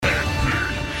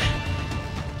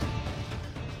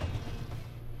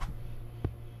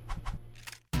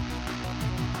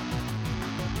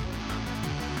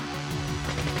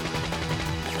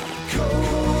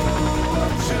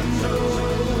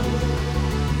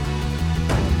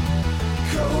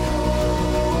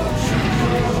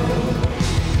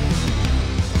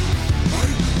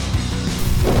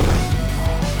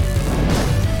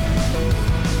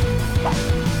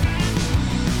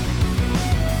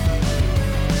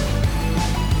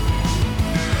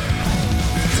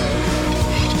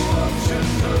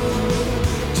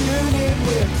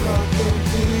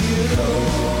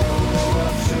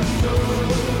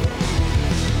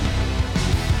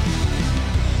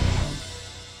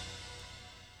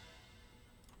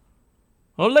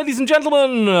Well, ladies and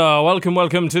gentlemen,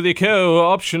 welcome to the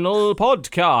Co-Optional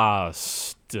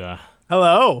Podcast.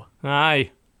 Hello.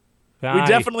 Hi. We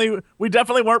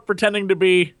definitely weren't pretending to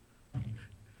be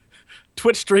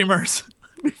Twitch streamers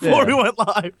before we went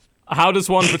live. How does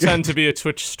one pretend to be a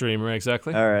Twitch streamer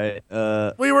exactly? All right.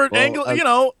 We were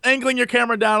angling your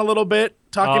camera down a little bit,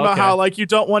 talking about how you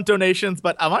don't want donations,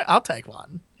 but I'll take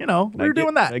one. We were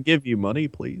doing that. I give you money,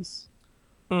 please.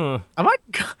 I might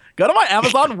go to my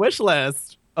Amazon wish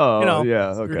list. Oh,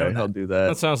 yeah. Okay, I'll do that.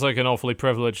 That sounds like an awfully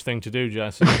privileged thing to do,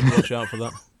 Jesse. Watch out for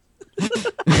that.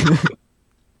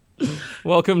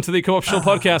 Welcome to the Co-Optional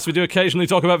Podcast. We do occasionally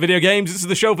talk about video games. This is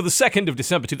the show for the 2nd of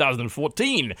December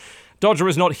 2014. Dodger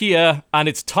is not here, and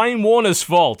it's Time Warner's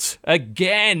fault.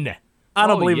 Again. I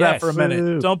don't believe that for a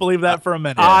minute. Don't believe that for a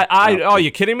minute. Are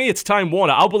you kidding me? It's Time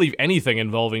Warner. I'll believe anything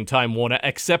involving Time Warner,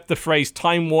 except the phrase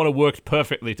Time Warner worked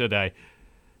perfectly today.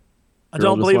 I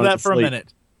don't believe that for a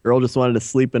minute. Girl just wanted to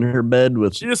sleep in her bed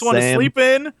with She just wanted to sleep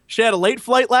in. She had a late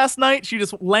flight last night. She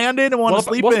just landed and wanted to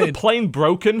sleep wasn't in. the plane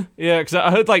broken? Yeah, because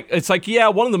I heard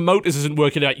one of the motors isn't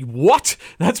working out. What?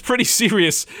 That's pretty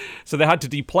serious. So they had to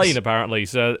deplane apparently.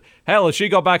 So hell, if she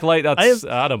got back late,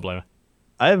 I don't blame her.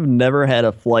 I've never had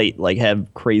a flight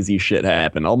have crazy shit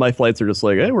happen. All my flights are just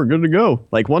hey, we're good to go.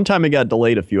 One time it got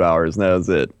delayed a few hours, and that was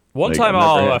it. One time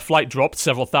our flight dropped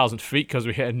several thousand feet because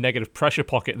we hit a negative pressure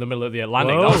pocket in the middle of the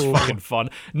Atlantic. Whoa. That was fucking fun.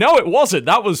 No, it wasn't.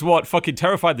 That was what fucking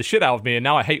terrified the shit out of me, and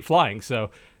now I hate flying,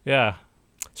 so yeah.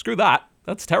 Screw that.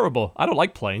 That's terrible. I don't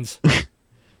like planes.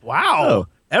 Wow. Oh.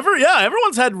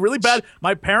 Everyone's had really bad.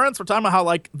 My parents were talking about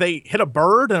how they hit a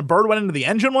bird and a bird went into the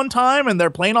engine one time and their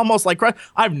plane almost crashed.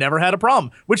 I've never had a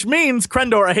problem, which means,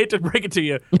 Crendor, I hate to break it to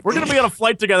you, we're going to be on a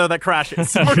flight together that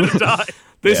crashes. We're going to die.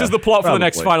 This is the plot for the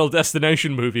next Final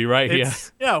Destination movie right here.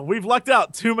 Yeah, we've lucked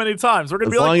out too many times. We're going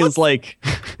to be as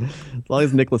long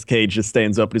as Nicolas Cage just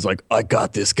stands up and he's like, I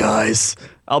got this, guys.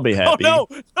 I'll be happy. Oh,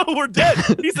 no, we're dead.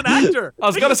 He's an actor. I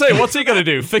was going to say, what's he going to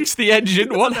do? Fix the engine?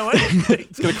 What?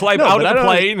 He's going to climb out of the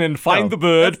plane and find the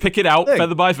bird, pick it out,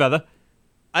 feather by feather.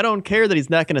 I don't care that he's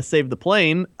not going to save the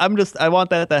plane. I want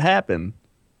that to happen.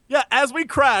 Yeah, as we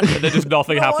crash. And then just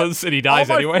nothing happens and he dies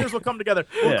anyway. All my fears will come together.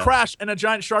 We'll crash and a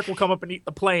giant shark will come up and eat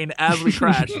the plane as we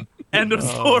crash. End of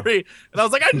story. And I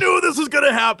was like, I knew this was going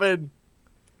to happen.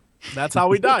 That's how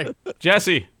we die.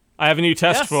 Jesse, I have a new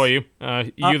test for you.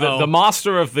 You, the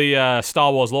master of the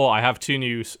Star Wars lore. I have 2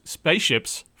 new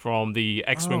spaceships from the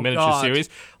X-Wing miniature series.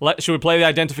 Should we play the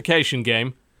identification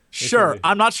game? Sure.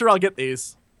 I'm not sure I'll get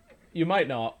these. You might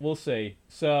not. We'll see.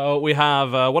 So we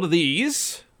have one of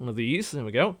these. There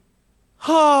we go.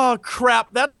 Oh, crap.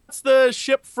 That's the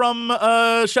ship from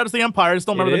Shadows of the Empire. I just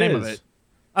don't remember the name of it.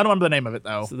 I don't remember the name of it,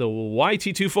 though. It's the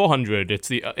YT-2400. It's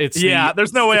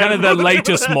there's no way. Kind of the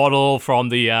latest model from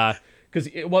the because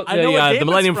the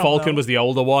Millennium Falcon was the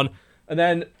older one, and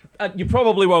then you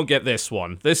probably won't get this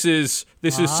one. This is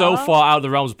so far out of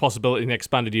the realms of possibility in the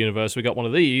expanded universe. We got one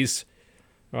of these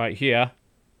right here.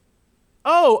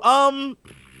 Oh,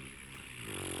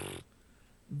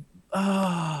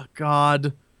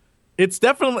 God. It's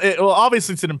definitely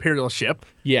obviously it's an Imperial ship.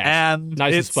 Yeah, and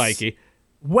nice and spiky.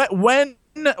 When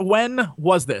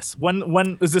was this?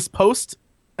 When is this post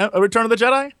Return of the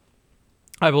Jedi?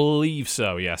 I believe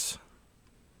so, yes.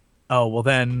 Oh, well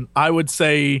then I would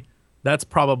say that's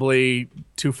probably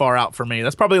too far out for me.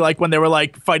 That's probably when they were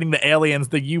fighting the aliens,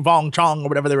 the Yuvong Chong or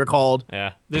whatever they were called.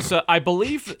 Yeah. This I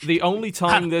believe the only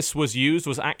time this was used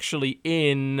was actually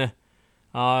in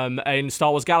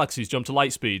Star Wars Galaxies Jump to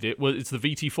Lightspeed. It's the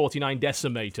VT-49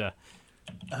 Decimator.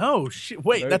 Oh shit!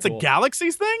 Wait, that's cool. A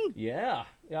Galaxies thing? Yeah.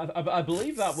 I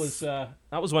believe that was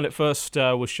when it first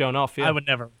was shown off. Yeah. I would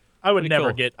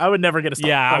never get a Star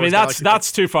Yeah, Wars I mean Galaxy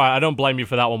that's too far. I don't blame you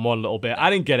for that one little bit. I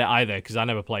didn't get it either because I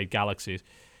never played Galaxies.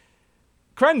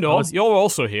 Crendor, you're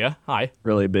also here. Hi.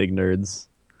 Really big nerds.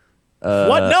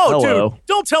 What? No, hello. Dude.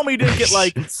 Don't tell me you didn't get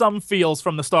some feels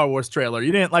from the Star Wars trailer.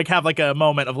 You didn't have a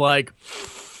moment of I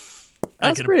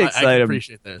can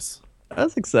appreciate this. I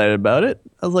was excited about it.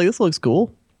 I was like, this looks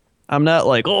cool. I'm not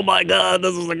oh my god,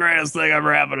 this is the greatest thing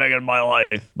ever happening in my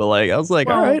life. But I was like,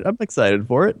 all right, I'm excited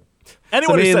for it.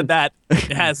 Anyone who said that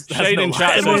has Shade no in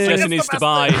chat life. says Jesse needs to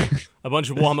buy a bunch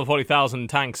of Warhammer 40,000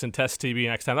 tanks and test TB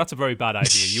next time. That's a very bad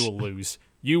idea. You will lose.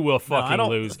 You will fucking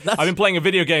lose. I've been playing a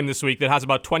video game this week that has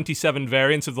about 27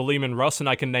 variants of the Lehman Russ, and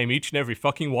I can name each and every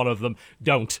fucking one of them.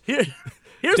 Don't. Here's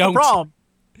the problem.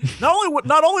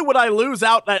 Not only would I lose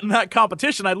out in that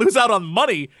competition, I'd lose out on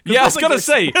money. Yeah, I was gonna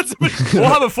say,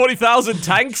 Warhammer 40,000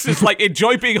 tanks is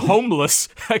enjoy being homeless.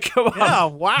 Come on. Yeah,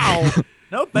 wow.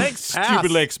 No thanks. Pass.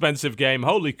 Stupidly expensive game.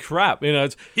 Holy crap! You know,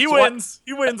 He wins.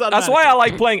 He wins. That's why I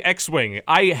like playing X-Wing.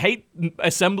 I hate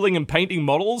assembling and painting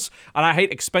models, and I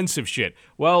hate expensive shit.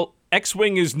 Well,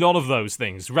 X-Wing is none of those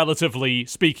things, relatively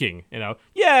speaking. You know,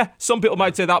 yeah, some people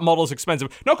might say that model's expensive.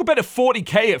 Not compared to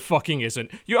 40K, it fucking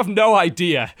isn't. You have no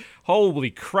idea.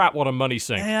 Holy crap! What a money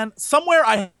sink. And somewhere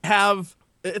I have.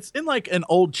 It's in like an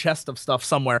old chest of stuff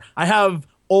somewhere. I have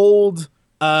old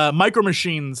Micro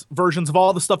Machines versions of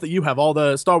all the stuff that you have, all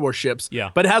the Star Wars ships.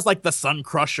 Yeah. But it has like the Sun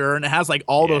Crusher and it has like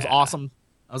all those awesome.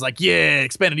 I was like, yeah,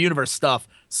 expanded universe stuff.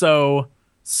 So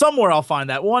somewhere I'll find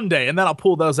that one day, and then I'll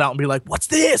pull those out and be like, what's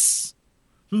this?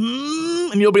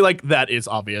 And you'll be like, that is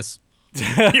obvious.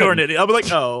 You're an idiot. I'll be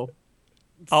like, oh.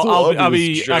 I'll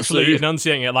be actually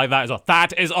enunciating it like that as well.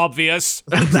 That is obvious.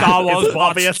 Star Wars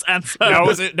bot obvious answer.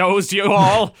 It knows you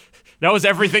all. Knows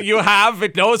everything you have.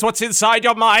 It knows what's inside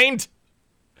your mind.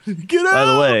 Get out! By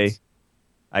the way,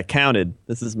 I counted.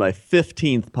 This is my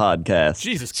 15th podcast.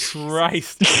 Jesus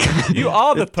Christ. You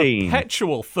are the 15.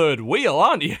 perpetual third wheel,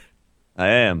 aren't you? I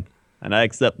am, and I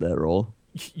accept that role.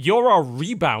 You're our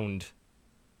rebound.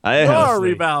 I am. You're our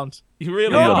rebound. You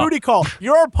really You're are. a booty call.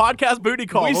 You're our podcast booty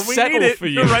call. We When we settle need it, for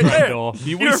you, you're right there. Wowcrendor.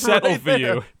 We You're settle right for there.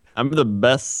 you. I'm the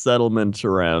best settlement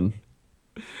around.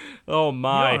 Oh,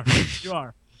 my. You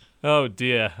are. Oh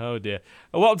dear, oh dear.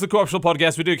 Welcome to the Co-optional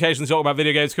Podcast. We do occasionally talk about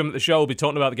video games. Come at the show, we'll be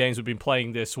talking about the games we've been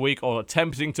playing this week or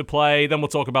attempting to play. Then we'll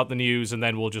talk about the news, and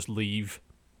then we'll just leave.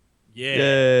 Yeah.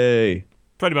 Yay.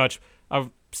 Pretty much.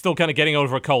 I'm still kind of getting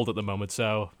over a cold at the moment,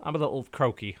 so I'm a little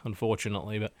croaky,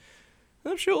 unfortunately, but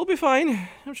I'm sure it'll be fine.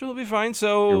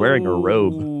 So You're wearing a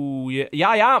robe. Yeah,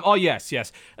 I am. Oh, yes.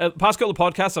 Past couple of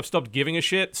podcasts, I've stopped giving a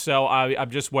shit, so I'm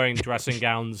just wearing dressing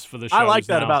gowns for the show. I like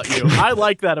that about you. I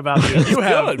like that about you. You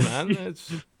have, Good, man.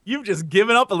 You've just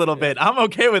given up a little bit. I'm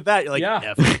okay with that. You're like,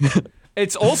 Yeah. F.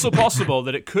 It's also possible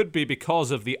that it could be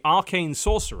because of the arcane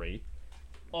sorcery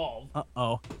of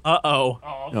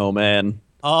Oh, man.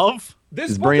 Of this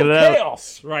Just book bringing of it out.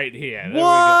 chaos right here. There we go.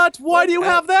 what? Why do you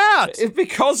have that? It's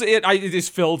because it is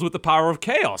filled with the power of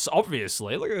chaos,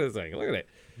 obviously. Look at this thing. Look at it.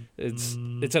 It's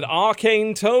an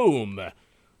arcane tome.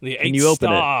 The Can you open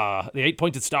the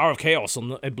 8-pointed star of chaos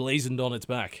emblazoned on its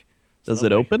back. Does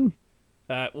it open?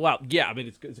 Well, yeah, I mean,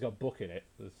 it's got a book in it.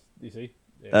 You see?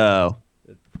 Yeah. Oh.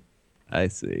 I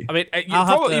see. I mean,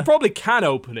 you probably can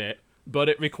open it, but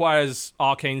it requires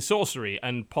arcane sorcery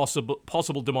and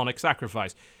possible demonic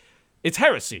sacrifice. It's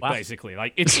heresy, basically.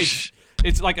 Like it's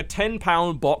like a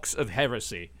 10-pound box of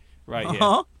heresy right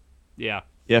here. Yeah.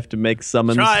 You have to make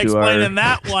summons Try to our explaining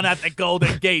that one at the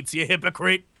Golden Gates, you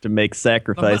hypocrite. to make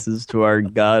sacrifices to our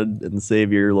God and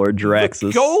Savior Lord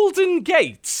Jaraxxus. Golden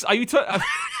Gates. Are you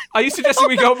suggesting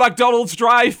we go McDonald's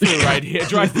drive-through right here?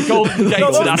 Drive the Golden Gates.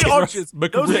 No, those and are ask the for arches.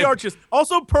 McRib. Those are the arches.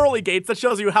 Also, pearly gates. That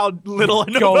shows you how little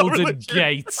I know about Golden religion.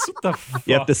 Gates. What the fuck?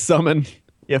 You have to summon.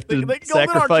 You have to They golden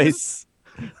sacrifice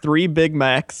 3 Big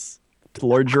Macs to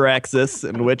Lord Jaraxxus,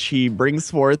 in which he brings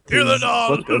forth his You're the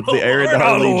book of the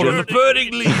Aerodar Lord Legion. of the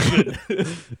Burning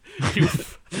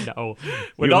Legion. No,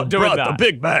 we're not doing brought that. the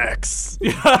Big Macs.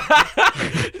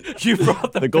 You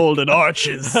brought The Golden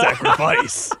Arches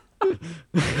sacrifice.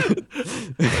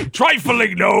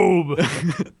 trifling gnome.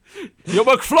 Your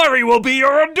McFlurry will be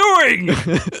your undoing.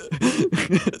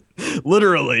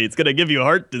 Literally, it's gonna give you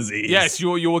heart disease. Yes, you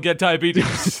will get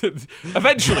diabetes.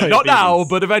 Eventually. Not now,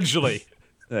 but eventually.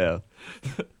 Yeah.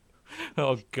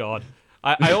 Oh, God.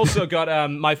 I also got,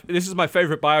 this is my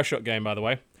favorite Bioshock game, by the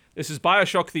way. This is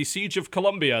Bioshock The Siege of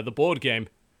Columbia, the board game.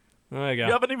 There you go.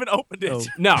 You haven't even opened it.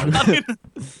 No. I mean,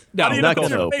 No. how do you not know it's gonna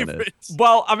your open it. favorite?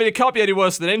 Well, I mean, it can't be any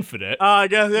worse than Infinite. I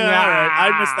guess, yeah, all right.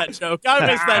 I missed that joke. I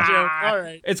missed that joke. All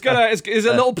right. It's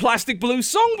a little plastic blue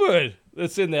songbird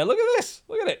that's in there. Look at this.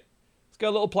 Look at it. It's got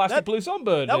a little plastic blue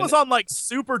songbird. That in was it. on like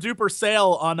super duper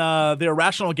sale on the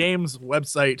Irrational Games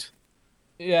website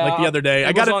Yeah, like the other day. it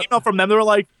I got was an email from them. They were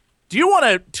like, "Do you want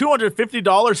a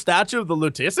 $250 statue of the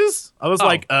Luteces?" I was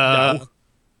like, no.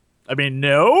 I mean,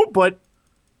 no, but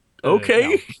okay.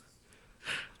 no.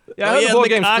 Yeah, I heard the board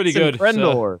game's pretty good. So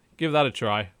Wowcrendor. give that a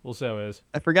try. We'll see how it is.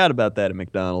 I forgot about that at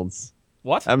McDonald's.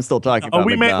 What? I'm still talking about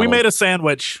we McDonald's. made a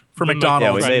sandwich for The Yeah,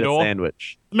 McDonald's. we made a Wowcrendor.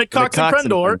 sandwich.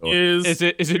 McCoxen-Crendor Wowcrendor. is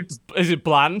Is it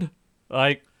bland?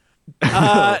 Like,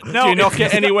 no. do you not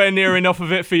get anywhere near enough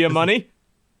of it for your money?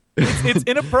 It's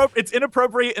inappropriate. It's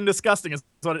inappropriate and disgusting. Is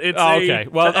what it's. Oh, okay.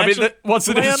 Well, I mean, what's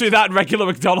the difference bland- between that and regular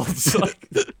McDonald's? Like,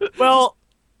 Well,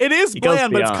 it is goes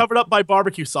bland, but it's beyond. covered up by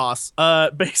barbecue sauce.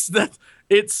 Based that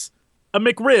it's a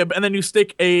McRib, and then you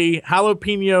stick a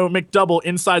jalapeno McDouble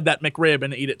inside that McRib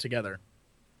and eat it together.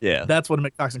 Yeah. That's what a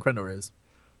McCoxen-Crendor is.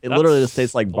 It literally That's just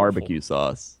tastes like awful. barbecue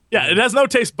sauce. Yeah, it has no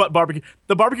taste but barbecue.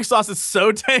 The barbecue sauce is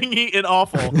so tangy and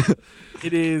awful.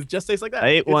 It is just tastes like that. I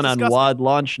ate It's one disgusting. on WAD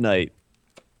launch night,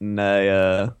 and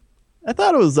I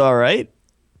thought it was all right.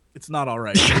 It's not all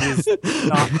right. It is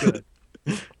not good.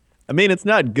 I mean, it's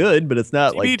not good, but it's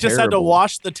not like He just terrible. had to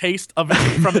wash the taste of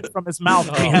it from his mouth,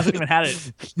 and he hasn't even had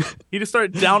it. He just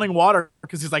started downing water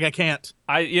because he's like, I can't.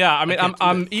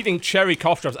 I'm eating cherry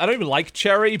cough drops. I don't even like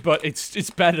cherry, but it's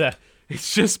better.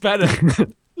 It's just better.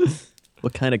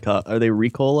 What kind of are they?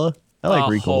 Ricola? I like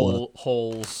Ricola.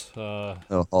 Holes.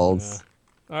 Halls.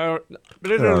 Right.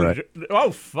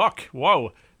 Oh fuck!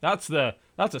 Whoa, that's a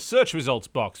search results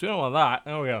box. We don't want that.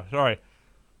 There we go. Sorry.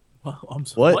 Well, I'm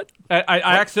sorry. What? I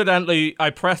accidentally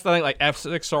pressed I think like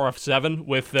F6 or F7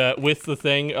 with the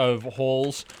thing of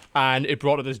halls, and it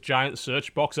brought up this giant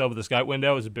search box over the Skype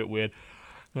window. It was a bit weird.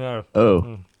 Oh.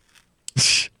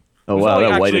 Oh wow, only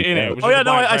that actually whited in it. out. Which Oh is yeah, a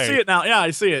no, blank I page. see it now. Yeah,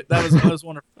 I see it. That was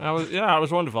wonderful. It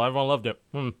was wonderful. Everyone loved it.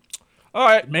 All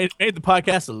right. Made the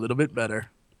podcast a little bit better.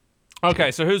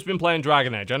 Okay, so who's been playing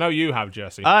Dragon Age? I know you have,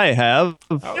 Jesse. I have.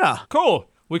 Yeah. Cool.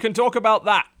 We can talk about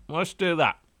that. Let's do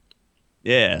that.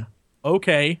 Yeah.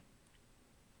 Okay.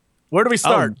 Where do we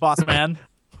start, boss man?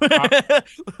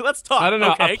 Let's talk. I don't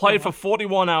know. Okay, I've played come on. for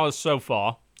 41 hours so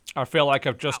far. I feel like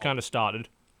I've just kind of started.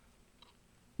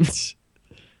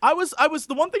 I was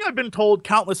the one thing I've been told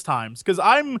countless times, because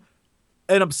I'm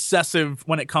an obsessive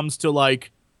when it comes to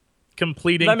like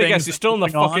completing. Let me things guess, you're still in the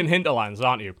and moving fucking on. hinterlands,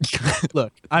 aren't you?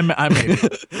 Look, I maybe.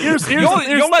 Here's Your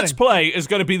the Let's thing. Play is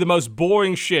going to be the most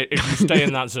boring shit if you stay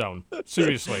in that zone.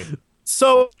 Seriously.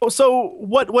 So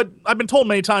what I've been told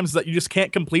many times is that you just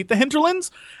can't complete the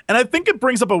hinterlands, and I think it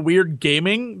brings up a weird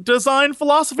gaming design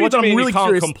philosophy What do that you mean I'm really you can't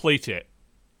curious. complete it?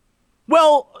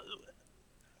 Well,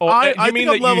 Or I you mean think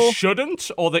that I'm you level-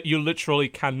 shouldn't, or that you literally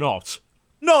cannot?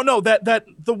 no, that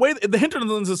the way the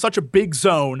hinterlands is such a big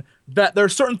zone that there are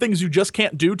certain things you just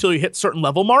can't do till you hit certain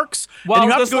level marks. Well, and you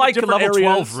have there's to go to like different level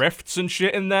areas. 12 rifts and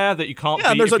shit in there that you can't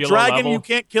Yeah, beat there's a if you're low dragon level. you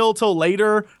can't kill till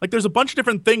later. Like, there's a bunch of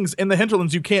different things in the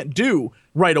hinterlands you can't do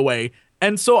right away.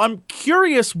 And so I'm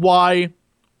curious why,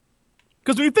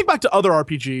 because when you think back to other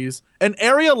RPGs, an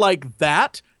area like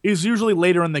that is usually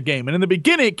later in the game. And in the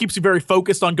beginning, it keeps you very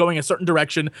focused on going a certain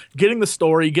direction, getting the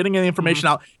story, getting the information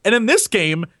out. And in this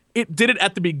game, it did it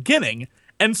at the beginning.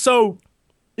 And so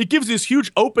it gives you this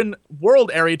huge open world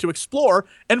area to explore.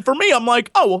 And for me, I'm like,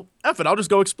 oh, well, F it. I'll just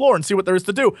go explore and see what there is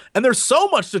to do. And there's so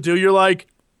much to do. You're like,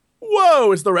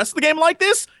 whoa, is the rest of the game like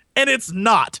this? And it's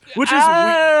not, which is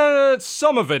weird.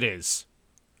 Some of it is.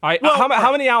 Well,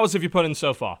 how many hours have you put in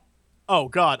so far? Oh,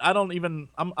 God. I don't even,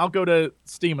 I'll go to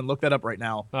Steam and look that up right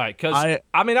now. All right, because I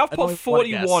I've don't put even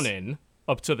 41 wanna guess. in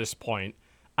up to this point,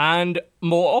 and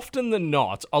more often than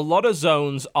not, a lot of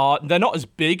zones they're not as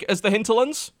big as the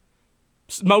hinterlands.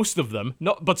 Most of them,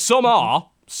 but some are.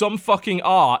 Some fucking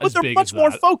are But as they're big much as more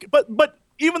that. focused. But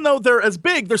even though they're as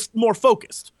big, they're more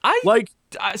focused.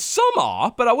 Some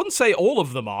are, but I wouldn't say all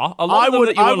of them are. A lot of them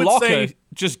that you I would unlock say- are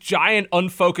just giant,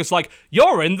 unfocused. Like,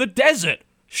 you're in the desert.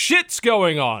 Shit's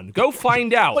going on. Go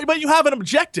find out. But you have an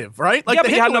objective, right? Like, yeah, the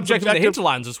but you had an hinterlands objective in the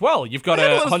hinterlands as well. You've got The to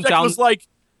hinterlands hunt objective down. was like,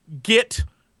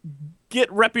 get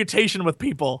reputation with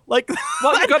people. Like,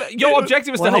 Well, your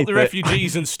objective is to Well, help the hey, but-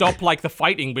 refugees and stop like the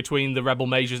fighting between the rebel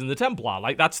mages and the Templar.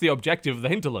 Like, that's the objective of the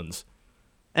hinterlands.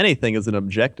 Anything is an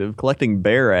objective. Collecting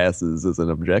bear asses is an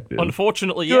objective.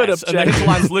 Unfortunately, Good yes. And the objective.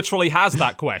 hinterlands literally has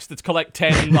that quest. It's collect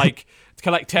 10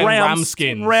 ram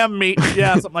skins. ram meat,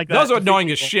 yeah, something like that. Those are to feed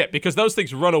annoying as people. shit because those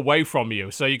things run away from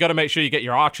you. So you got to make sure you get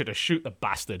your archer to shoot the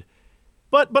bastard.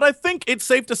 But I think it's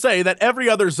safe to say that every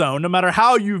other zone, no matter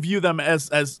how you view them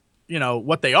as you know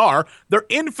what they are, they're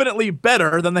infinitely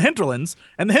better than the hinterlands.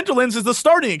 And the hinterlands is the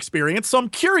starting experience. So I'm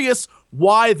curious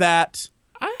why that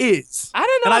is. I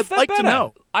don't know And if I'd they're like better. to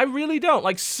know. I really don't.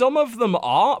 Like, some of them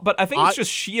are, but I think it's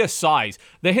just sheer size.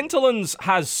 The hinterlands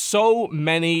has so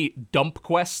many dump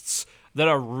quests that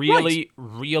are really,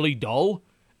 really dull.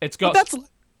 It's got... But that's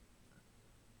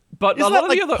But a isn't lot that of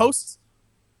like the other... posts.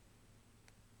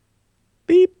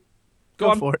 Beep. Go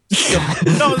on. for it.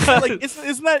 No, it's not like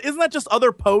isn't that just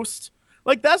other posts?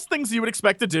 Like, that's things you would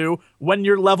expect to do when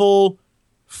you're level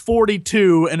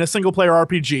 42 in a single player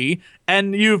RPG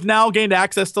and you've now gained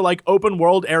access to like open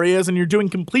world areas and you're doing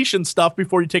completion stuff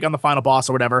before you take on the final boss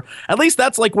or whatever. At least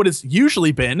that's like what it's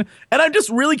usually been. And I'm just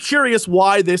really curious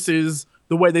why this is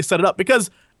the way they set it up, because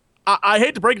I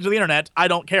hate to break it to the internet. I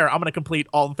don't care. I'm going to complete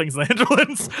all the things in the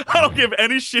hinterlands. I don't give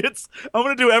any shits. I'm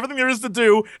going to do everything there is to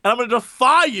do, and I'm going to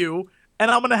defy you, and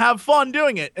I'm going to have fun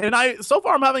doing it. And so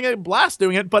far I'm having a blast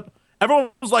doing it, but everyone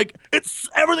was like,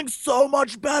 everything's so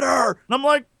much better. And I'm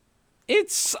like,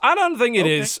 I don't think it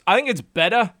Okay. is. I think it's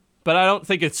better. but I don't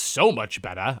think it's so much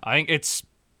better. I think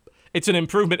it's an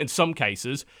improvement in some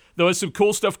cases. There was some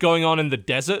cool stuff going on in the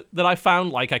desert that I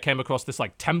found. Like, I came across this,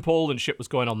 like, temple and shit was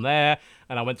going on there,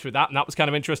 and I went through that, and that was kind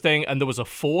of interesting. And there was a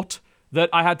fort that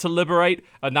I had to liberate,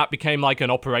 and that became, like, an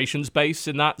operations base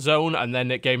in that zone, and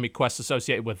then it gave me quests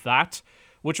associated with that,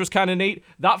 which was kind of neat.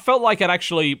 That felt like I'd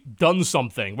actually done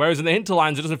something, whereas in the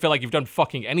Hinterlands, it doesn't feel like you've done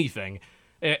fucking anything.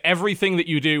 Everything that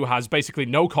you do has basically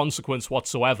no consequence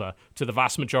whatsoever to the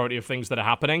vast majority of things that are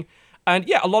happening. And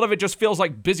yeah, a lot of it just feels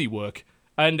like busy work.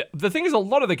 And the thing is, a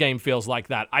lot of the game feels like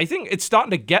that. I think it's starting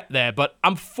to get there, but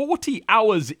I'm 40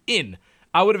 hours in.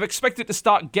 I would have expected to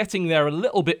start getting there a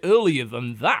little bit earlier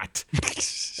than that.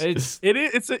 It's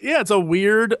a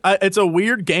weird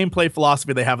gameplay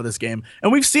philosophy they have of this game,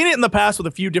 and we've seen it in the past with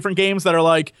a few different games that are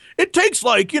like, it takes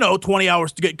 20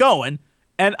 hours to get going.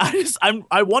 And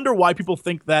I wonder why people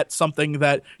think that's something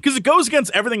that, because it goes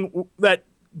against everything that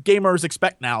gamers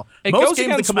expect now. It goes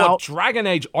against what Dragon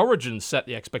Age Origins set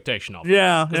the expectation of.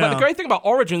 Yeah. Like, the great thing about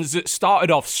Origins is it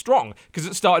started off strong, because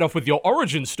it started off with your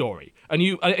origin story, and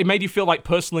it made you feel like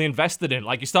personally invested in.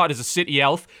 Like, you started as a city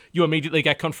elf, you immediately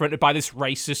get confronted by this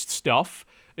racist stuff,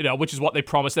 which is what they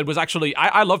promised. It was actually,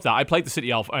 I love that. I played the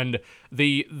city elf, and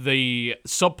the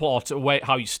subplot, way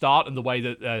how you start, and the way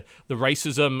that the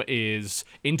racism is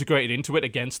integrated into it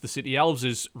against the city elves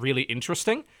is really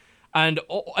interesting. And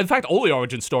in fact, all the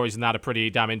origin stories in that are pretty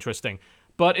damn interesting.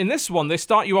 But in this one, they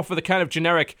start you off with a kind of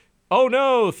generic, oh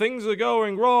no, things are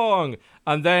going wrong.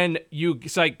 And then you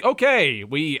say, okay,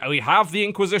 we have the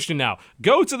Inquisition now.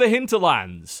 Go to the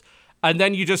Hinterlands. And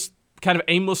then you just kind of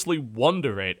aimlessly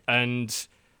wander it. And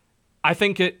I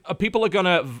think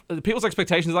people's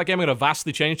expectations of that game are going to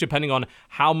vastly change depending on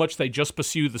how much they just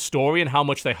pursue the story and how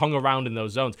much they hung around in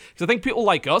those zones. Because I think people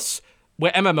like us,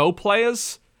 we're MMO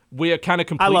players. We're kind of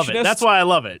completionists. I love it. That's why I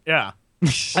love it. Yeah.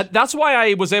 That's why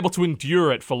I was able to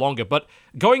endure it for longer. But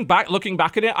looking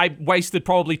back at it, I wasted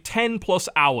probably 10 plus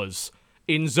hours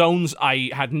in zones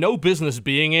I had no business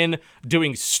being in,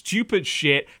 doing stupid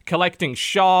shit, collecting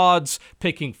shards,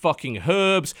 picking fucking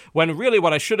herbs, when really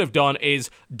what I should have done is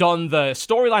done the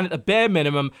storyline at the bare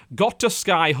minimum, got to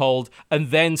Skyhold,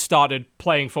 and then started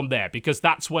playing from there, because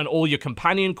that's when all your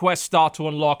companion quests start to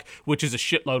unlock, which is a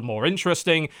shitload more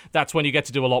interesting. That's when you get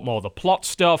to do a lot more of the plot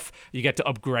stuff, you get to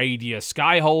upgrade your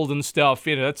Skyhold and stuff,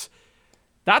 that's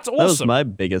awesome. That was my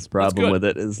biggest problem with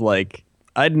it, is like,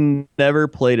 I'd never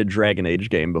played a Dragon Age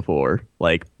game before,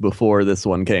 like before this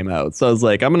one came out. So I was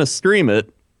like, I'm going to stream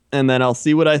it, and then I'll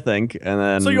see what I think. And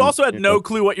then, so you also had no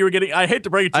clue what you were getting. I hate to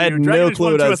break it to you. Dragon Age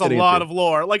 1 2 has a lot of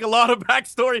lore, like a lot of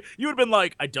backstory. You would have been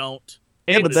like, I don't.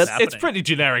 It's pretty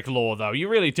generic lore, though. You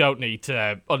really don't need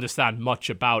to understand much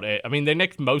about it. I mean, they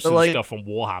nicked most of the stuff from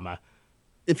Warhammer.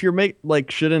 If you're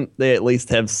shouldn't they at least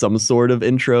have some sort of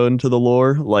intro into the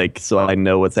lore, like, so I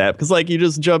know what's happening? Because like, you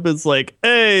just jump, it's like,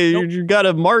 hey, you got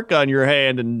a mark on your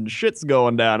hand and shit's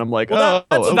going down. I'm like, that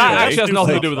actually has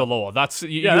nothing to do with the lore.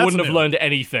 You wouldn't have learned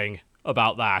anything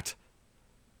about that.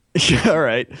 All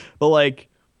right, but like,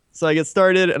 so I get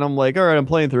started and I'm like, all right, I'm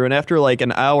playing through, and after like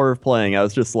an hour of playing, I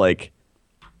was just like,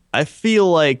 I feel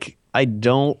like I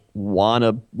don't want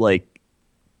to like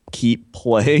keep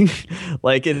playing.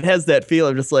 Like, it has that feel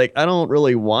of just like, I don't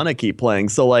really want to keep playing.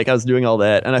 So like, I was doing all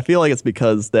that, and I feel like it's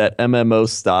because that MMO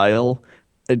style,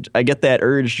 I get that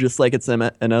urge just like it's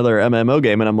another MMO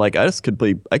game, and I'm like, I could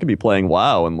be playing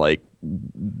WoW and like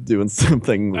doing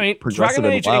something progressive. Dragon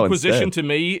Age Inquisition instead. To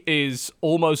me is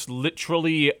almost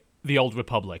literally the Old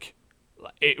Republic.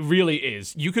 It really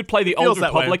is. You could play the Old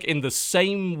Republic in the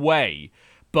same way.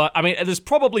 But, I mean, there's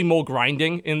probably more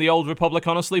grinding in the Old Republic,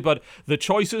 honestly, but the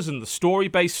choices and the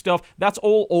story-based stuff, that's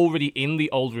all already in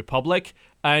the Old Republic,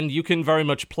 and you can very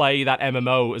much play that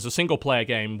MMO as a single-player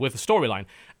game with a storyline.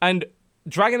 And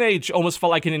Dragon Age almost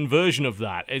felt like an inversion of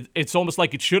that. It's almost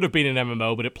like it should have been an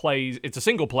MMO, but it's a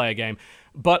single-player game.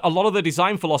 But a lot of the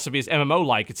design philosophy is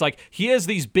MMO-like. It's like, here's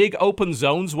these big open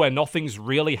zones where nothing's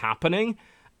really happening,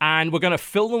 and we're going to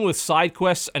fill them with side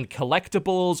quests and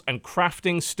collectibles and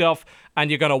crafting stuff,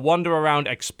 and you're going to wander around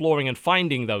exploring and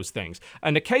finding those things.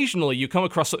 And occasionally you come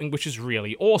across something which is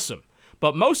really awesome.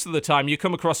 But most of the time you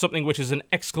come across something which is an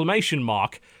exclamation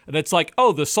mark, and it's like,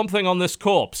 oh, there's something on this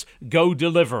corpse, go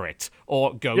deliver it.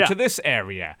 or go Yeah. to this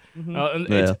area. And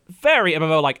it's very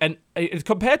MMO-like. And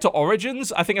compared to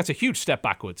Origins, I think that's a huge step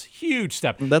backwards. Huge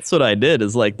step. That's what I did.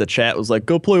 Is like the chat was like,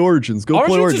 "Go play Origins. Go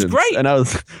play Origins Origins." is great. And I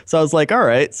was like, "All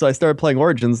right." So I started playing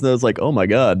Origins, and I was like, "Oh my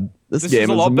god, this game is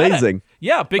a is lot better. amazing."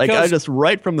 Yeah, because Like I just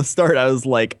right from the start, I was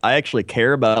like, I actually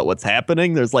care about what's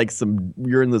happening. There's like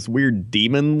you're in this weird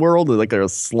demon world. There's like a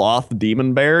sloth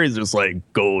demon bear. He's just like,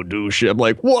 go do shit. I'm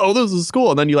like, whoa, this is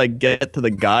cool. And then you like get to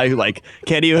the guy who like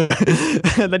can't even.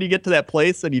 And then you get to that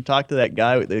place and you talk to that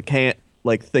guy that can't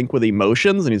like think with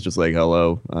emotions, and he's just like,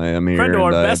 "Hello, I am here." Crendor,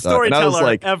 and best and I was storyteller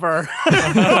like, ever.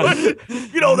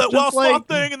 You know that Just Wowcrendor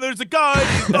thing, and there's a guy,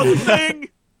 and he does a thing.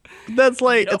 That's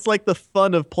like it's like the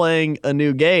fun of playing a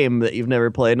new game that you've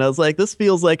never played. And I was like, this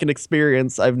feels like an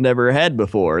experience I've never had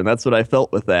before, and that's what I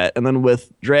felt with that. And then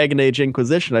with Dragon Age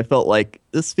Inquisition, I felt like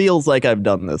this feels like I've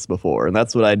done this before, and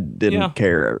that's what I didn't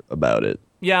care about it.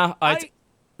 Yeah,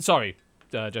 sorry,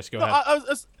 Jessica, go ahead.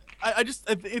 I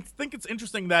think it's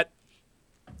interesting that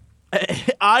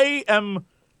I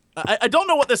don't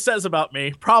know what this says about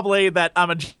me. Probably that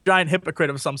I'm a giant hypocrite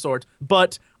of some sort,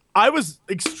 but I was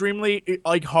extremely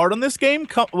like hard on this game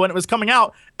when it was coming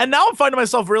out, and now I'm finding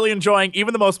myself really enjoying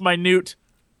even the most minute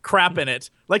crap in it,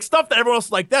 like stuff that everyone else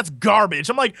is like, that's garbage.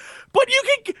 I'm like, but you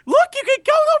can go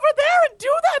over there and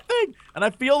do that thing, and I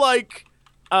feel like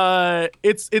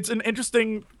it's an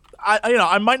interesting.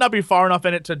 I might not be far enough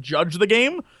in it to judge the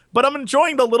game, but I'm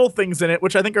enjoying the little things in it,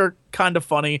 which I think are kind of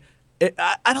funny.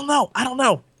 I don't know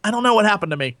what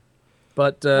happened to me,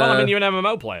 but well, I mean, you're an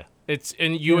MMO player.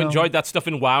 You enjoyed that stuff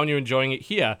in WoW, and you're enjoying it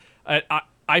here.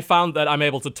 I found that I'm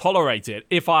able to tolerate it.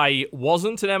 If I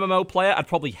wasn't an MMO player, I'd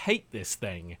probably hate this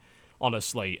thing,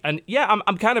 honestly. And yeah,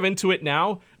 I'm kind of into it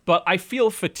now, but I feel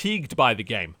fatigued by the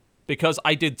game because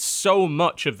I did so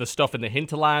much of the stuff in the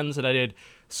hinterlands, and I did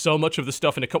so much of the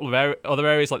stuff in a couple of other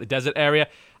areas, like the desert area,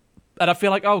 and I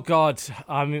feel like, oh god,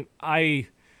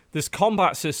 this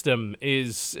combat system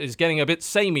is getting a bit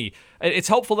samey. It's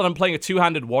helpful that I'm playing a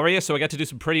two-handed warrior, so I get to do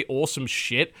some pretty awesome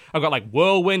shit. I've got like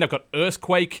Whirlwind, I've got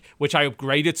Earthquake, which I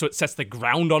upgraded so it sets the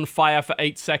ground on fire for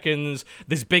 8 seconds.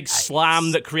 This big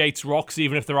slam that creates rocks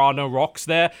even if there are no rocks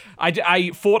there.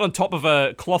 I fought on top of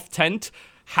a cloth tent,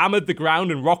 hammered the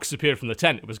ground, and rocks appeared from the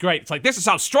tent. It was great. It's like, this is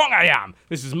how strong I am.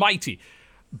 This is mighty.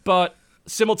 But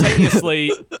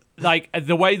simultaneously, like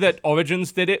the way that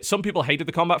Origins did it, some people hated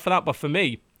the combat for that, but for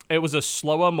me, it was a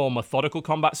slower, more methodical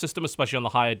combat system, especially on the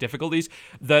higher difficulties,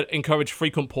 that encouraged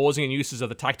frequent pausing and uses of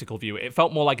the tactical view. It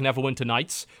felt more like Neverwinter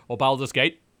Nights or Baldur's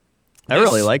Gate. I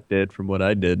really liked it from what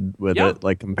I did with it,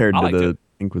 like compared to the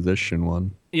Inquisition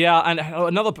one. Yeah, and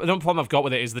another problem I've got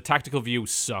with it is the tactical view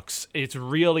sucks. It's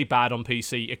really bad on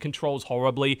PC. It controls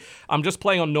horribly. I'm just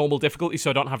playing on normal difficulty, so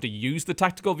I don't have to use the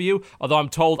tactical view, although I'm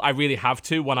told I really have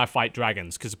to when I fight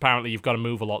dragons, because apparently you've got to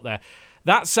move a lot there.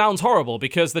 That sounds horrible,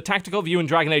 because the tactical view in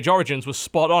Dragon Age Origins was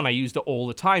spot on. I used it all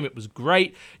the time. It was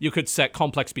great. You could set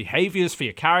complex behaviors for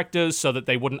your characters so that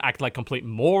they wouldn't act like complete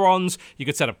morons. You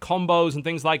could set up combos and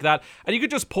things like that. And you could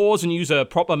just pause and use a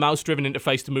proper mouse-driven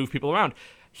interface to move people around.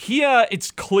 Here, it's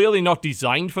clearly not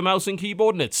designed for mouse and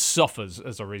keyboard, and it suffers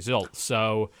as a result.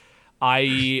 So,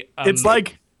 it's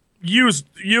like, use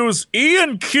E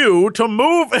and Q to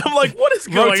move. I'm like, what is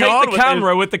going on? Rotate the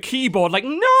camera with the keyboard. Like,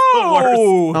 no!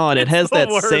 Oh, and it has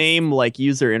that same like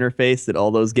user interface that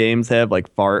all those games have,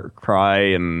 like Far Cry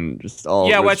and just all.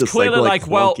 Yeah, where it's clearly like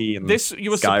well, this you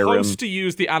were Skyrim. supposed to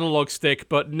use the analog stick,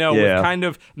 but no, we've kind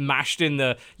of mashed in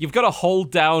the. You've got to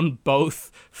hold down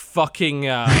both fucking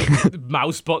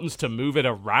mouse buttons to move it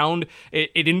around.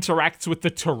 It interacts with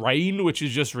the terrain, which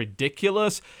is just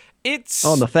ridiculous.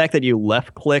 And the fact that you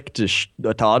left click to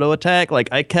auto attack, like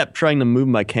I kept trying to move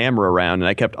my camera around and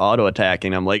I kept auto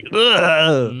attacking. I'm like,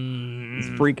 ugh, it's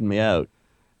freaking me out.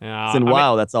 Yeah,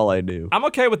 WoW, that's all I do. I'm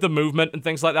okay with the movement and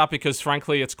things like that because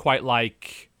frankly, it's quite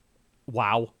like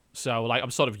WoW. So like I'm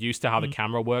sort of used to how the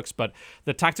camera works, but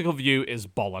the tactical view is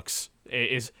bollocks.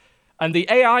 It is, and the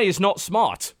AI is not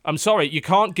smart. I'm sorry, you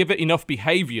can't give it enough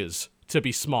behaviors to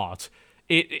be smart.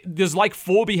 There's like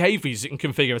 4 behaviors it can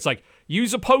configure. It's like,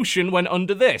 use a potion when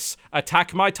under this,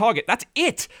 attack my target. That's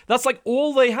it. That's like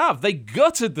all they have. They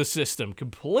gutted the system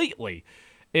completely.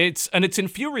 It's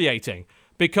infuriating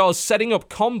because setting up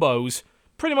combos,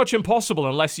 pretty much impossible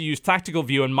unless you use tactical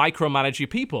view and micromanage your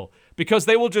people because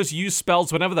they will just use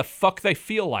spells whenever the fuck they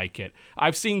feel like it.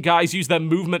 I've seen guys use their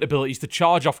movement abilities to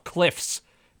charge off cliffs.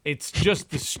 It's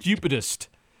just the stupidest.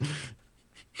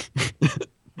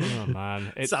 Oh,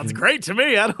 man. It sounds great to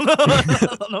me. I don't know.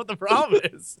 I don't know what the problem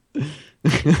is.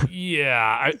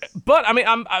 Yeah. But, I mean,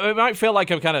 I might feel like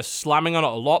I'm kind of slamming on it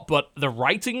a lot, but the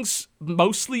writing's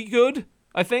mostly good.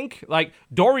 I think. Like,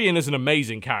 Dorian is an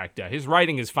amazing character. His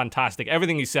writing is fantastic.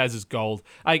 Everything he says is gold.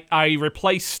 I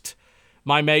replaced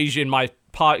my mage in my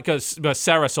part because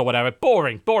Ceres or whatever.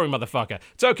 Boring motherfucker.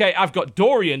 It's okay. I've got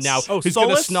Dorian now who's going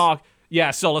to snark.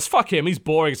 Yeah, Solus, fuck him. He's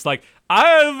boring. It's like, I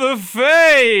have the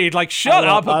Fade. Like, shut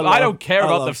up. I don't care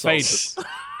about the Fade.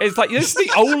 It's like, this is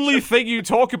the only thing you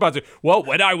talk about. Well,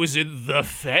 when I was in the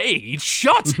Fade,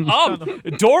 shut up.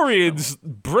 Dorian's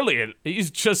brilliant. He's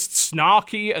just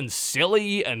snarky and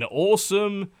silly and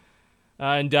awesome.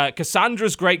 And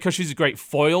Cassandra's great because she's a great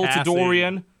foil to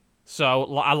Dorian.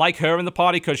 So I like her in the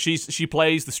party because she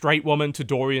plays the straight woman to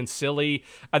Dorian's silly.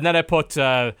 And then I put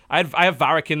I have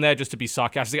Varric in there just to be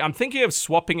sarcastic. I'm thinking of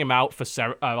swapping him out for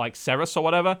Ceres or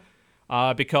whatever,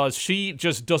 because she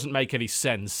just doesn't make any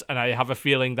sense. And I have a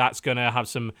feeling that's gonna have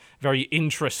some very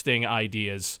interesting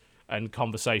ideas and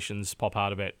conversations pop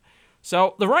out of it.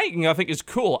 So the writing I think is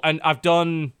cool, and I've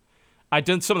done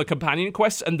some of the companion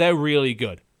quests, and they're really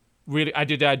good. Really, I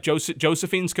did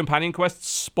Josephine's companion quest,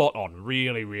 spot on,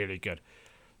 really, really good.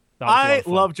 I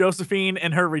love Josephine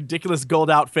and her ridiculous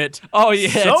gold outfit. Oh yeah,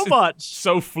 so much,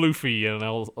 so floofy and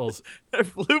all. Her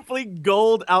floofy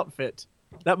gold outfit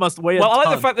that must weigh. Well, I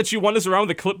like the fact that she wanders around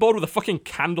with a clipboard with a fucking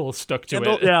candle stuck to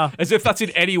it, as if that's in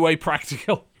any way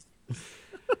practical.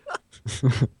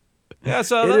 Yeah,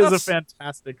 so it is a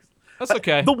fantastic. That's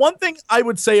okay. The one thing I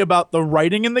would say about the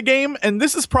writing in the game, and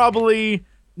this is probably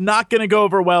not going to go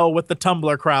over well with the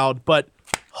Tumblr crowd, but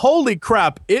holy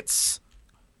crap, it's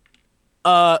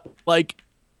like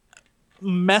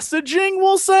messaging,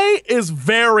 we'll say, is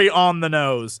very on the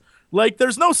nose. Like,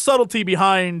 there's no subtlety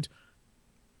behind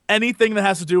anything that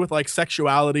has to do with like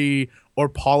sexuality or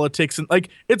politics, and like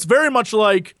it's very much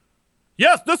like,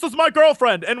 yes, this is my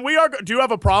girlfriend, and we are. Do you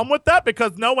have a problem with that?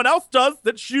 Because no one else does.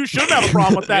 That you shouldn't have a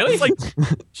problem with that. Really? It's like,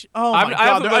 oh my God, I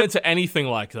haven't run into anything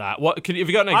like that. What? Have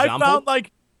you got an example? I found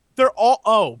like they're all.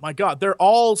 Oh my God, they're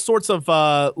all sorts of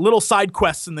little side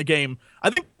quests in the game.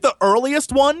 I think the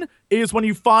earliest one is when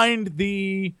you find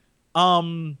the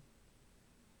oh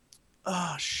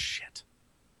shit.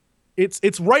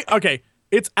 It's right. Okay,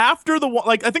 it's after the one.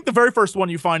 Like I think the very first one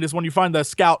you find is when you find the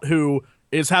scout who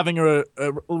is having a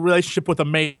relationship with a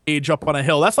mage up on a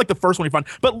hill. That's like the first one you find.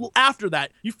 But after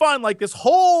that, you find like this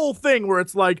whole thing where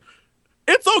it's like,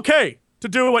 it's okay to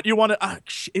do what you want to.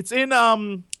 It's in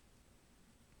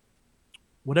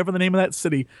whatever the name of that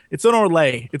city. It's in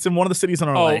Orlais. It's in one of the cities in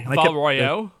Orlais. Oh, Val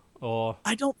Royeaux? Or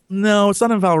I don't know. It's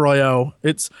not in Val Royeaux.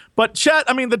 But chat.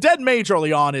 I mean, the dead mage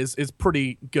early on is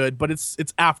pretty good, but it's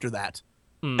after that.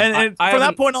 And from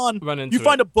that point on, you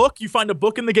find a book. You find a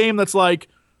book in the game that's like,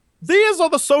 these are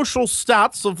the social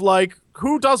stats of like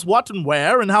who does what and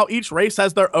where, and how each race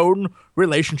has their own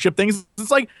relationship things. It's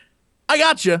like, I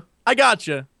gotcha.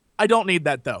 I don't need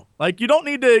that though. Like, you don't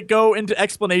need to go into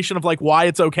explanation of like why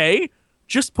it's okay.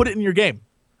 Just put it in your game.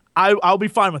 I'll be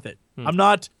fine with it.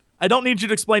 I don't need you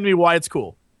to explain to me why it's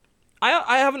cool.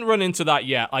 I haven't run into that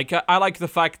yet. Like, I like the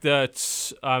fact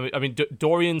that I mean,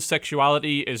 Dorian's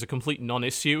sexuality is a complete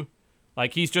non-issue.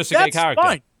 Like, he's just a gay character.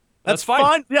 Fine. That's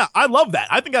fine. Yeah, I love that.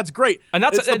 I think that's great. And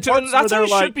that's how it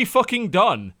should be fucking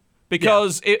done.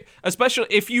 Because especially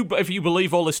if you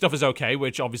believe all this stuff is okay,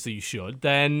 which obviously you should,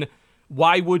 then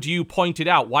why would you point it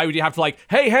out? Why would you have to like,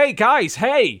 hey guys,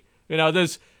 hey, you know,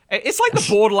 it's like the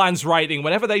Borderlands writing.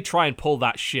 Whenever they try and pull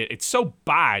that shit, it's so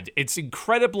bad. It's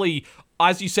incredibly,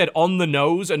 as you said, on the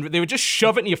nose, and they would just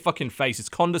shove it in your fucking face. It's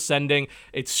condescending.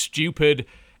 It's stupid.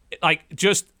 Like,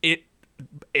 just it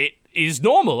is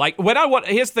normal. Like,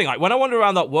 here's the thing, like, when I wander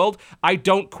around that world, I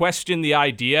don't question the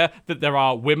idea that there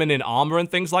are women in armor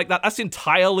and things like that. That's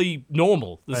entirely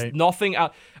normal. There's nothing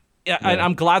out, and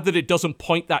I'm glad that it doesn't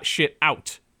point that shit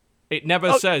out. It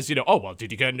never says, you know, oh, well,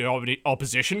 did you get into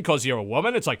opposition because you're a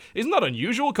woman? It's like, isn't that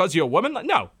unusual because you're a woman? Like,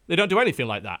 no, they don't do anything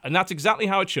like that, and that's exactly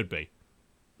how it should be.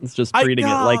 It's just treating it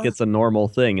like it's a normal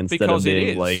thing instead of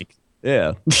being like,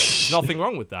 yeah. There's nothing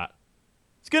wrong with that.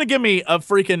 It's going to give me a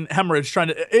freaking hemorrhage trying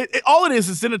to... all it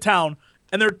is in a town,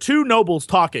 and there are two nobles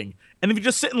talking. And if you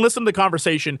just sit and listen to the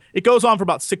conversation, it goes on for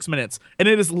about 6 minutes. And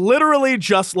it is literally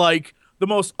just like the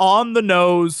most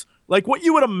on-the-nose, like what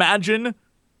you would imagine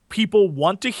people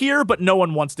want to hear, but no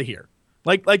one wants to hear.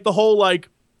 Like the whole, like,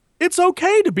 it's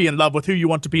okay to be in love with who you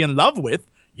want to be in love with.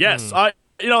 Yes,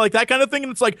 like that kind of thing.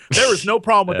 And it's like, there is no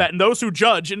problem with that. And those who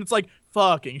judge, and it's like,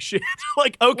 fucking shit.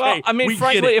 Like, okay. Well, I mean,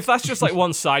 frankly, if that's just like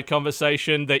one side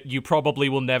conversation that you probably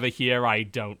will never hear, I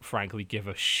don't frankly give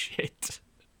a shit.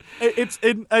 I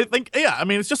think, I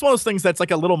mean, it's just one of those things that's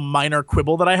like a little minor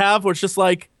quibble that I have, where it's just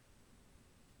like,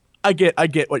 I get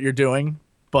what you're doing,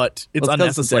 but it's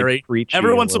unnecessary.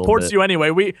 Everyone supports you anyway.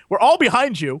 We're all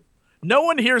behind you. No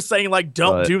one here is saying like,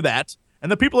 don't do that.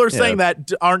 And the people who are saying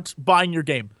that aren't buying your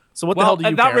game. So what the hell do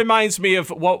you that care? reminds me of,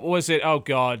 what was it? Oh,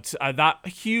 God. That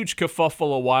huge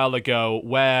kerfuffle a while ago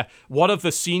where one of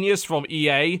the seniors from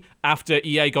EA, after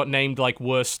EA got named like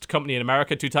worst company in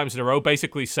America 2 times in a row,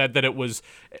 basically said that it was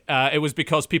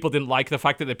because people didn't like the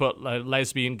fact that they put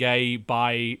lesbian, gay,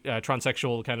 bi,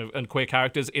 transsexual kind of and queer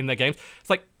characters in their games. It's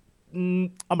like,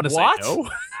 I'm going to say no.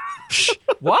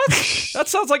 What? That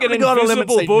sounds like an go on a limb and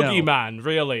invisible say no. boogeyman,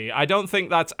 really. I don't think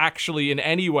that's actually in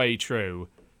any way true.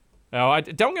 No,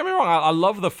 don't get me wrong. I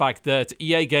love the fact that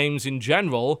EA games in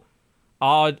general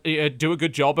do a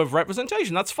good job of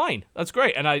representation. That's fine. That's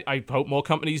great. And I hope more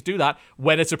companies do that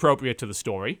when it's appropriate to the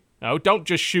story. No, don't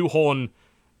just shoehorn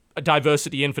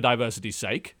diversity in for diversity's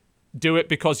sake. Do it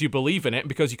because you believe in it and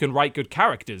because you can write good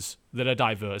characters that are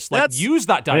diverse. Use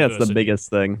that diversity. I think that's the biggest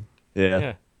thing.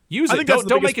 Yeah. Use it. I think that's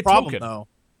Don't make it problem, token. though.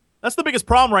 That's the biggest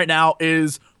problem right now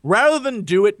is rather than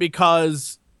do it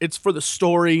because it's for the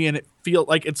story and it feels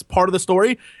like it's part of the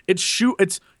story,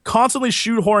 it's constantly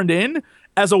shoehorned in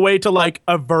as a way to like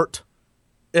avert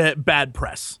bad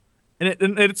press. And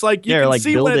it's like you can like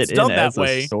see build when it's it done in that as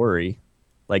way. a story.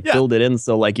 Like build it in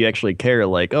so like you actually care,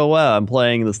 like, oh wow, I'm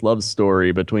playing this love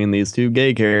story between these 2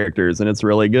 gay characters and it's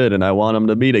really good and I want them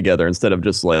to be together, instead of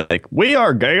just like, we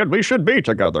are gay and we should be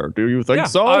together. Do you think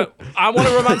so? I want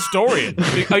to romance Dorian.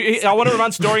 I want to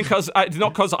romance Dorian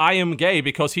not because I am gay,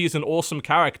 because he's an awesome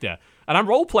character. And I'm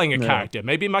role-playing a character.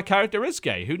 Maybe my character is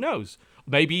gay. Who knows?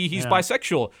 Maybe he's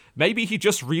bisexual. Maybe he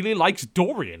just really likes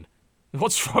Dorian.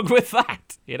 What's wrong with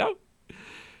that? You know?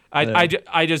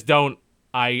 I just don't...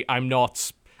 I'm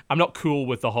not cool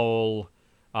with the whole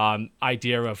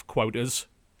idea of quotas.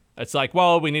 It's like,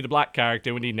 well, we need a black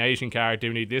character, we need an Asian character,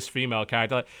 we need this female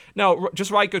character. Like, no,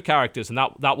 just write good characters, and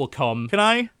that will come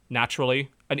naturally.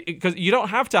 And because you don't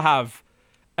have to have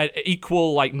an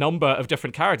equal like number of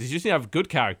different characters, you just need to have good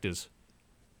characters.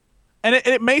 And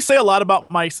it may say a lot about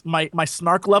my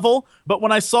snark level, but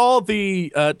when I saw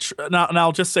the now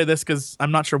I'll just say this because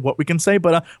I'm not sure what we can say,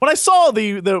 but when I saw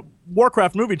the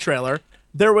Warcraft movie trailer,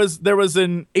 there was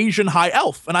an Asian high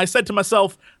elf, and I said to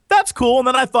myself, that's cool. And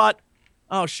then I thought,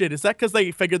 oh shit, is that because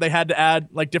they figured they had to add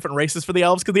like different races for the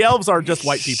elves? Because the elves are just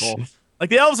white people. Like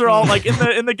the elves are all like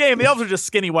in the game, the elves are just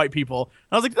skinny white people.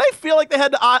 And I was like, do they feel like they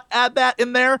had to add that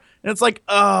in there? And it's like,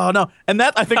 oh no. And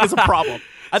that I think is a problem.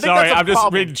 Sorry, I'm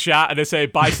just reading chat and they say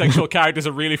bisexual characters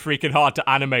are really freaking hard to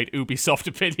animate. Ubisoft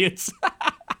opinions.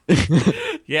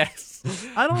 Yes.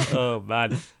 I don't. Oh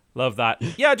man, love that.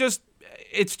 Yeah,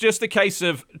 it's just a case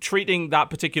of treating that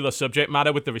particular subject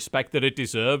matter with the respect that it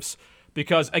deserves.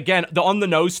 Because again, the on the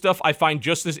nose stuff I find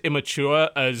just as immature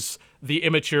as the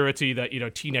immaturity that, you know,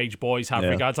 teenage boys have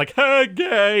regards like, hey,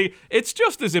 gay. It's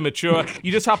just as immature.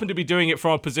 You just happen to be doing it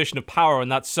from a position of power,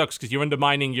 and that sucks because you're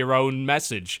undermining your own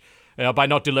message by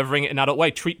not delivering it in an adult way.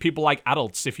 Treat people like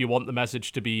adults if you want the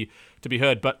message to be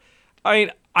heard. But I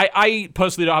mean, I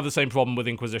personally don't have the same problem with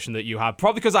Inquisition that you have.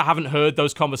 Probably because I haven't heard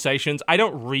those conversations. I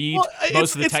don't read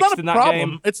most of the text in that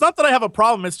game. It's not that I have a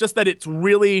problem. It's just that it's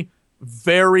really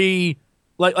very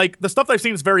like the stuff that I've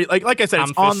seen is very like I said,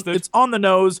 it's on the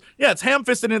nose. Yeah, it's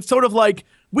ham-fisted, and it's sort of like,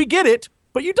 we get it,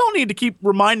 but you don't need to keep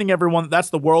reminding everyone that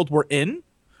that's the world we're in.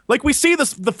 Like, we see the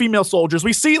female soldiers.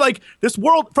 We see, like, this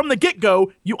world from the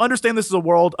get-go. You understand this is a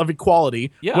world of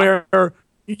equality where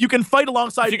you can fight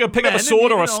alongside. If you can pick up a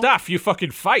sword or a staff, you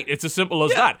fucking fight. It's as simple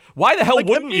as that. Why the hell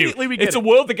wouldn't you? It's a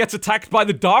world that gets attacked by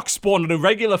the Darkspawn on a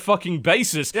regular fucking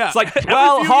basis. Yeah. It's like,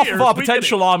 well, half of our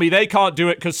potential army, they can't do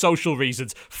it because social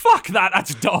reasons. Fuck that,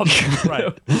 that's dumb.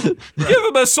 Right. Give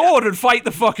them a sword and fight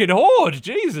the fucking horde.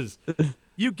 Jesus.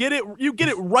 You get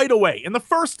it right away. In the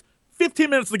first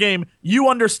 15 minutes of the game, you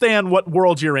understand what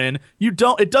world you're in.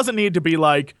 It doesn't need to be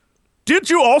like, did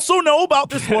you also know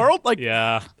about this world? Like,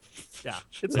 yeah.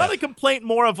 It's not a complaint,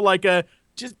 more of like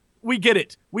we get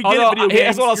it. We get it. Video games.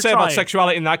 Here's what I'll say about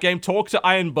sexuality in that game. Talk to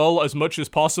Iron Bull as much as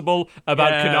possible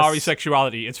about Qunari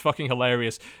sexuality. It's fucking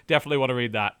hilarious. Definitely want to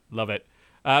read that. Love it.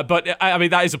 But I mean,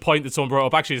 that is a point that someone brought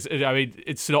up. Actually, I mean,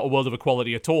 it's not a world of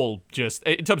equality at all. Just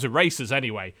in terms of races,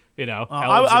 anyway. You know,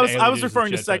 I was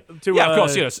referring to of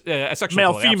course, you know, a sexual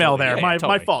male, female. There, my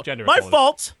fault. My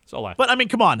fault. But I mean,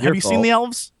 come on. Have you seen the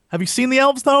elves? Have you seen the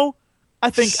elves though? I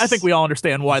think we all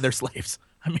understand why they're slaves.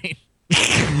 I mean,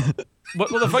 what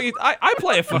the fuck? I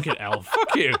play a fucking elf.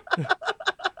 Fuck you.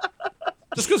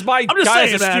 Just because my guy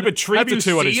has a stupid tree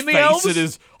tattoo on his face and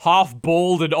is half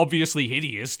bald and obviously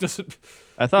hideous doesn't.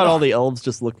 I thought all the elves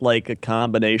just looked like a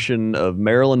combination of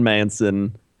Marilyn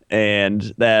Manson and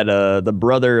that the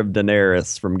brother of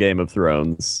Daenerys from Game of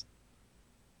Thrones.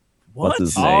 what's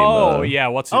his name? Oh, yeah.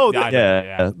 What's it? Oh,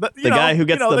 yeah. The guy who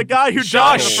gets the guy who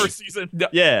died in the Josh. first season.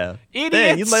 Yeah.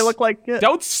 Idiots. Dang, they look like it.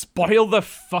 Don't spoil the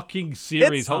fucking series.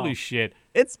 It's- Holy shit.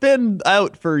 It's been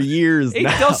out for years It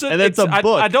now, doesn't. and it's a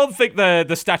book. I don't think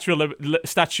the statute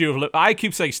of I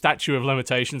keep saying statute of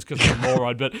limitations because I'm a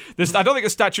moron, but I don't think the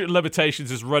statute of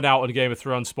limitations has run out on Game of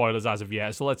Thrones spoilers as of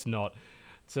yet. So let's not.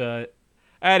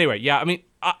 Anyway, yeah. I mean,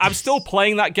 I'm still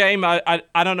playing that game. I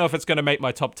don't know if it's going to make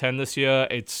my top 10 this year.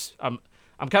 I'm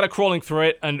kind of crawling through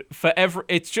it, and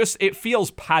it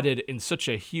feels padded in such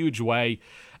a huge way.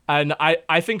 And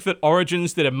I think that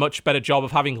Origins did a much better job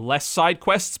of having less side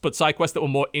quests, but side quests that were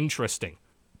more interesting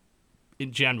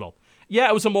in general. Yeah,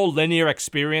 it was a more linear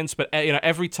experience, but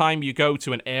every time you go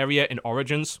to an area in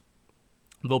Origins,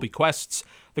 there'll be quests.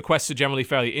 The quests are generally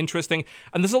fairly interesting,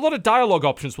 and there's a lot of dialogue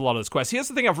options for a lot of those quests. Here's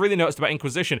the thing I've really noticed about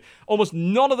Inquisition. Almost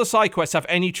none of the side quests have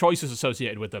any choices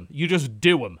associated with them. You just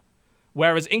do them.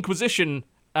 Whereas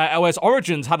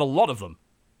Origins had a lot of them.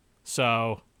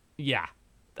 So, yeah.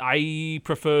 I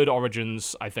preferred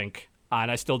Origins, I think,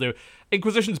 and I still do.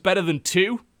 Inquisition's better than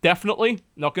 2, definitely.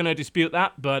 Not going to dispute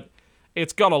that, but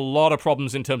it's got a lot of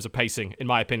problems in terms of pacing, in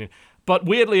my opinion. But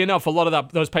weirdly enough, a lot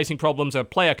of those pacing problems are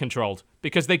player-controlled,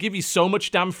 because they give you so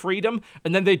much damn freedom,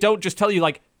 and then they don't just tell you,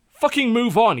 like, fucking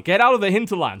move on, get out of the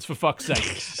hinterlands, for fuck's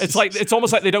sake. It's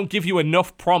almost like they don't give you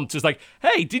enough prompts. It's like,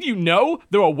 hey, did you know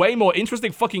there are way more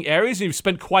interesting fucking areas and you've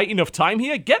spent quite enough time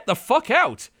here? Get the fuck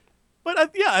out! But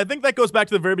I think that goes back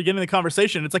to the very beginning of the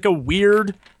conversation. It's like a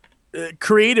weird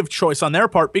creative choice on their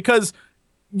part, because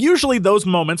usually those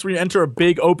moments where you enter a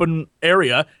big open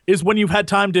area is when you've had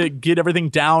time to get everything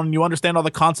down and you understand all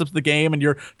the concepts of the game and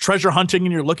you're treasure hunting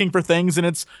and you're looking for things, and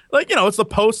it's like, it's the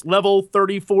post level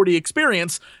 30, 40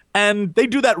 experience, and they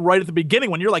do that right at the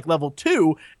beginning when you're like level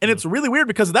 2, and it's really weird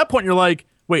because at that point you're like,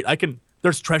 wait,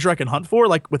 there's treasure I can hunt for,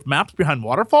 like with maps behind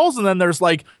waterfalls, and then there's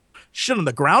like shit on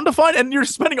the ground to find, and you're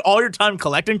spending all your time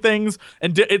collecting things,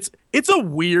 and it's a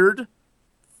weird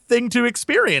thing to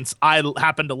experience. I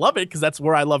happen to love it because that's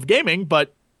where I love gaming,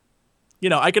 but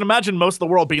I can imagine most of the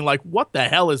world being like, what the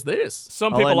hell is this?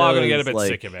 Some people are going to get a bit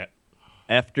sick of it.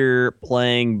 After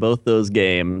playing both those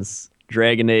games,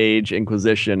 Dragon Age,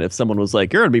 Inquisition, if someone was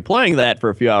like, you're going to be playing that for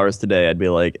a few hours today, I'd be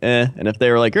like, eh. And if they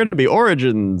were like, you're going to be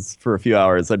Origins for a few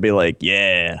hours, I'd be like,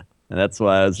 yeah. And that's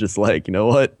why I was just like, you know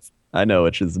what? I know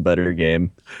which is the better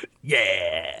game.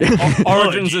 Yeah.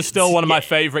 Origins is still one of my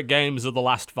favorite games of the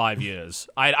last 5 years.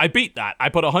 I beat that. I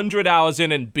put 100 hours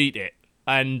in and beat it.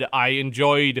 And I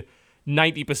enjoyed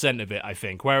 90% of it, I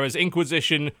think. Whereas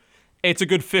Inquisition, it's a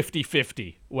good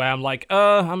 50-50. Where I'm like,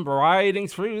 I'm riding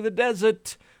through the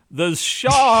desert. There's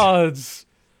shards.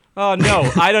 Oh, no.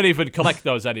 I don't even collect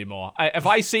those anymore. If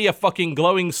I see a fucking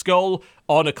glowing skull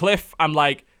on a cliff, I'm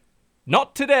like,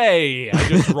 not today. I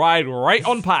just ride right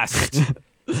on past.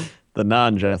 The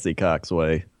non-Jesse Cox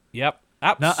way. Yep.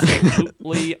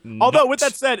 Absolutely not. Although, with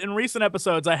that said, in recent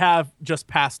episodes, I have just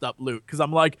passed up loot because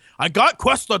I'm like, I got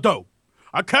quests to do.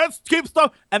 I can't keep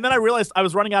stuff. And then I realized I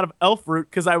was running out of elf fruit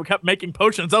because I kept making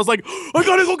potions. I was like, I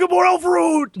gotta go get more elf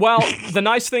fruit. Well, the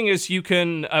nice thing is you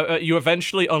can, you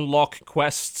eventually unlock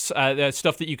quests,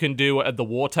 stuff that you can do at the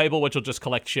war table, which will just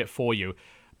collect shit for you.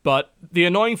 But the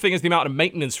annoying thing is the amount of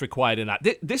maintenance required in that.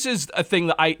 This is a thing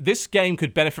that this game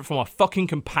could benefit from a fucking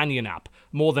companion app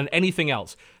more than anything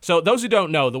else. So those who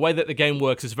don't know, the way that the game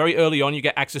works is very early on you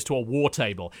get access to a war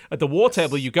table. At the war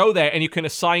table, you go there and you can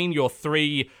assign your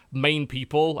 3 main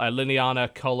people,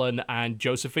 Liliana, Cullen, and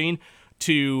Josephine,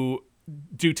 to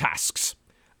do tasks.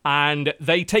 And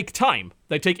they take time.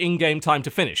 They take in-game time to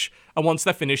finish. And once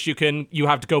they're finished, you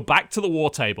have to go back to the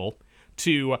war table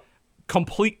to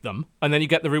complete them, and then you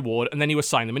get the reward, and then you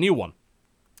assign them a new one.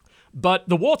 But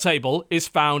the war table is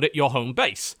found at your home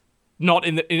base.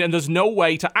 And there's no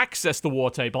way to access the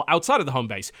war table outside of the home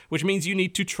base, which means you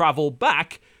need to travel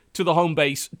back to the home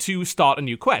base to start a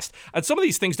new quest. And some of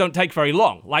these things don't take very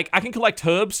long. Like, I can collect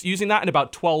herbs using that in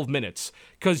about 12 minutes,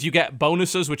 because you get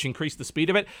bonuses which increase the speed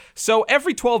of it. So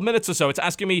every 12 minutes or so, it's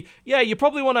asking me, yeah, you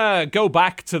probably want to go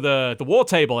back to the war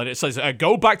table. And it says,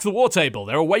 go back to the war table.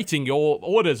 They're awaiting your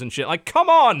orders and shit. Like, come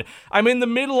on! I'm in the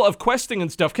middle of questing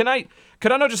and stuff. Could I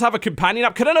not just have a companion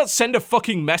app? Could I not send a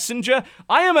fucking messenger?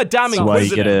 I am a damn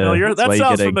inquisitor. That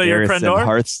sounds familiar, Crendor.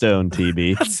 Hearthstone,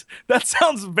 TB. That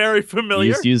sounds very familiar.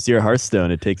 You just use your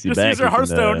Hearthstone. It takes you back. Just use your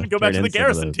Hearthstone and go back to the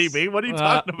garrison, TB. What are you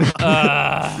talking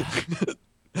about?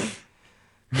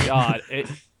 God,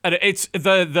 it's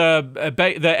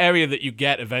the area that you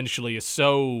get eventually is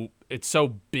so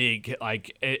big.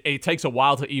 Like it takes a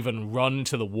while to even run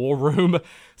to the war room.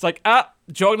 It's like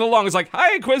jogging along. It's like,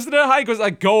 hi Inquisitor, hi Inquisitor.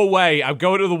 Like, go away. I'm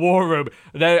going to the war room.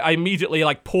 And then I immediately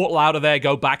like portal out of there,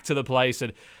 go back to the place,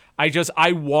 and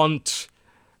I want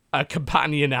a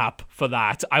companion app for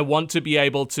that. I want to be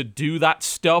able to do that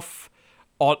stuff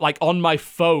on my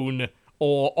phone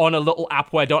or on a little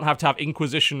app where I don't have to have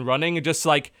Inquisition running, and just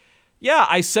like, yeah,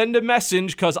 I send a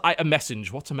message because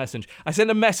What's a message? I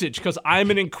send a message because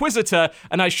I'm an Inquisitor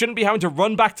and I shouldn't be having to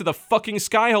run back to the fucking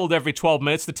Skyhold every 12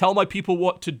 minutes to tell my people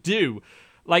what to do.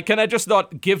 Like, can I just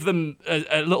not give them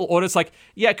a little order? It's like,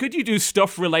 yeah, could you do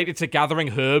stuff related to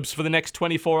gathering herbs for the next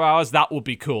 24 hours? That would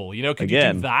be cool. You know, could you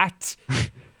do that?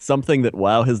 Something that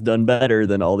WoW has done better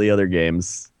than all the other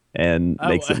games and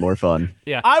makes it more fun.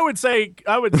 Yeah, I would say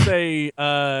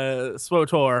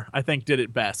SWTOR, I think, did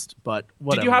it best, but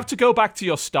whatever. Did you have to go back to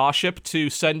your starship to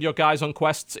send your guys on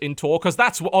quests in Tor? Because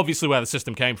that's obviously where the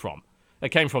system came from. It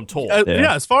came from Tor.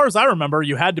 Yeah, as far as I remember,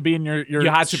 you had to be in your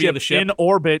you had to be in the ship in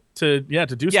orbit to do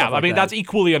stuff. Yeah, like I mean that. that's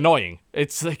equally annoying.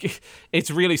 It's like it's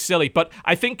really silly, but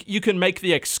I think you can make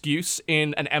the excuse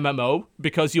in an MMO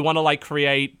because you want to like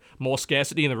create more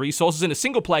scarcity in the resources. In a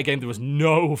single player game, there was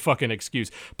no fucking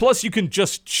excuse. Plus, you can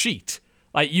just cheat.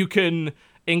 Like you can.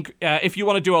 If you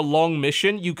want to do a long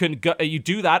mission, you can you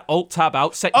do that. Alt tab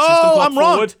out. Set your system clock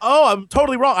forward. I'm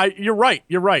totally wrong. You're right.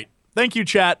 Thank you,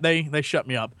 chat. They shut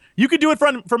me up. You could do it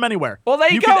from anywhere. Well,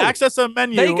 there you go. You could access a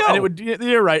menu. There you go. And it would.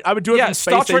 You're right. I would do it from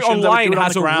space Star Trek stations. Online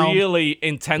has a really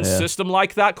intense system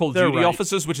like that called They're Duty right.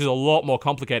 Officers, which is a lot more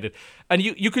complicated. And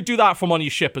you could do that from on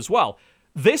your ship as well.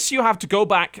 This, you have to go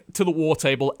back to the war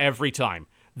table every time.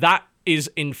 That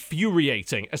is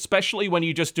infuriating, especially when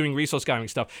you're just doing resource gathering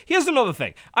stuff. Here's another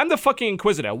thing. I'm the fucking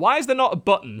Inquisitor. Why is there not a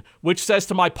button which says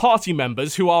to my party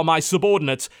members, who are my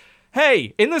subordinates,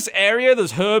 hey, in this area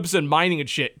there's herbs and mining and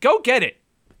shit. Go get it.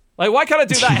 Like, why can't I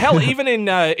do that? Hell, even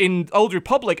in Old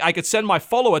Republic, I could send my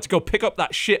follower to go pick up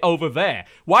that shit over there.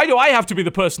 Why do I have to be the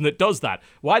person that does that?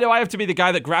 Why do I have to be the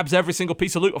guy that grabs every single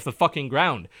piece of loot off the fucking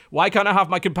ground? Why can't I have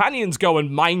my companions go and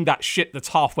mine that shit that's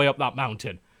halfway up that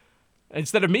mountain?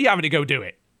 Instead of me having to go do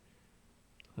it.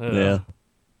 Yeah.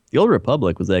 The Old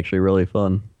Republic was actually really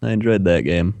fun. I enjoyed that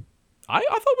game. I thought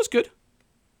it was good.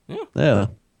 Yeah.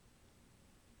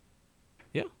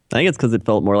 I think it's because it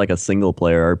felt more like a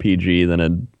single-player RPG than a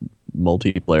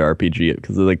multiplayer RPG,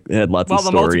 because it had lots of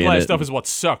story in it. Well, the multiplayer stuff is what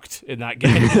sucked in that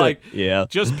game. Like, yeah.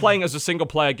 Just playing as a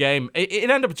single-player game, it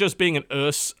ended up just being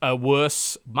a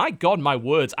worse... My God, my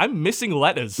words. I'm missing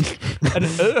letters. An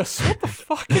What the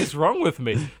fuck is wrong with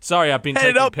me? Sorry, I've been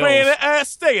taking pills.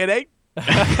 Stay it, eh?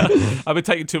 I've been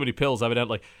taking too many pills,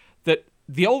 evidently. That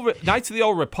the Knights of the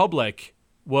Old Republic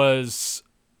was...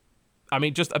 I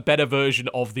mean, just a better version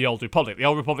of the Old Republic. The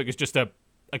Old Republic is just a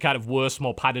kind of worse,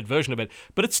 more padded version of it.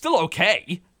 But it's still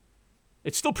okay.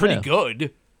 It's still pretty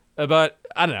good. But,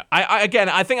 I don't know.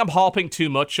 I think I'm harping too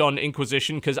much on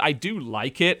Inquisition, because I do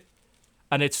like it.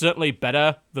 And it's certainly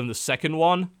better than the second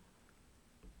one.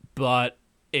 But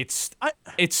it's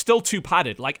still too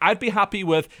padded. Like, I'd be happy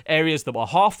with areas that were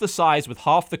half the size, with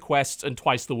half the quests, and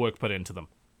twice the work put into them.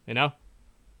 You know?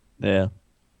 Yeah.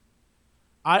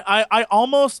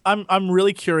 I'm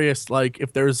really curious, like,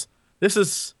 if there's,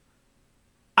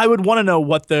 I would want to know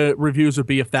what the reviews would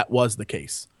be if that was the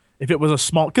case. If it was a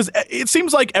small, because it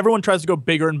seems like everyone tries to go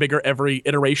bigger and bigger every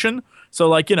iteration. So,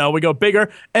 like, we go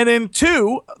bigger. And then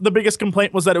 2, the biggest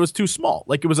complaint was that it was too small.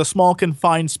 Like, it was a small,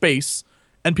 confined space,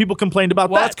 and people complained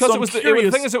about that. Well, it's because so the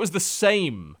thing is, it was the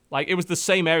same. Like, it was the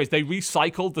same areas. They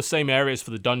recycled the same areas for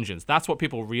the dungeons. That's what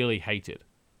people really hated.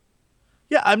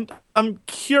 Yeah, I'm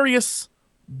curious.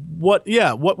 What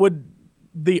would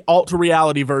the alt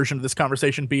reality version of this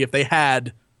conversation be if they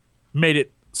had made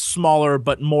it smaller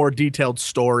but more detailed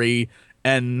story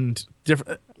and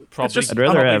different? Probably, I'd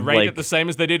rather have rate it the same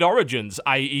as they did Origins,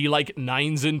 i.e., like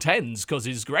 9s and 10s, because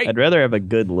it's great. I'd rather have a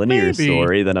good linear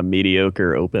story than a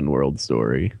mediocre open world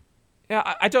story.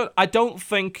 Yeah, I don't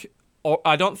think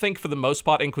for the most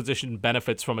part Inquisition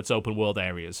benefits from its open world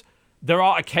areas. There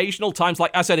are occasional times, like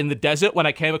I said, in the desert, when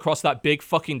I came across that big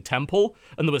fucking temple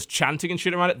and there was chanting and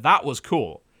shit around it. That was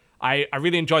cool. I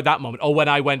really enjoyed that moment. Or when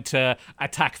I went to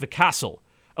attack the castle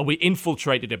and we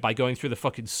infiltrated it by going through the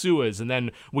fucking sewers, and then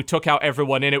we took out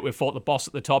everyone in it. We fought the boss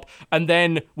at the top, and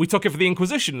then we took it for the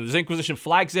Inquisition. There's Inquisition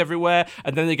flags everywhere,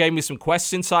 and then they gave me some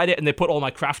quests inside it, and they put all my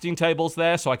crafting tables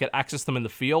there so I could access them in the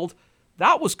field.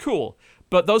 That was cool.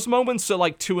 But those moments are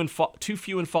like too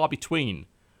few and far between.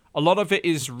 A lot of it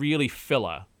is really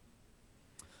filler.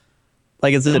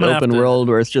 Like, is it an open world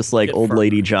where it's just like old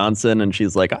lady Johnson and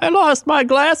she's like, I lost my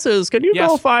glasses. Can you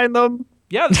go find them?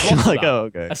 Yeah, there's lots Like,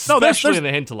 of that. oh, okay. Especially in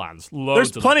the hinterlands.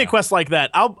 There's plenty of quests like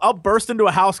that. I'll burst into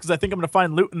a house because I think I'm going to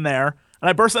find loot in there. And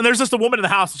I burst, and there's just a woman in the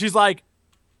house, and she's like,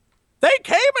 "They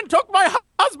came and took my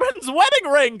husband's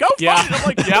wedding ring. Go find it." I'm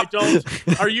like, I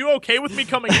don't. Are you okay with me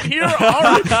coming in here? All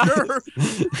right, sure.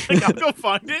 Like, I'll go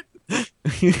find it.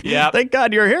 Yeah. Thank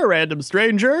God you're here, random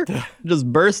stranger. Just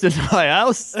burst into my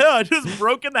house. Yeah, I just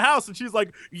broke in the house, and she's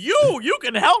like, you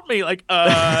can help me. Like,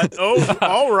 oh,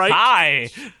 all right. Hi.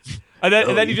 And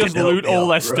then you just loot all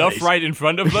their stuff right in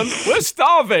front of them. We're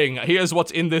starving. Here's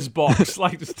what's in this box.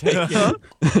 Like, just take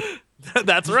it.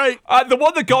 That's right. The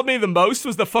one that got me the most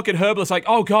was the fucking herbalist. Like,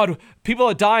 oh god, people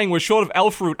are dying. We're short of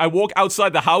elf fruit. I walk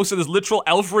outside the house and there's literal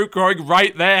elf fruit growing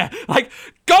right there. Like,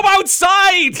 go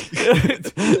outside!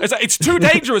 It's too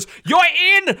dangerous. You're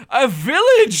in a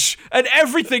village and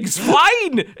everything's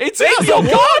fine. It's in your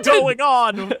garden. Going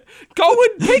on. Go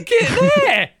and pick it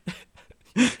there.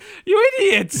 You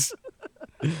idiots.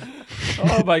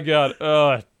 Oh my god.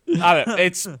 I don't,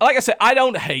 it's like I said, I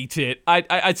don't hate it.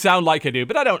 I sound like I do,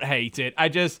 but I don't hate it.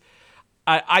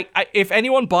 If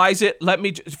anyone buys it, let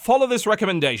me follow this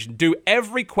recommendation. Do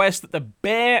every quest at the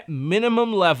bare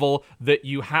minimum level that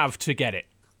you have to get it.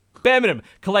 Bare minimum.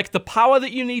 Collect the power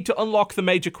that you need to unlock the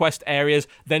major quest areas,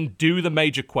 then do the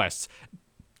major quests.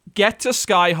 Get to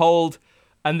Skyhold,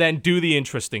 and then do the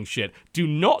interesting shit. Do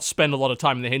not spend a lot of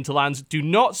time in the hinterlands. Do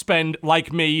not spend,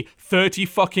 like me, 30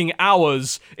 fucking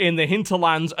hours in the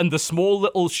hinterlands and the small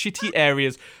little shitty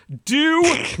areas. Do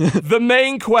the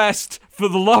main quest, for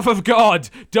the love of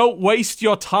God. Don't waste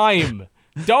your time.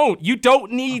 Don't. You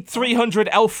don't need 300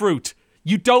 elf fruit.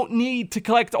 You don't need to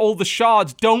collect all the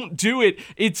shards. Don't do it.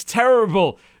 It's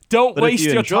terrible. Don't waste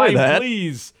your time,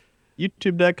 please.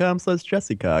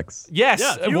 YouTube.com/Jesse Cox.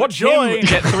 Yes, watch him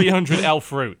get 300 elf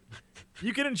fruit.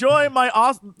 You can enjoy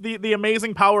the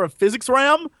amazing power of physics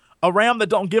ram, a ram that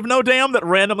don't give no damn that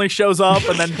randomly shows up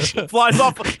and then flies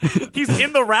off. He's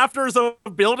in the rafters of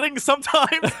buildings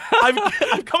sometimes.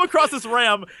 I've come across this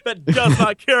ram that does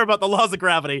not care about the laws of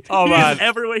gravity. Oh, man.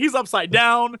 Everywhere. He's upside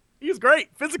down. He's great.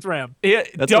 Physics ram. Yeah,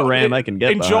 that's a ram I can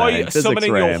get Enjoy behind.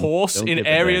 summoning your horse Don't in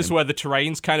areas where the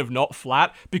terrain's kind of not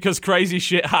flat because crazy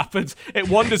shit happens. It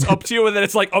wanders up to you and then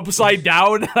it's like upside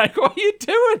down. Like, what are you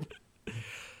doing?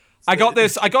 I got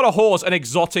a horse, an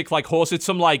exotic like horse. It's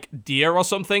some like deer or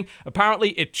something. Apparently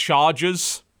it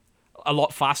charges a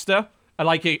lot faster. And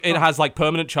like it has like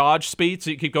permanent charge speed, so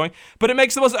you keep going. But it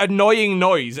makes the most annoying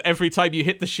noise every time you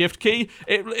hit the shift key.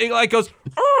 It like goes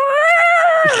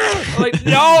like,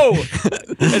 no!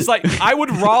 It's like, I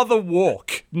would rather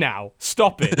walk now.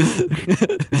 Stop it.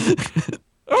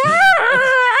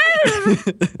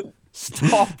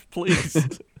 Stop,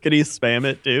 please. Can he spam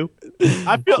it too?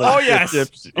 I feel. Oh yes.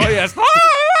 Oh yes.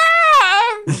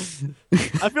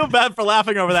 I feel bad for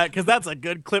laughing over that because that's a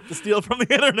good clip to steal from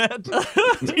the internet.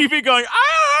 TV going.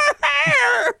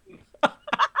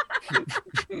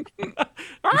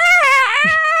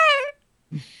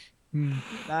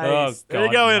 Nice. Oh, there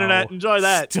you go, internet. Enjoy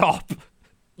that. Stop.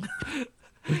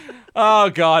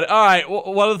 Oh god. All right.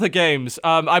 What are the games?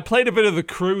 I played a bit of The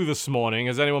Crew this morning.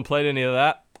 Has anyone played any of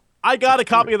that? I got a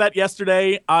copy of that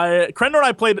yesterday. Crendor and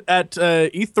I played at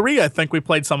E3. I think we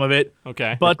played some of it.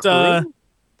 Okay. But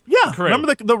yeah, Crew.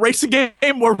 remember the racing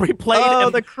game where we played? Oh,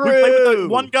 and The Crew. We played with the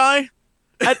one guy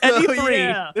at E3.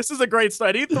 Yeah. This is a great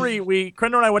start. At E3,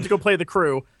 Crendor and I went to go play The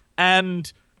Crew,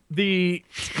 and they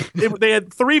had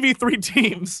 3v3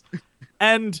 teams,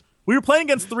 and we were playing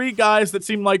against three guys that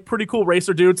seemed like pretty cool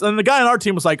racer dudes, and the guy on our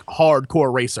team was like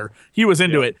hardcore racer. He was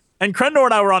into it, and Crendor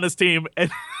and I were on his team,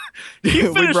 and he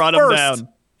finished we brought first. him down.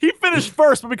 He finished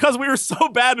first, but because we were so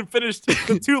bad and finished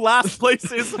the two last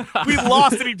places, we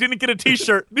lost and he didn't get a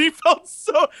t-shirt. And he felt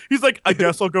so... He's like, I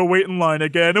guess I'll go wait in line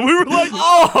again. And we were like...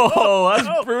 Oh,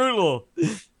 that's brutal.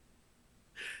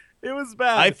 It was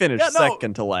bad. I finished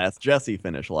second to last. Jesse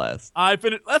finished last. I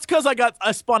finished... That's because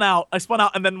I spun out.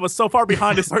 And then was so far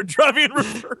behind I started driving in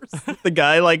reverse. The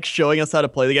guy like showing us how to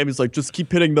play the game, he's like, just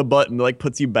keep hitting the button, like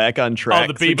puts you back on track.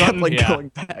 Oh, the B button? Kept, Yeah. going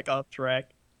back off track.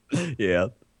 Yeah.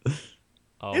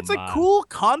 Oh, It's man. a cool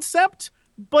concept,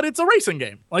 but it's a racing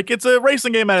game. Like, it's a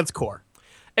racing game at its core.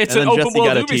 It's And an then open Jesse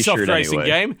world got a Ubisoft t-shirt racing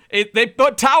anyway. game. They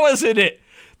put towers in it.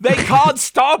 They can't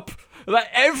stop. Like,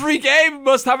 every game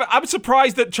must have it. I'm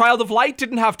surprised that Child of Light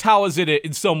didn't have towers in it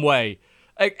in some way.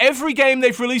 Like, every game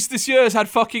they've released this year has had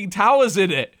fucking towers in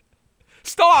it.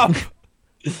 Stop.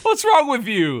 What's wrong with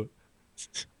you?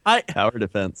 Tower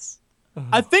defense.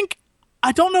 I think...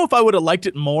 I don't know if I would have liked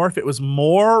it more if it was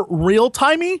more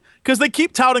real-timey, because they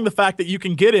keep touting the fact that you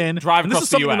can get in. Drive and across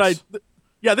the US.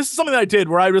 Yeah, this is something that I did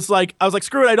where I was like,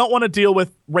 screw it, I don't want to deal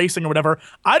with racing or whatever.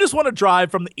 I just want to drive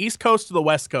from the East Coast to the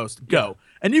West Coast. Go.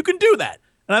 And you can do that.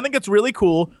 And I think it's really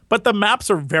cool, but the maps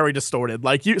are very distorted.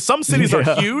 Like some cities are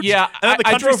huge. Yeah, and the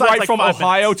I drove right like from 5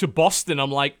 Ohio minutes. to Boston.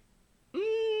 I'm like,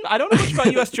 I don't know much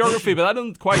about U.S. geography, but that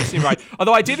doesn't quite seem right.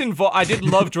 Although I did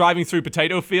love driving through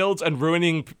potato fields and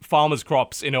ruining farmers'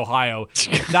 crops in Ohio.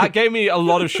 That gave me a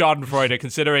lot of schadenfreude,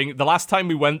 considering the last time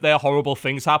we went there, horrible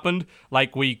things happened.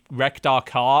 Like, we wrecked our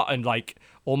car and, like,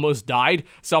 almost died.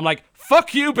 So I'm like,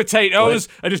 fuck you, potatoes!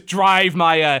 I just drive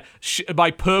my my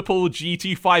purple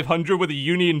GT500 with a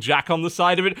Union Jack on the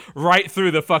side of it right through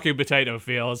the fucking potato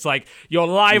fields. Like, your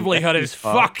livelihood is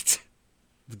fucked.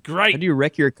 Great. How do you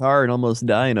wreck your car and almost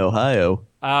die in Ohio?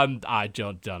 I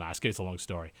don't ask. It's a long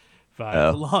story.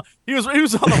 But He was on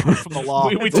the run from the law.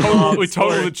 we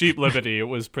totaled the cheap liberty. It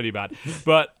was pretty bad.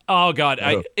 But oh god,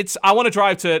 I want to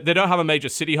drive to. They don't have a major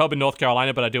city hub in North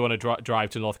Carolina, but I do want to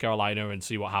drive to North Carolina and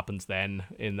see what happens then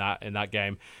in that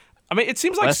game. I mean, it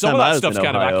seems like some of that stuff's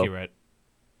kind of accurate.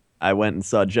 I went and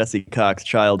saw Jesse Cox's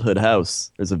childhood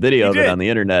house. There's a video of it on the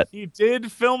internet. He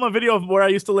did film a video of where I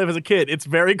used to live as a kid. It's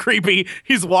very creepy.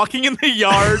 He's walking in the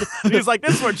yard. And he's like,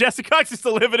 this is where Jesse Cox used to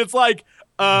live. And it's like,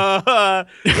 there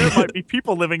might be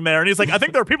people living there. And he's like, I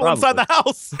think there are people inside the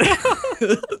house.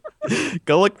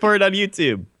 Go look for it on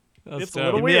YouTube. It's a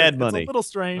little Give me weird. ad money. It's a little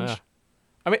strange.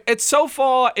 I mean, it's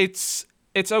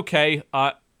okay.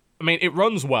 I mean, it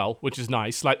runs well, which is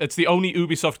nice. Like, it's the only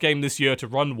Ubisoft game this year to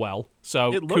run well.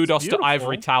 So kudos to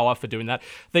Ivory Tower for doing that.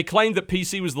 They claimed that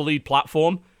PC was the lead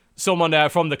platform. Someone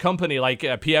from the company,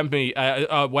 PM'd me,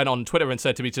 went on Twitter and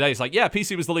said to me today, it's like, yeah,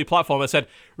 PC was the lead platform. I said,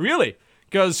 really?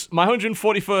 Because my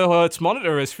 144 hertz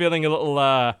monitor is feeling a little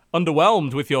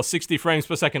underwhelmed with your 60 frames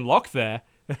per second lock there.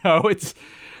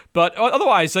 But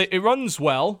otherwise, it runs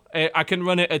well. I can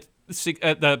run it at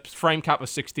the frame cap of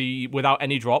 60 without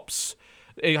any drops.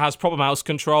 It has proper mouse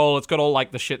control. It's got all,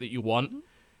 like, the shit that you want.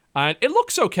 And it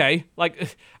looks okay.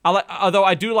 Like, although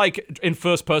I do like, in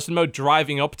first-person mode,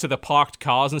 driving up to the parked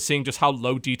cars and seeing just how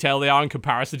low detail they are in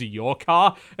comparison to your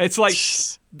car. It's like,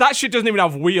 that shit doesn't even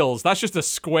have wheels. That's just a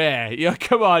square. Yeah,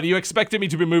 come on. You expected me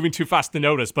to be moving too fast to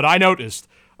notice, but I noticed.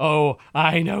 Oh,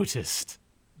 I noticed.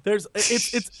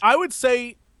 I would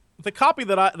say the copy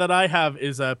that I have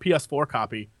is a PS4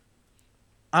 copy.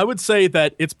 I would say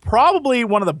that it's probably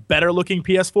one of the better looking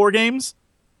PS4 games.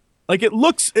 Like, it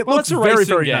looks very,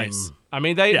 very nice. I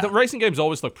mean, the racing games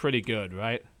always look pretty good,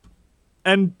 right?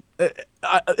 And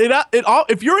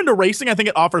if you're into racing, I think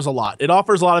it offers a lot. It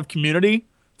offers a lot of community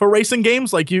for racing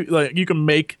games. Like you can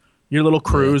make your little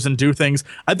crews and do things.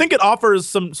 I think it offers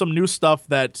some new stuff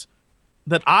that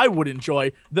I would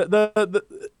enjoy.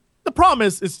 The problem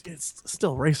is it's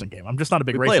still a racing game. I'm just not a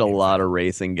big racing game. We played a lot of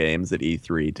racing games at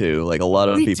E3 too. Like, a lot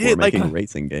of people were making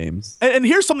racing games. And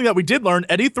here's something that we did learn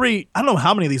at E3. I don't know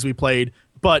how many of these we played,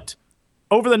 but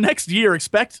over the next year,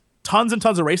 expect tons and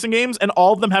tons of racing games, and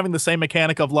all of them having the same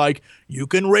mechanic of, like, you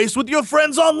can race with your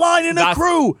friends online in a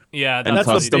crew. Yeah, and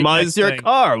customize your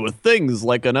car with things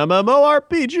like an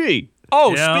MMORPG.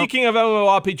 Oh, speaking of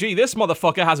MMORPG, this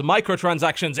motherfucker has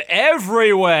microtransactions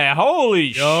everywhere.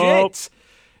 Holy shit.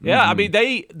 Yeah, I mean,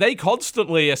 they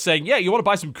constantly are saying, yeah, you want to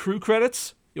buy some crew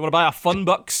credits? You want to buy our fun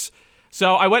bucks?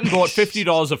 So I went and bought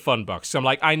 $50 of fun bucks. So I'm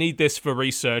like, I need this for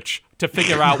research to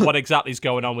figure out what exactly is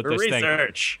going on with this thing.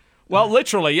 Research. Well,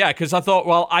 literally, yeah, because I thought,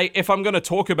 well, if I'm going to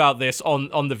talk about this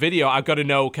on the video, I've got to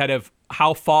know kind of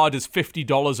how far does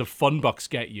 $50 of fun bucks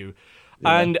get you.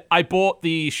 Yeah. And I bought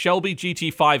the Shelby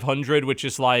GT500, which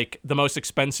is like the most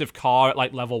expensive car at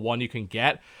like level 1 you can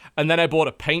get. And then I bought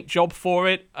a paint job for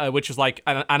it, which is like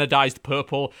an anodized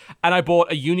purple. And I bought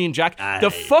a Union Jack. Nice.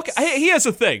 Here's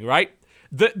the thing, right?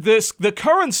 The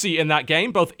currency in that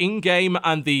game, both in-game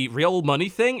and the real money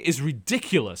thing, is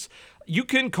ridiculous. You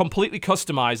can completely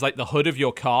customize like the hood of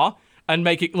your car and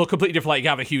make it look completely different. Like, you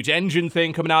have a huge engine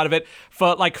thing coming out of it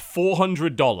for like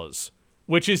 $400.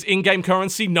 Which is in-game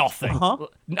currency, nothing.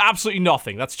 Absolutely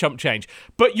nothing. That's chump change.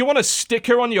 But you want a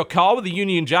sticker on your car with a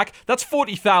Union Jack? That's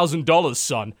 $40,000,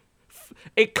 son.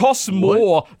 It costs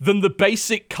more than the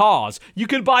basic cars. You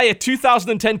can buy a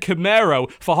 2010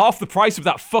 Camaro for half the price of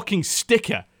that fucking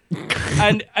sticker.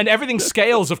 and everything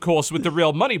scales, of course, with the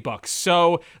real money bucks.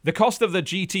 So the cost of the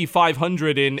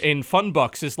GT500 in fun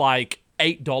bucks is like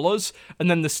 $8, and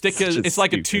then the sticker, it's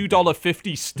like a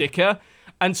 $2.50 sticker.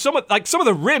 And some of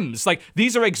the rims, like,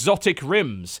 these are exotic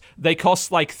rims. They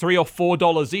cost like $3 or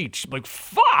 $4 each. Like,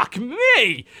 fuck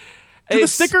me. Do the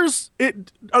stickers,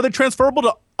 are they transferable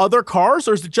to other cars,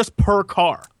 or is it just per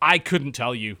car? I couldn't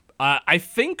tell you. I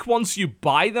think once you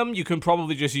buy them, you can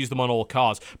probably just use them on all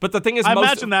cars. But the thing is, I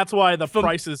imagine that's why the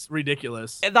price is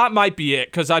ridiculous. That might be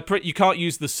it, because you can't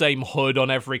use the same hood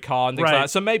on every car and things like that.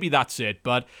 So maybe that's it,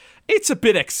 but it's a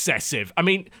bit excessive. I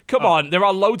mean, come on, there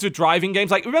are loads of driving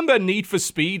games. Like, remember Need for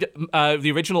Speed,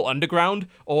 the original Underground,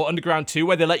 or Underground 2,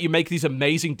 where they let you make these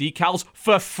amazing decals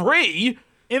for free?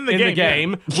 In the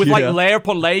game with like layer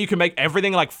upon layer, you can make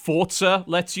everything. Like Forza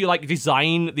lets you like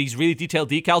design these really detailed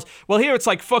decals. Well, here it's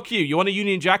like, fuck you. You want a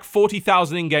Union Jack?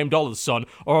 40,000 in-game dollars, son,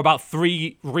 or about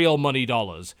 $3 real money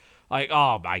dollars. Like,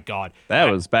 oh my god, that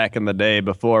was back in the day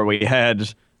before we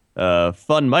had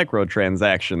fun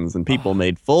microtransactions and people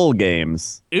made full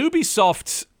games.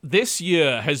 Ubisoft this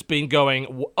year has been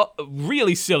going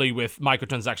really silly with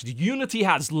microtransactions. Unity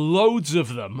has loads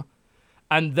of them.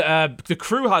 And the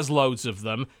Crew has loads of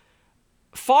them.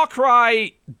 Far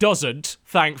Cry doesn't,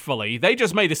 thankfully. They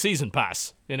just made a season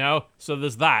pass, so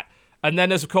there's that. And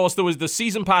then, of course, there was the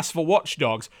season pass for Watch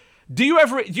Dogs. Do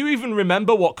you even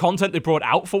remember what content they brought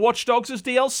out for Watch Dogs as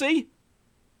DLC?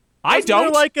 I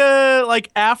don't. Like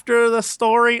after the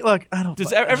story? Like, I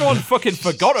don't. Everyone fucking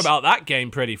forgot about that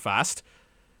game pretty fast.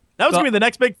 That was going to be the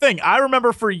next big thing. I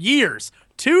remember for years,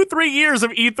 2-3 years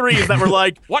of E3s that were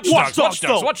like, Watch Dogs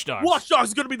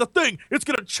is going to be the thing. It's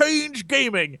going to change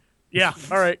gaming. Yeah,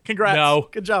 all right, congrats. No.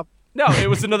 Good job. No, it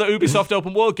was another Ubisoft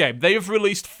open world game. They have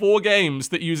released 4 games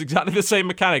that use exactly the same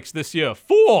mechanics this year.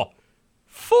 4!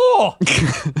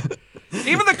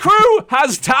 Even the Crew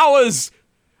has towers!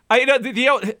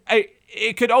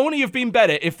 It could only have been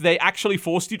better if they actually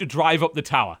forced you to drive up the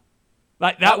tower.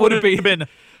 Like, that would have been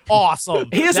awesome.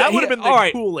 That would have been the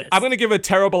coolest. I'm going to give a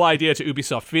terrible idea to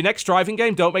Ubisoft. For your next driving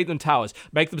game, don't make them towers.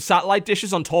 Make them satellite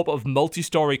dishes on top of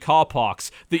multi-story car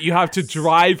parks that you have to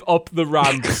drive up the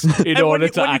ramps in order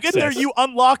to access. When you get there, you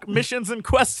unlock missions and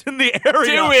quests in the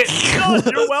area. Do it!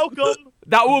 You're welcome.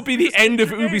 That will be the end of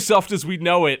Ubisoft as we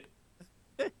know it.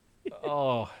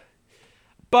 Oh.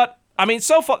 But, I mean,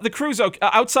 so far, the Crew's okay.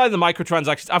 Outside of the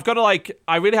microtransactions, I've got to,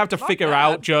 I really have to figure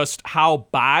out just how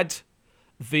bad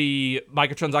the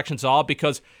microtransactions are,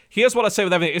 because here's what I say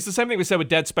with everything. It's the same thing we said with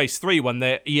Dead Space 3 when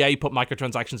the EA put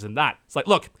microtransactions in that. It's like,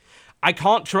 look, I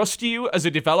can't trust you as a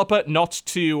developer not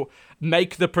to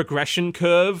make the progression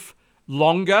curve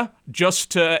longer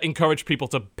just to encourage people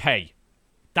to pay.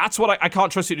 That's what I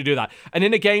can't trust you to do that. And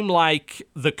in a game like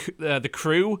the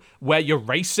Crew, where you're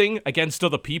racing against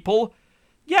other people,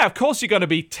 yeah, of course you're going to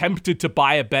be tempted to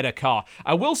buy a better car.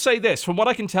 I will say this, from what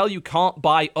I can tell, you can't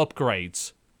buy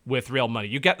upgrades with real money.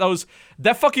 You get those,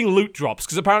 they're fucking loot drops,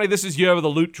 because apparently this is year of the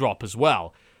loot drop as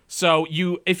well. So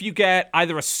if you get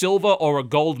either a silver or a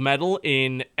gold medal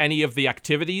in any of the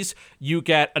activities, you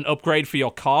get an upgrade for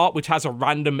your car, which has a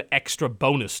random extra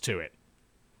bonus to it.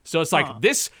 So it's like,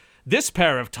 this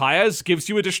pair of tires gives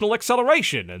you additional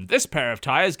acceleration, and this pair of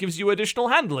tires gives you additional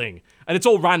handling, and it's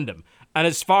all random. And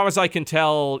as far as I can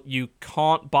tell, you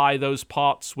can't buy those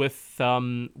parts with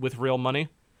real money.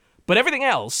 But everything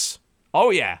else, oh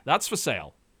yeah, that's for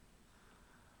sale.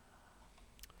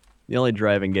 The only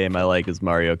driving game I like is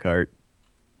Mario Kart.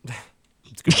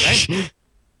 It's a good game.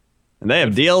 And they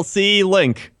have DLC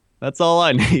Link. That's all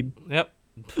I need. Yep.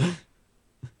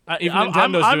 Even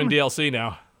Nintendo's doing DLC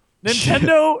now.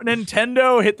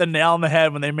 Nintendo hit the nail on the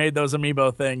head when they made those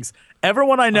amiibo things.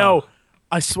 Everyone I know,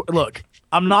 I swear, look,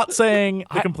 I'm not saying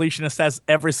the completionist has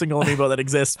every single amiibo that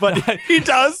exists, but he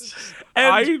does.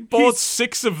 And I bought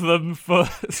 6 of them for...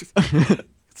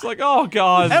 It's like, oh,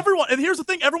 God. And here's the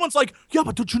thing. Everyone's like, yeah,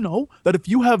 but don't you know that if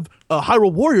you have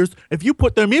Hyrule Warriors, if you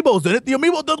put the amiibos in it,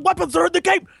 the weapons are in the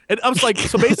game. And I was like,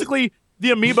 so basically... The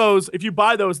amiibos, if you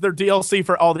buy those, they're DLC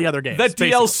for all the other games. They're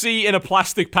DLC in a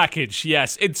plastic package,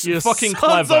 yes. It's fucking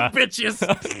clever. Sons of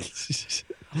bitches.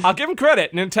 I'll give them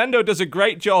credit. Nintendo does a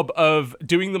great job of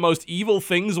doing the most evil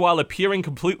things while appearing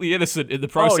completely innocent in the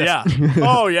process.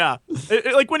 Oh, yeah.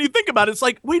 Like, when you think about it, it's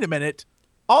like, wait a minute.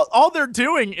 All they're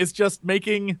doing is just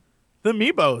making the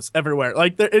amiibos everywhere.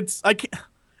 Like,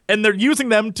 and they're using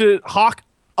them to hawk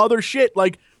other shit,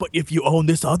 like, but if you own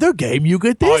this other game, you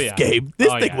get this game,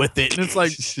 this thing with it, and it's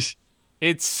like,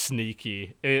 it's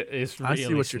sneaky. It's really sneaky. I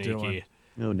see what you're doing.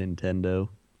 Oh, Nintendo.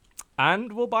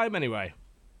 And we'll buy them anyway.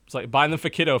 It's like buying them for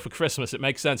Kiddo for Christmas. It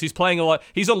makes sense. He's playing a lot.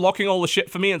 He's unlocking all the shit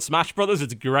for me in Smash Brothers.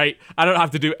 It's great. I don't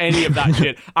have to do any of that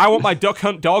shit. I want my Duck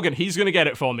Hunt dog, and he's gonna get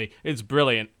it for me. It's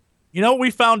brilliant. You know what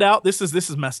we found out? This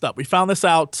is messed up. We found this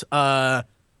out. I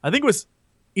think it was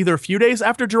either a few days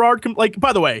after Gerard.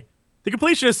 By the way. The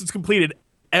completionist has completed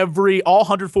all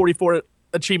 144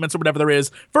 achievements or whatever there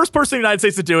is. First person in the United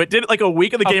States to do it. Did it like a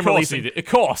week of the game releasing. Of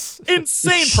course.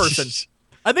 Insane person.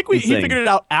 I think he figured it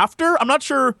out after. I'm not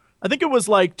sure I think it was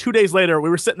like 2 days later, we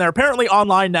were sitting there. Apparently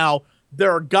online now,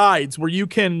 there are guides where you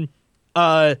can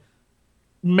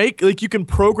you can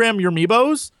program your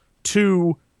amiibos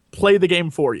to play the game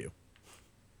for you.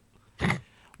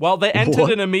 Well, they entered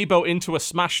an amiibo into a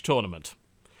Smash tournament,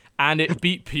 and it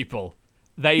beat people.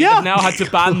 They Yeah. have now had to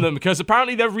ban them because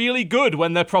apparently they're really good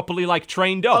when they're properly like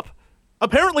trained up.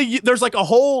 Apparently, there's like a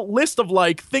whole list of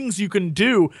like things you can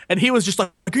do, and he was just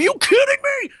like, "Are you kidding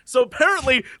me?" So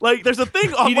apparently, like, there's a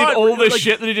thing online. He did all where this like,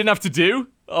 shit that he didn't have to do.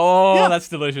 Oh, Yeah. that's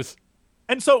delicious.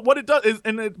 And so what it does is,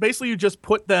 basically you just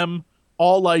put them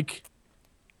all like,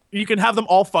 you can have them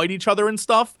all fight each other and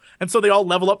stuff, and so they all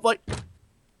level up. Like,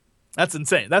 that's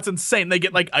insane. That's insane. They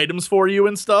get like items for you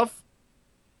and stuff.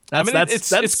 That's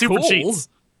It's super cool. cheats.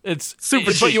 It's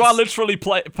Super but you are cheats. literally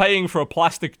paying for a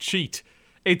plastic cheat.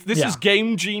 This Yeah. is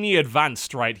Game Genie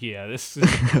advanced right here. This is,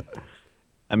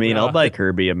 I mean, Yeah. I'll buy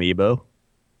Kirby amiibo.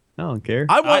 I don't care.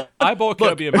 I bought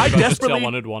Kirby look, amiibo I just 'cause I desperately-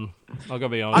 wanted one. I'll go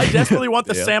be honest. I desperately want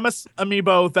the Yeah. Samus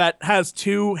amiibo that has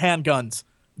 2 handguns.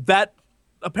 That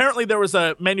apparently there was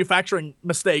a manufacturing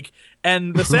mistake,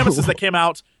 and the Samuses that came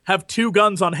out have 2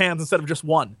 guns on hands instead of just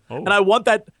 1. Oh. And I want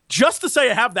that just to say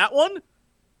I have that one.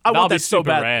 I That'll want be that so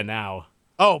super bad. rare now.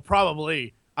 Oh,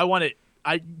 probably. I want it.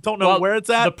 I don't know where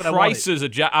it's at. The but I want it. prices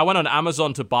are. I went on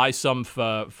Amazon to buy some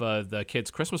for the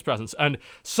kids' Christmas presents, and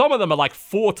some of them are like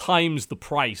 4 times the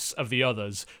price of the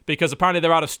others because apparently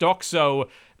they're out of stock. So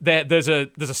there's a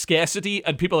scarcity,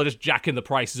 and people are just jacking the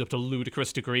prices up to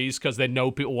ludicrous degrees because they know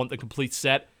people want the complete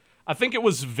set. I think it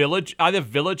was either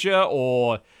Villager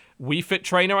or Wii Fit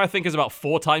Trainer. I think is about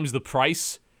 4 times the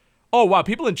price. Oh wow!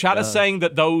 People in chat are saying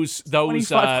that those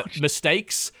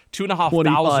mistakes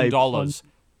 $2,500.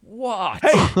 What?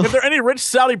 Hey, if there are any rich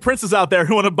Saudi princes out there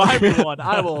who want to buy me one,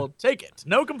 I will take it.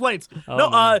 No complaints.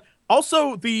 man.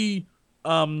 Also the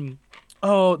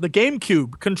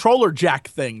GameCube controller jack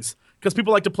things, because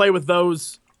people like to play with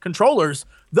those controllers.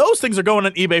 Those things are going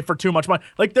on eBay for too much money.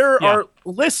 Like there are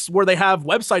lists where they have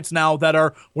websites now that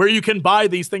are where you can buy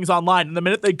these things online, and the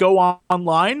minute they go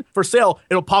online for sale,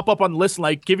 it'll pop up on the list and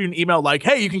like give you an email like,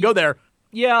 "Hey, you can go there."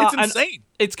 Yeah, It's and insane.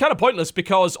 it's kind of pointless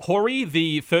because Hori,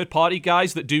 the third-party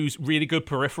guys that do really good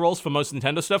peripherals for most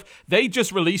Nintendo stuff, they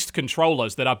just released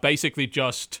controllers that are basically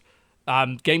just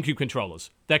GameCube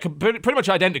controllers. They're pretty much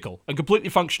identical and completely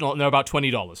functional, and they're about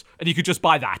 $20. And you could just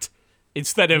buy that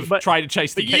instead of trying to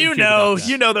chase the But GameCube.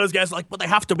 you know those guys are like, but they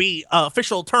have to be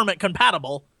official tournament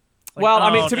compatible. Like, Well, I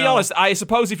oh, mean, to be no. honest, I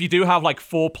suppose if you do have like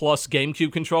 4+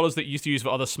 GameCube controllers that you used to use for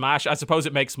other Smash, I suppose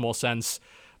it makes more sense.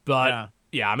 But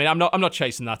yeah, I mean, I'm not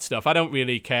chasing that stuff. I don't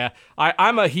really care.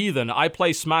 I'm a heathen. I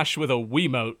play Smash with a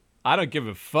Wiimote. I don't give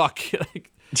a fuck. Like,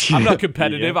 I'm not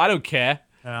competitive. I don't care.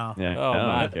 Yeah. Yeah, Oh, I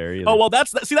man. don't care either. Oh well,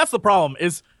 that's the problem.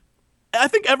 Is I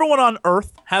think everyone on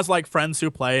Earth has like friends who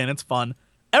play and it's fun.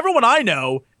 Everyone I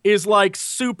know is like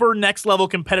super next level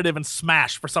competitive in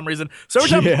Smash for some reason. So every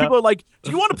time people are like,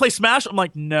 "Do you want to play Smash?" I'm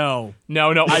like, "No, No,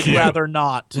 I'd rather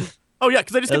not." Oh yeah,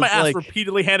 because I just get my It's ass like-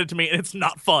 repeatedly handed to me and it's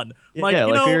not fun. I'm yeah,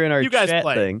 like we were in our you guys chat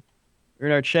play. thing. We're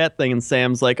in our chat thing, and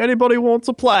Sam's like, "Anybody want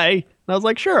to play?" And I was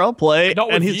like, "Sure, I'll play." Not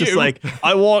and with he's just you. like,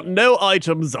 "I want no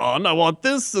items on. I want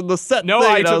this and the set No thing."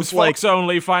 And I items, was like, Fox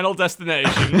only, Final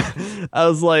Destination. I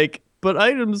was like, "But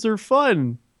items are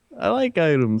fun. I like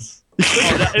items."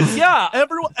 Yeah.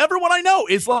 Everyone I know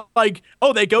is like,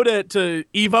 oh, they go to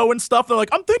Evo and stuff. They're like,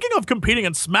 I'm thinking of competing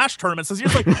in Smash tournaments. And you're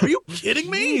like, are you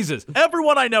kidding me? Jesus.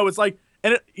 Everyone I know is like,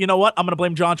 and you know what? I'm gonna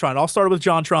blame JonTron. It all started with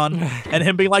JonTron and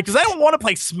him being like, does anyone want to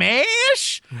play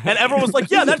Smash? And everyone was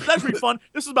like, yeah, that's pretty fun.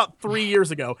 This was about 3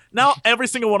 years ago. Now every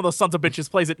single one of those sons of bitches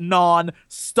plays it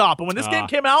non-stop. And when this game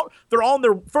came out, they're all on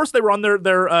their first. They were on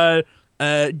their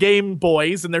Game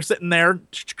Boys, and they're sitting there,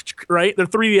 right? They're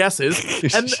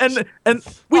 3DSs, and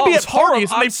we'd be it's at parties,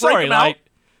 horrible. and they I'm sorry, break them out. like,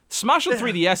 Smash on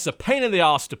 3DS is a pain in the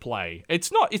ass to play.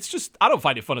 It's not. It's just I don't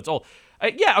find it fun at all.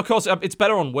 Yeah, of course, it's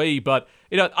better on Wii, but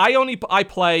you know, I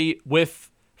play with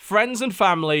friends and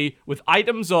family with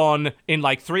items on in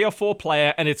like 3 or 4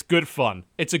 player, and it's good fun.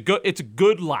 It's a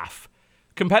good laugh.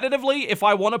 Competitively, if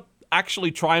I want to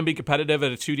actually try and be competitive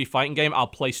at a 2D fighting game, I'll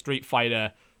play Street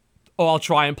Fighter, or I'll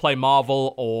try and play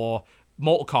Marvel or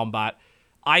Mortal Kombat.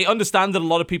 I understand that a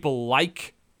lot of people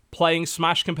like playing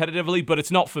Smash competitively, but it's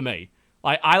not for me.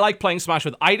 I like playing Smash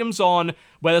with items on,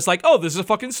 where it's like, oh, there's a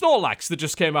fucking Snorlax that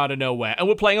just came out of nowhere, and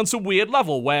we're playing on some weird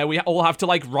level where we all have to,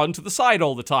 like, run to the side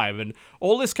all the time, and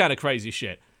all this kind of crazy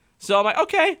shit. So I'm like,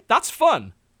 okay, that's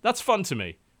fun. That's fun to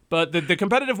me. But the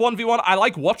competitive 1v1, I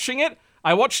like watching it.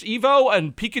 I watched Evo,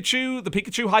 and Pikachu, the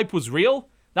Pikachu hype was real.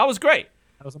 That was great.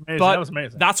 That was amazing. But that was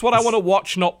amazing. that's what I want to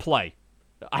watch, not play.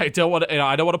 I don't want to.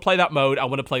 I don't want to play that mode. I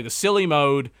want to play the silly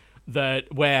mode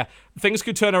that where things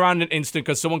could turn around in an instant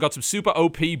because someone got some super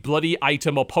OP bloody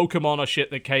item or Pokemon or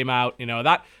shit that came out.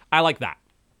 That I like that.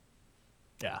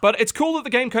 Yeah. But it's cool that the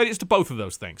game caters to both of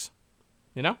those things.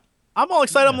 I'm all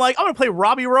excited. I'm like, I'm going to play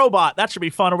Robbie Robot. That should be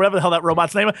fun, or whatever the hell that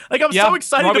robot's name is. Like, I'm so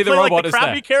excited Robbie to play like the is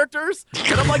crappy there. characters.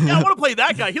 And I'm like, yeah, I want to play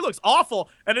that guy. He looks awful.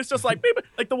 And it's just like, maybe,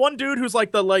 like the one dude who's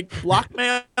like the block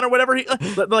man or whatever.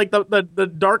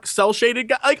 The dark cell shaded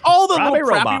guy. Like all the Robbie little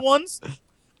crappy Robot. ones.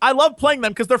 I love playing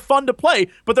them because they're fun to play.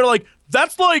 But they're like,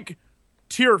 that's like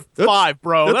tier 5,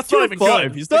 bro. That's not even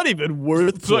good. He's not even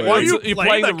worth So, playing. why are you you're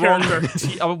playing playing the that wrong.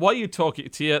 character? Why are you talking?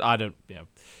 I don't. Yeah.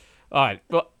 All right.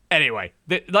 Well, anyway,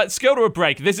 let's go to a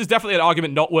break. This is definitely an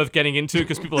argument not worth getting into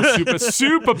because people are super,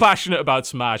 super passionate about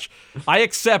Smash. I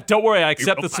accept. Don't worry. I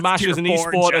accept that Smash is an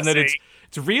esport and that it's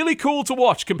really cool to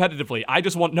watch competitively. I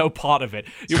just want no part of it.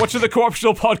 You're watching the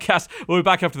Co-optional Podcast. We'll be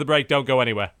back after the break. Don't go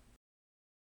anywhere.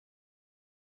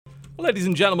 Well, ladies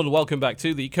and gentlemen, welcome back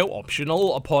to the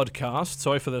Co-optional Podcast.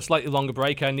 Sorry for the slightly longer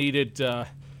break. I needed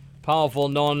powerful,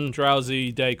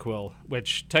 non-drowsy Dayquil,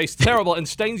 which tastes terrible and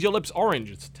stains your lips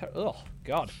orange. It's oh,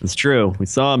 God. It's true. We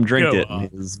saw him drink Go it. on.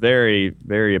 And he was very,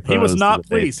 very opposed. He was not to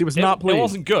the pleased. He was not It pleased.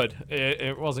 wasn't good.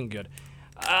 It wasn't good.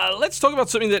 Let's talk about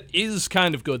something that is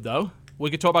kind of good, though. We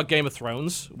could talk about Game of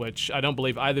Thrones, which I don't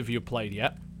believe either of you have played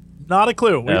yet. Not a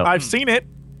clue. No. I've seen it.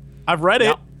 I've read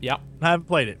it. Yeah. I haven't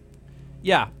played it.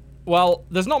 Yeah. Well,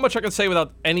 there's not much I can say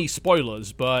without any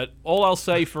spoilers, but all I'll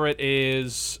say for it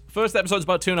is first episode's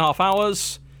about 2.5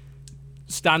 hours.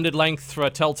 Standard length for a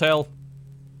Telltale.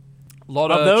 A lot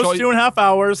Of of those choice. 2.5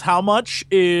 hours, how much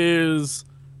is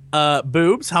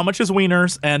boobs? How much is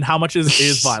wieners? And how much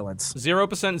is violence? 0%,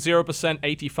 0%,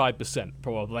 85%,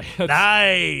 probably.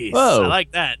 Nice. Whoa. I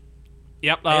like that.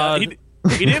 Yep.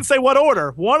 He didn't say what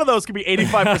order. One of those could be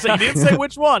 85%. He didn't say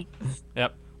which one.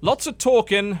 Yep. Lots of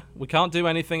talking. We can't do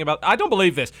anything about... I don't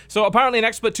believe this. So apparently in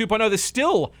Expert 2.0, they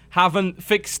still haven't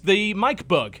fixed the mic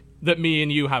bug that me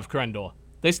and you have, Crendor.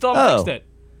 They still haven't fixed it.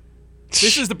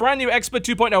 This is the brand new Expert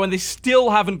 2.0, and they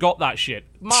still haven't got that shit.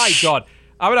 My God.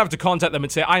 I would have to contact them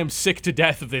and say, I am sick to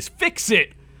death of this. Fix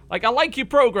it! Like, I like your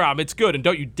program. It's good, and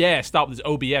don't you dare start with this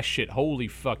OBS shit. Holy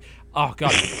fuck. Oh,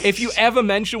 God. If you ever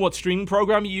mention what streaming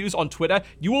program you use on Twitter,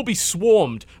 you will be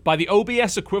swarmed by the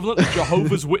OBS equivalent of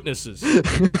Jehovah's Witnesses.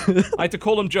 I had to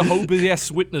call them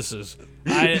Jehovah's Witnesses.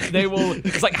 They will...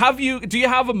 It's like, do you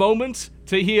have a moment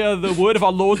to hear the word of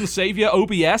our Lord and Savior,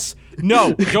 OBS?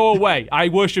 No, go away. I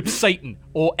worship Satan,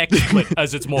 or XSplit,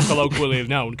 as it's more colloquially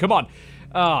known. Come on.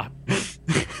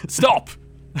 Stop.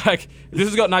 Like, this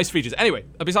has got nice features. Anyway,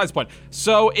 besides the point.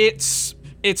 So, it's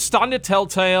standard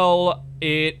Telltale.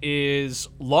 It is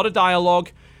a lot of dialogue.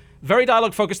 Very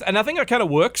dialogue focused, and I think that kind of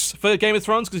works for Game of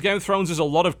Thrones, because Game of Thrones is a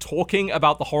lot of talking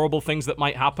about the horrible things that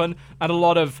might happen, and a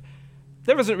lot of,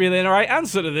 there isn't really a right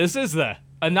answer to this, is there?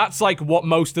 And that's like what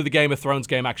most of the Game of Thrones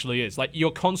game actually is. Like,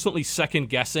 you're constantly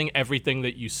second-guessing everything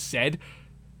that you said,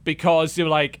 because you're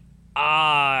like,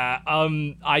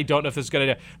 I don't know if this is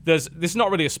gonna do. This is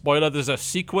not really a spoiler, there's a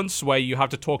sequence where you have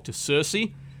to talk to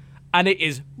Cersei, and it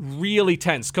is really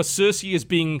tense, because Cersei is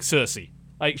being Cersei.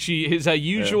 Like, she is her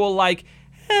usual,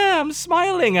 I'm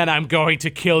smiling and I'm going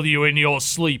to kill you in your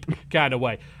sleep kind of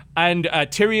way. And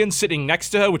Tyrion's sitting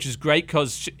next to her, which is great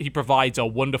because he provides a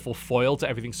wonderful foil to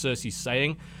everything Cersei's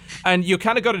saying. And you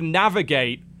kind of got to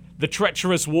navigate the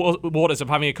treacherous waters of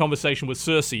having a conversation with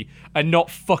Cersei and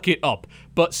not fuck it up.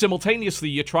 But simultaneously,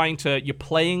 you're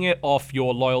playing it off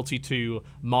your loyalty to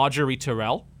Marjorie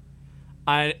Tyrell.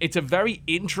 And it's a very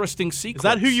interesting sequence.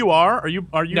 Is that who you are? Are you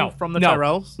from the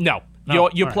Tyrells? No.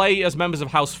 No, You all play as members of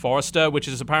House Forrester, which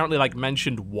is apparently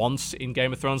mentioned once in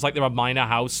Game of Thrones. Like, they're a minor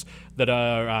house that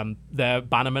are they're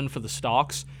bannermen for the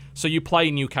Starks. So you play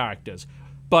new characters,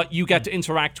 but you get to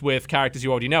interact with characters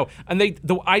you already know. And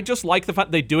I just like the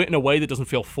fact they do it in a way that doesn't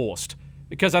feel forced.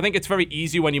 Because I think it's very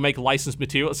easy when you make licensed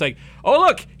material. It's like, oh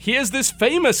look, here's this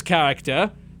famous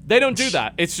character. They don't do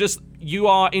that. It's just you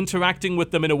are interacting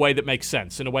with them in a way that makes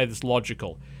sense, in a way that's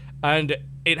logical. And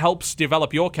it helps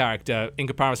develop your character in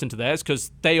comparison to theirs,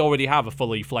 because they already have a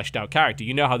fully fleshed out character.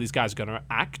 You know how these guys are going to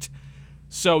act.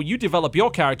 So you develop your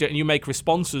character and you make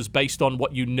responses based on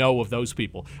what you know of those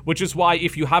people. Which is why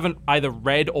if you haven't either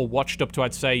read or watched up to,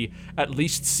 I'd say, at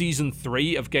least Season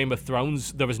 3 of Game of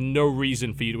Thrones, there is no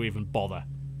reason for you to even bother.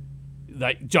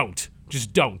 Don't.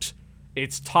 Just don't.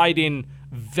 It's tied in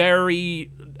very,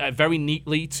 very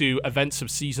neatly to events of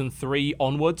Season 3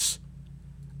 onwards.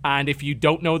 And if you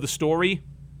don't know the story,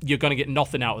 you're going to get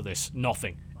nothing out of this.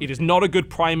 Nothing. It is not a good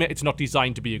primer. It's not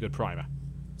designed to be a good primer.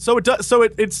 So it does. So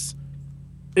it's.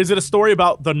 Is it a story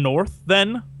about the North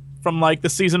then? from like the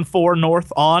season 4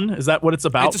 north on? Is that what it's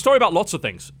about? It's a story about lots of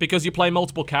things because you play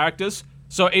multiple characters.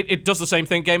 So it does the same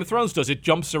thing Game of Thrones does. It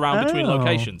jumps around between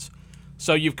locations.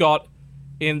 So you've got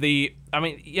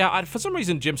for some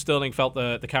reason Jim Sterling felt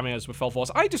the cameos were fell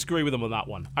forced. I disagree with him on that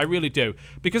one. I really do.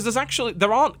 Because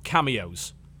there aren't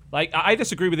cameos. Like, I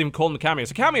disagree with him calling them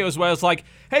cameos. A cameo is where it's like,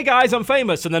 hey guys, I'm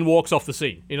famous, and then walks off the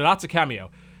scene. That's a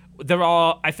cameo. There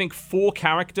are, I think, 4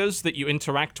 characters that you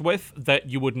interact with that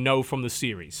you would know from the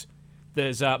series.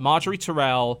 There's Marjorie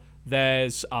Terrell.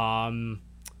 There's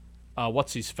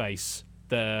what's his face?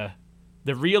 The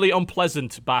really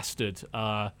unpleasant bastard.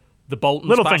 The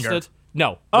Bolton's bastard.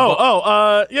 No.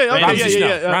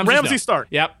 Ramsay Stark.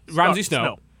 Yep, Ramsay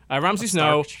Snow. Ramsay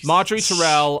Snow, Marjorie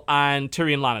Terrell, and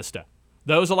Tyrion Lannister.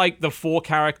 Those are like the 4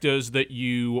 characters that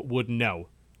you would know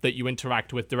that you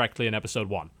interact with directly in episode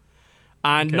 1.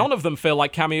 And none of them feel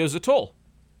like cameos at all.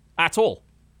 At all.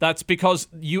 That's because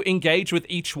you engage with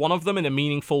each one of them in a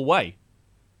meaningful way.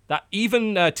 That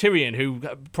even Tyrion, who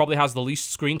probably has the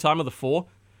least screen time of the 4,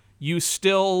 you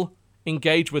still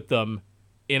engage with them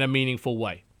in a meaningful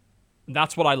way.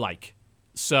 That's what I like.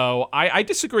 So I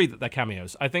disagree that they're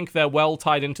cameos. I think they're well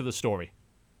tied into the story.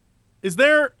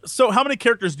 So how many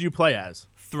characters do you play as?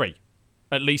 3,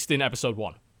 at least in episode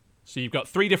 1. So you've got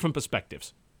 3 different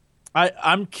perspectives.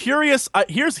 I'm curious.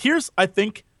 Here's I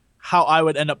think how I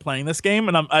would end up playing this game,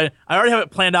 and I already have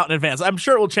it planned out in advance. I'm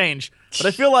sure it will change, but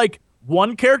I feel like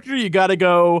one character you got to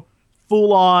go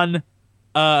full on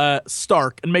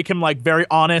Stark and make him like very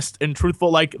honest and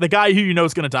truthful, like the guy who you know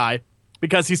is gonna die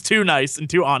because he's too nice and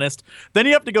too honest. Then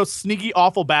you have to go sneaky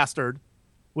awful bastard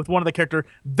with one of the character.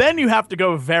 Then you have to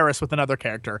go Varys with another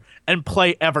character and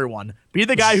play everyone. Be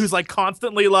the guy who's like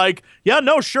constantly like, yeah,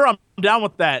 no, sure, I'm down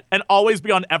with that, and always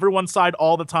be on everyone's side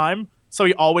all the time, so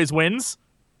he always wins.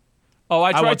 Oh,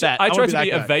 I tried to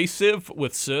be evasive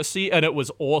with Cersei, and it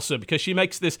was awesome because she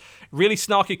makes this really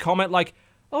snarky comment like,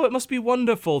 oh, it must be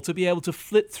wonderful to be able to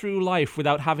flit through life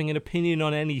without having an opinion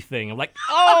on anything. I'm like,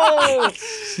 oh!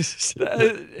 It's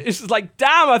just like,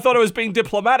 damn, I thought I was being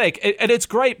diplomatic. And it's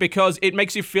great because it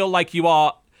makes you feel like you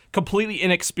are completely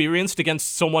inexperienced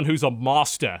against someone who's a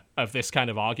master of this kind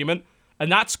of argument.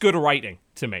 And that's good writing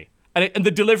to me. And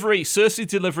the delivery, Cersei's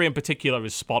delivery in particular,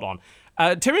 is spot on.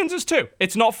 Tyrion's is too.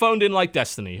 It's not phoned in like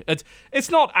Destiny. It's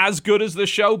not as good as the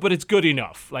show, but it's good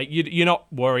enough. Like, you're not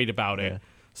worried about it. Yeah.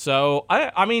 So,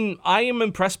 I mean, I am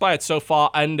impressed by it so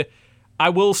far, and I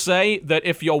will say that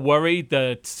if you're worried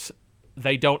that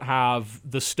they don't have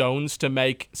the stones to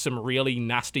make some really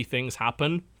nasty things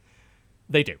happen,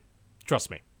 they do.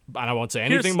 Trust me. And I won't say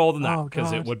anything more than that,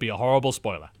 because it would be a horrible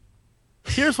spoiler.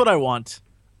 Here's what I want.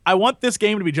 I want this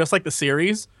game to be just like the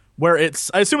series, where I assume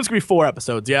it's going to be 4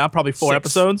 episodes, yeah? Probably 4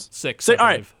 episodes? 6, I believe. All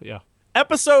right. Yeah.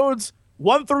 Episodes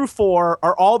 1 through 4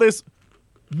 are all this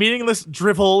meaningless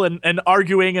drivel and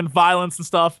arguing and violence and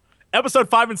stuff. Episode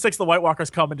 5 and 6, the White Walkers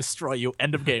come and destroy you.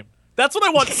 End of game. That's what I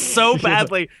want so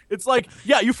badly. It's like,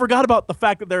 yeah, you forgot about the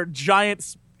fact that they're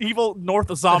giant, evil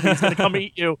North zombies going to come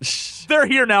eat you. They're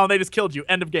here now and they just killed you.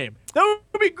 End of game. That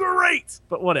would be great,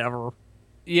 but whatever.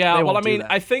 Yeah, well, I mean,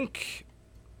 I think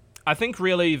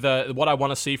really what I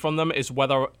want to see from them is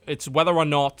whether or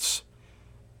not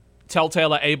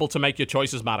Telltale are able to make your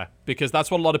choices matter, because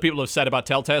that's what a lot of people have said about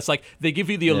Telltale. It's like they give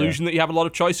you the illusion that you have a lot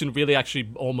of choice, and really actually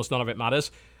almost none of it matters.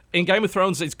 In Game of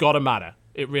Thrones, it's got to matter.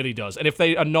 It really does. And if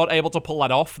they are not able to pull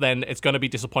that off, then it's going to be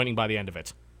disappointing by the end of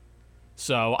it.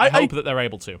 So I hope that they're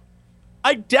able to.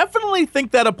 I definitely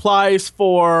think that applies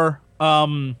for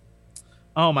oh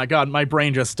my god, my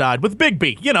brain just died. With Big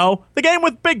B, the game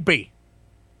with Big B.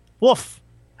 Woof.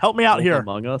 Help me out here.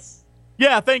 Among Us.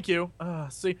 Yeah, thank you.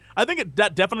 See, I think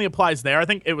that definitely applies there. I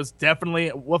think it was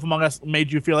definitely Wolf Among Us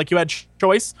made you feel like you had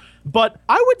choice. But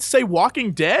I would say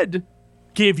Walking Dead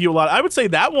gave you a lot. I would say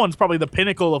that one's probably the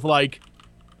pinnacle of like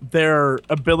their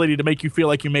ability to make you feel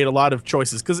like you made a lot of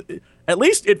choices, because at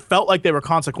least it felt like they were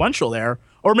consequential there,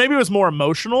 or maybe it was more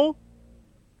emotional.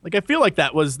 Like I feel like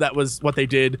that was what they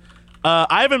did.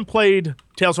 I haven't played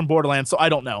Tales from Borderlands, so I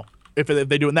don't know if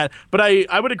they do in that. But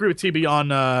I would agree with TB on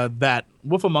that.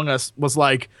 Wolf Among Us was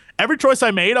like, every choice I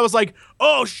made, I was like,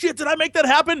 oh shit, did I make that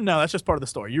happen? No, that's just part of the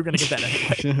story. You're going to get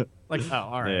that anyway. Like, oh,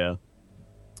 all right.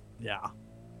 Yeah.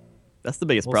 That's the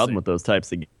biggest problem with those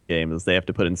types of games, is they have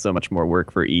to put in so much more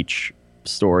work for each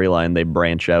storyline they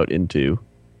branch out into.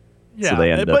 Yeah, so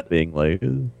they end up being like...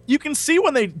 You can see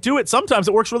when they do it, sometimes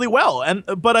it works really well.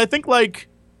 But I think like...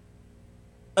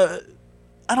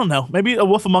 I don't know. Maybe a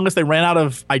Wolf Among Us, they ran out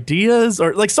of ideas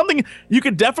or like something. You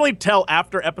could definitely tell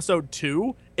after episode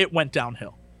 2, it went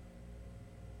downhill.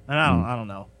 And I don't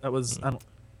know. That was,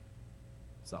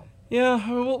 So. Yeah,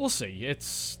 we'll see.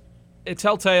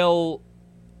 Telltale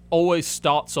always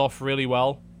starts off really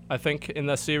well, I think, in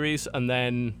their series, and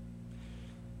then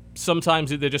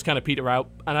sometimes they just kind of peter out.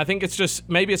 And I think it's just,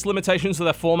 maybe it's limitations of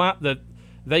their format that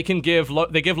they can give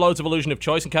they give loads of illusion of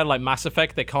choice, and kind of like Mass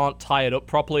Effect, they can't tie it up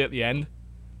properly at the end.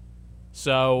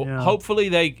 So hopefully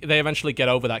they eventually get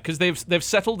over that, because they've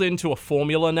settled into a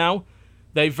formula now.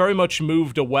 They've very much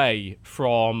moved away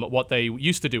from what they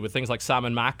used to do with things like Sam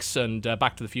and Max and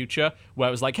Back to the Future, where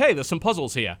it was like, hey, there's some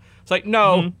puzzles here. It's like,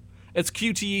 no, it's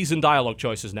QTEs and dialogue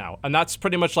choices now. And that's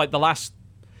pretty much like the last...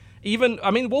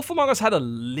 Wolf Among Us had a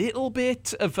little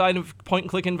bit of kind of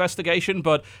point-and-click investigation,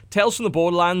 but Tales from the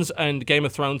Borderlands and Game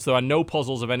of Thrones, there are no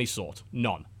puzzles of any sort.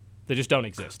 None. They just don't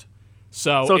exist.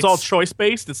 So it's all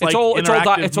choice-based? It's like all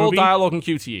movie? dialogue and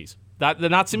QTEs.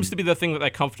 That seems to be the thing that they're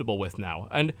comfortable with now.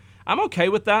 And I'm okay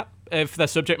with that if their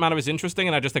subject matter is interesting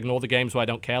and I just ignore the games where I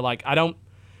don't care. Like, I don't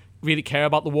really care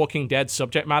about the Walking Dead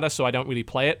subject matter, so I don't really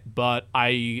play it, but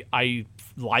I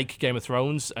like Game of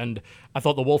Thrones, and I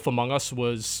thought The Wolf Among Us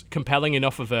was compelling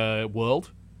enough of a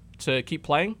world to keep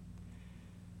playing.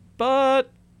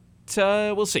 But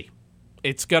we'll see.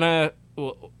 It's gonna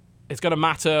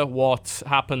matter what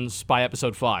happens by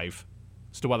episode 5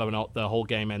 as to whether or not the whole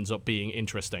game ends up being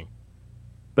interesting.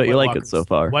 But you like it so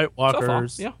far. White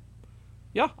Walkers. So far,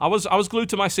 yeah. I was glued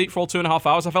to my seat for all 2.5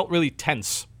 hours. I felt really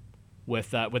tense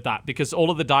with that, because all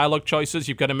of the dialogue choices,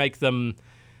 you've got to make them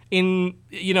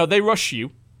they rush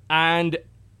you, and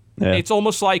it's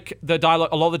almost like a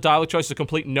lot of the dialogue choices are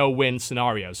complete no-win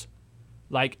scenarios.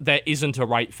 Like, there isn't a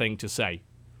right thing to say.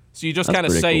 So you just kind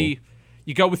of say, cool.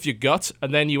 You go with your gut,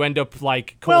 and then you end up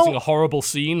like causing a horrible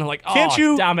scene. Like,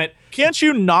 damn it. Can't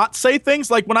you not say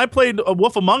things? Like, when I played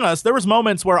Wolf Among Us, there was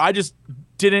moments where I just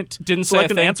didn't select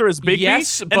an answer as Bigby,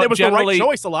 and it was the right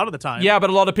choice a lot of the time. Yeah,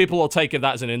 but a lot of people will take that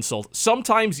as an insult.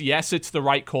 Sometimes, yes, it's the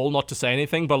right call not to say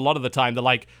anything, but a lot of the time they're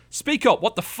like, speak up,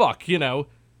 what the fuck,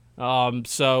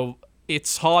 So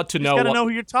it's hard to know. You gotta know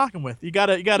who you're talking with. You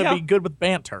gotta be good with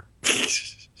banter.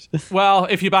 Well,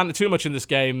 if you banter too much in this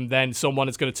game, then someone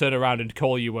is going to turn around and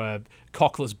call you a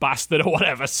cockless bastard or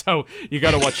whatever, so you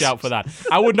got to watch out for that.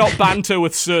 I would not banter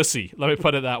with Cersei, let me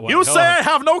put it that way. You say I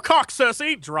have no cock,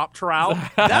 Cersei. Drop trowel.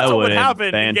 That's what would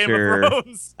happen in Game of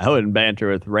Thrones. I wouldn't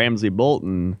banter with Ramsay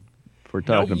Bolton if we're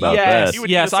talking about that. that.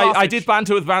 Yes, I did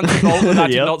banter with Ramsay Bolton, and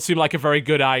that did not seem like a very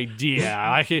good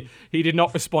idea. He did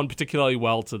not respond particularly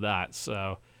well to that,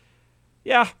 so...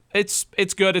 Yeah, it's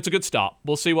good. It's a good start.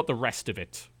 We'll see what the rest of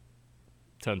it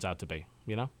turns out to be,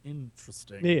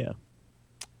 Interesting. Yeah.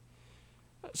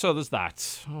 So there's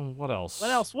that. Oh, what else?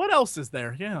 What else is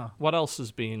there? Yeah. What else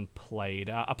has been played?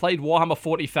 I played Warhammer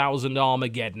 40,000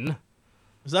 Armageddon.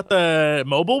 Is that the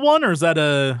mobile one, or is that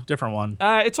a different one?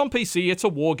 It's on PC. It's a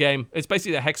war game. It's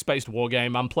basically a hex-based war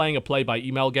game. I'm playing a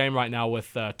play-by-email game right now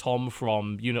with Tom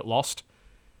from Unit Lost,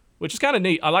 which is kind of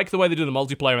neat. I like the way they do the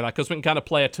multiplayer in that, because we can kind of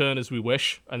play a turn as we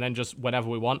wish, and then just whenever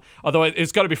we want. Although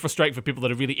it's got to be frustrating for people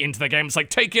that are really into the game. It's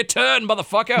like, take your turn,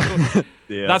 motherfucker!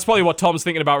 Yeah. That's probably what Tom's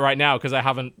thinking about right now, because I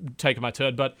haven't taken my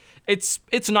turn. But it's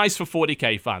nice for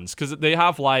 40k fans, because they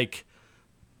have, like,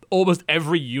 almost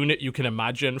every unit you can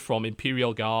imagine, from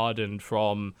Imperial Guard and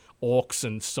from Orcs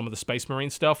and some of the Space Marine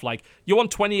stuff. Like, you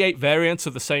want 28 variants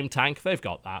of the same tank? They've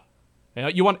got that.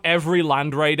 You want every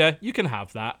Land Raider? You can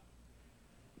have that.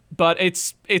 But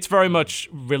it's very much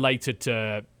related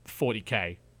to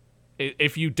 40k.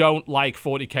 If you don't like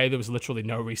 40k, there was literally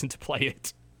no reason to play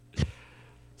it.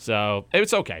 So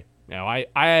it's okay.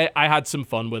 I had some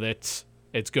fun with it.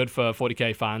 It's good for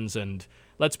 40k fans, and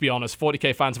let's be honest,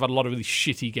 40k fans have had a lot of really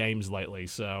shitty games lately,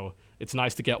 so it's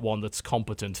nice to get one that's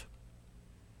competent.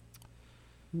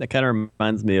 That kind of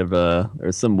reminds me of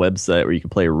there's some website where you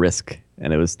could play Risk,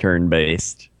 and it was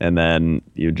turn-based, and then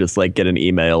you just like get an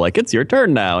email like, it's your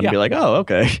turn now, and be like, oh,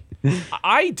 okay.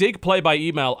 I dig play by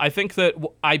email.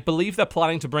 I believe they're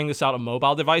planning to bring this out on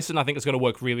mobile devices, and I think it's going to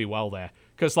work really well there.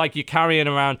 Because, like, you're carrying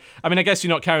around... I mean, I guess you're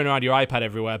not carrying around your iPad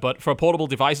everywhere, but for a portable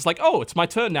device, it's like, oh, it's my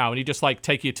turn now, and you just, like,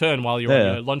 take your turn while you're on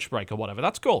your lunch break or whatever.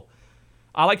 That's cool.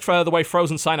 I liked the way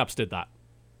Frozen Synapse did that.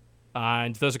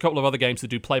 And there's a couple of other games that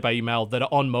do play by email that are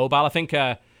on mobile. I think,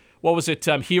 what was it?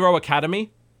 Hero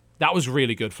Academy? That was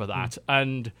really good for that.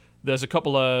 And there's a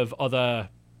couple of other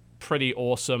pretty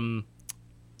awesome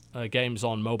games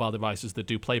on mobile devices that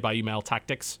do play by email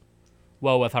tactics.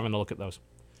 Well worth having a look at those.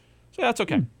 So yeah, that's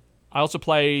okay. I also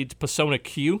played Persona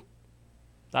Q.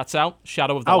 That's out.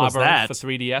 Shadow of the Labyrinth for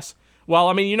 3DS. Well,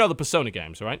 I mean, you know the Persona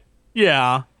games, right?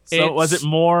 Yeah. So was it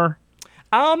more...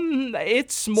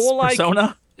 It's more like...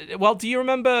 Persona? Well, do you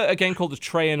remember a game called The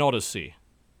Trayan Odyssey?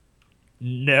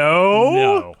 No.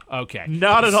 No. Okay.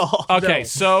 Not at all. Okay, No.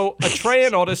 so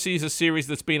Atrean Odyssey is a series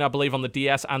that's been, I believe, on the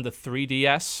DS and the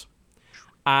 3DS.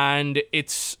 And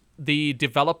it's the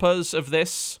developers of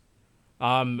this,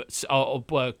 it's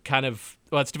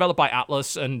developed by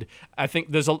Atlas, and I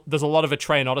think there's a lot of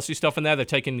Atrean Odyssey stuff in there. They're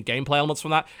taking gameplay elements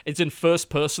from that. It's in first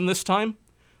person this time,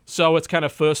 so it's kind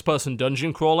of first person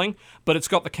dungeon crawling, but it's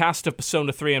got the cast of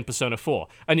Persona 3 and Persona 4,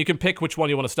 and you can pick which one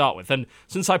you want to start with. And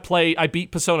since I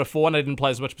beat Persona 4 and I didn't play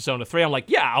as much Persona 3, I'm like,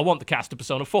 yeah, I want the cast of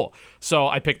Persona 4. So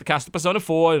I picked the cast of Persona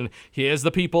 4, and here's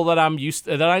the people that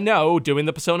I know doing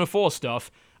the Persona 4 stuff.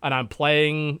 And I'm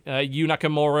playing Yu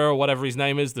Nakamura or whatever his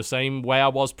name is, the same way I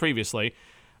was previously.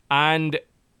 And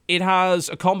it has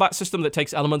a combat system that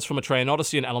takes elements from Atrean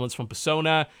Odyssey and elements from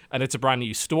Persona, and it's a brand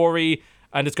new story,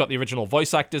 and it's got the original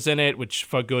voice actors in it, which,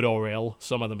 for good or ill,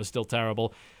 some of them are still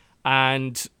terrible.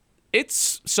 And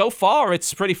so far,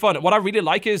 it's pretty fun. What I really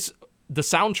like is the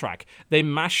soundtrack. They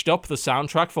mashed up the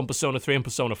soundtrack from Persona 3 and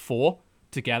Persona 4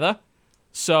 together.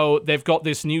 So they've got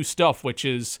this new stuff, which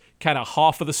is kind of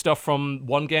half of the stuff from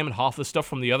one game and half of the stuff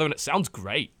from the other, and it sounds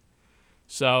great.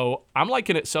 So I'm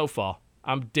liking it so far.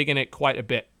 I'm digging it quite a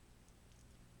bit.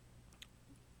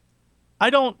 I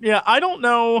don't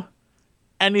know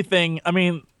anything,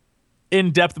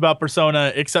 in depth about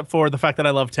Persona, except for the fact that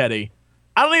I love Teddy.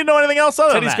 I don't even know anything else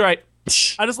other Teddy's than that.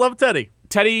 great. I just love Teddy.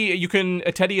 Teddy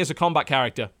is a combat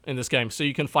character in this game, so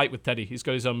you can fight with Teddy. He's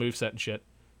got his own moveset and shit.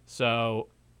 So...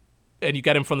 And you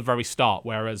get him from the very start,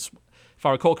 whereas, if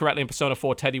I recall correctly, in Persona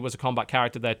 4, Teddy was a combat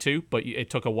character there too, but it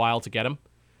took a while to get him.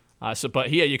 But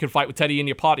here, you can fight with Teddy in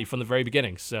your party from the very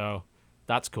beginning, so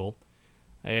that's cool.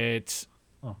 So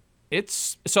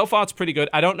far, it's pretty good.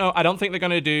 I don't know. I don't think they're going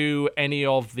to do any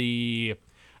of the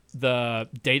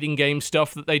dating game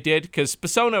stuff that they did, because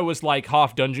Persona was like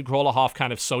half dungeon crawler, half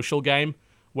kind of social game,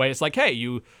 where it's like, hey,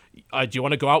 do you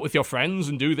want to go out with your friends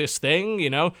and do this thing,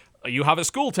 You have a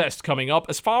school test coming up.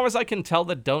 As far as I can tell,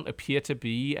 there don't appear to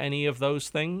be any of those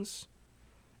things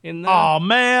in there. Oh,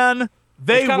 man.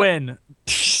 They win.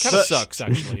 Kind of sucks,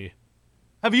 actually.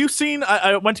 Have you seen...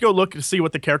 I went to go look to see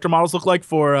what the character models look like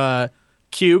for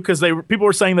Q, because people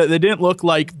were saying that they didn't look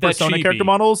like Persona chibi. Character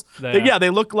models. They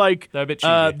look like they're a bit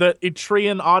chibi. the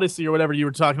Atrean Odyssey or whatever you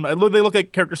were talking about. They look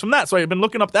like characters from that. So I've been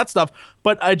looking up that stuff.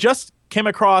 But I just came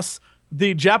across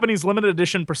the Japanese limited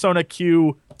edition Persona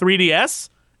Q 3DS.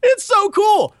 It's so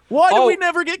cool. Why do we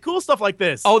never get cool stuff like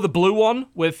this? Oh, the blue one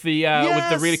with the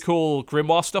really cool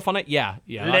grimoire stuff on it. Yeah.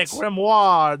 Le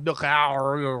grimoire.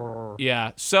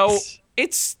 Yeah. So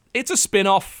it's a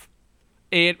spin-off.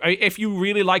 If you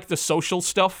really like the social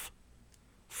stuff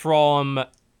from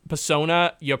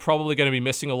Persona, you're probably going to be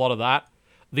missing a lot of that.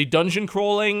 The dungeon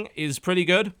crawling is pretty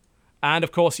good. And,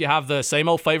 of course, you have the same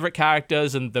old favorite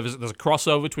characters, and there's a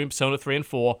crossover between Persona 3 and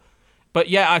 4. But,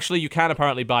 yeah, actually, you can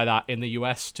apparently buy that in the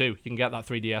US, too. You can get that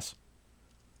 3DS.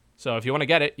 So if you want to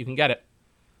get it, you can get it.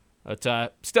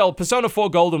 But still, Persona 4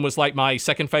 Golden was, like, my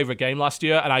second favorite game last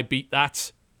year, and I beat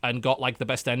that and got, like, the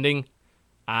best ending.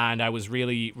 And I was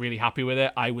really, really happy with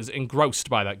it. I was engrossed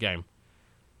by that game.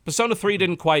 Persona 3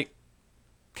 didn't quite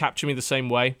capture me the same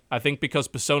way. I think because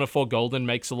Persona 4 Golden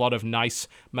makes a lot of nice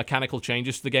mechanical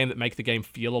changes to the game that make the game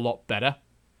feel a lot better.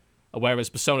 Whereas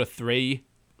Persona 3,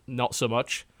 not so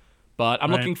much. But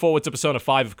I'm looking forward to Persona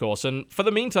 5, of course. And for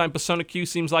the meantime, Persona Q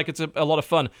seems like it's a lot of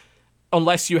fun.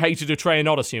 Unless you hated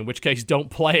Atrean Odyssey, in which case don't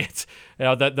play it.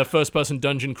 The first-person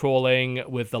dungeon crawling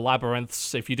with the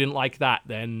labyrinths, if you didn't like that,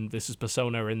 then this is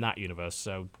Persona in that universe.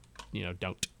 So,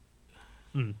 don't.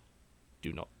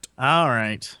 Do not. All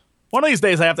right. One of these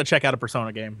days I have to check out a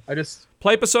Persona game.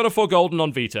 Play Persona 4 Golden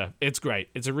on Vita. It's great.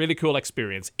 It's a really cool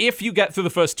experience. If you get through the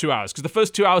first 2 hours, because the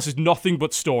first 2 hours is nothing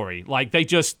but story. Like, they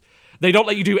don't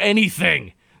let you do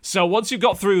anything. So once you've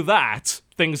got through that,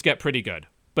 things get pretty good.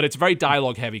 But it's a very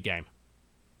dialogue-heavy game.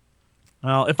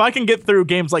 Well, if I can get through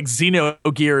games like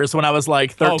Xenogears when I was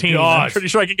like 13, I'm pretty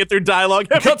sure I can get through dialogue.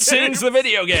 Cutscenes, the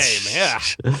video game. Yeah.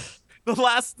 The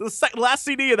last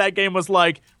CD of that game was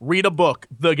like, read a book,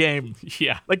 the game.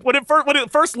 Yeah. Like when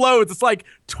it first loads, it's like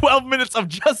 12 minutes of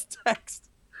just text.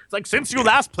 It's like, since you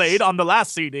last played on the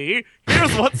last CD,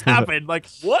 here's what's happened. Like,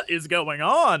 what is going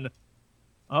on?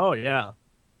 Oh yeah.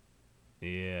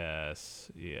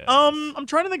 Yes. I'm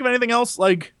trying to think of anything else.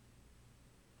 Like,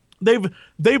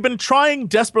 they've been trying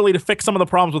desperately to fix some of the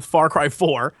problems with Far Cry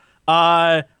 4.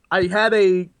 I had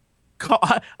a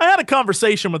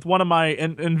conversation with one of my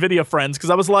NVIDIA friends because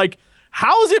I was like,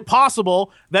 how is it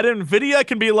possible that NVIDIA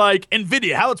can be like,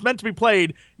 NVIDIA, how it's meant to be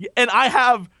played, and I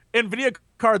have NVIDIA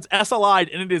cards SLI'd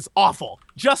and it is awful.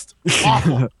 Just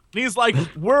awful. And he's like,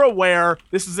 we're aware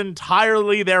this is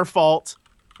entirely their fault.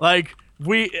 Like,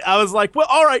 I was like, well,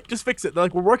 all right, just fix it. They're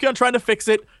like, we're working on trying to fix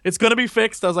it. It's going to be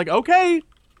fixed. I was like, okay.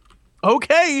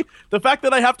 The fact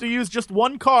that I have to use just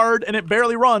one card and it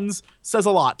barely runs says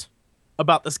a lot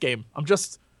about this game. I'm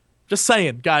just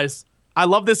saying, guys, I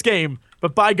love this game,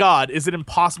 but by God, is it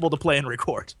impossible to play and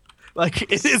record? Like,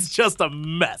 it is just a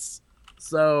mess.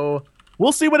 So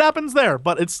we'll see what happens there,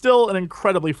 but it's still an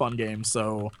incredibly fun game.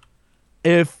 So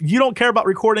if you don't care about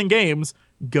recording games,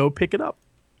 go pick it up,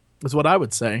 is what I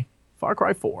would say. Far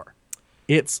Cry 4.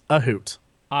 It's a hoot.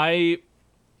 I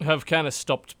have kind of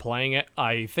stopped playing it.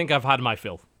 I think I've had my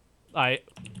fill.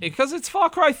 Because it's Far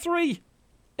Cry 3.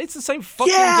 It's the same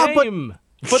fucking game.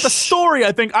 But the story,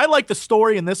 I like the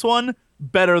story in this one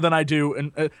better than I do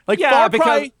in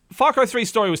because Far Cry 3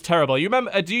 story was terrible. You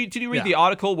remember? Did you read the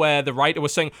article where the writer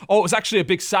was saying, "Oh, it was actually a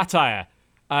big satire,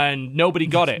 and nobody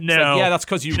got it"? No, it's like, yeah, that's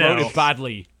because you wrote it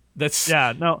badly.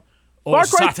 No. Oh, Far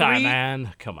Cry satire, 3,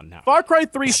 man. Come on now. Far Cry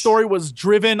 3 story was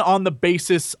driven on the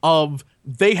basis of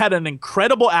they had an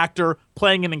incredible actor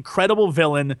playing an incredible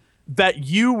villain that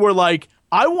you were like,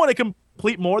 I want to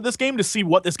complete more of this game to see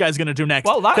what this guy's going to do next.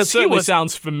 Well, that certainly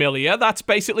sounds familiar. That's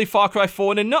basically Far Cry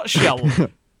 4 in a nutshell.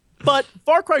 But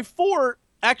Far Cry 4,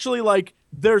 actually, like,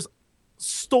 there's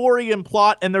story and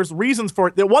plot, and there's reasons for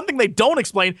it. The one thing they don't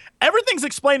explain, everything's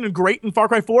explained and great in Far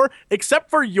Cry 4, except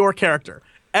for your character.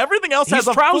 Everything else has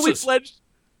a fully fledged...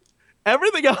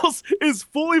 Everything else is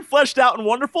fully fleshed out and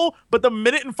wonderful, but the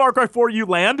minute in Far Cry 4 you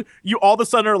land, you all of a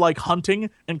sudden are, like, hunting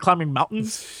and climbing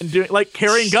mountains and doing, like,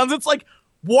 carrying guns. It's like,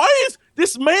 why is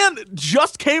this man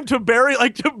just came to bury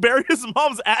his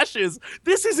mom's ashes?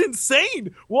 This is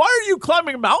insane. Why are you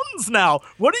climbing mountains now?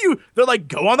 They're like,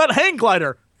 go on that hang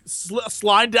glider,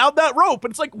 slide down that rope.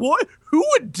 And it's like, what? Who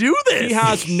would do this? He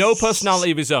has no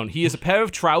personality of his own. He is a pair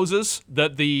of trousers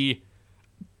that the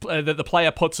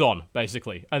player puts on,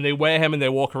 basically, and they wear him and they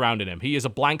walk around in him. He is a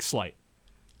blank slate.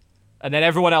 And then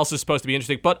everyone else is supposed to be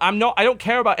interesting. But I don't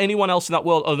care about anyone else in that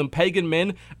world other than Pagan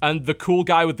Min and the cool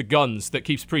guy with the guns that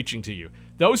keeps preaching to you.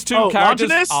 Those two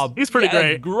characters are he's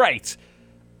pretty great.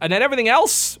 And then everything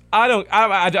else,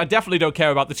 I definitely don't care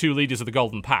about the two leaders of the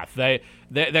Golden Path.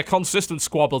 Their consistent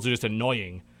squabbles are just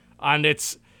annoying. And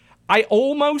it's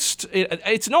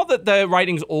not that their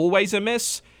writing's always a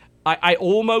miss. I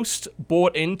almost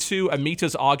bought into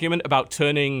Amita's argument about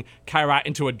turning Kyrat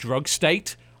into a drug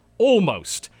state.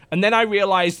 Almost. And then I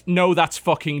realized, no, that's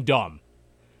fucking dumb.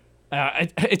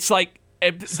 It's like,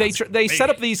 they set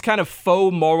up these kind of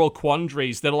faux moral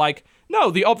quandaries that are like,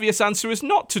 no, the obvious answer is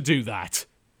not to do that.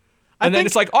 And then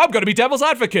it's like, oh, I'm going to be devil's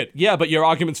advocate. Yeah, but your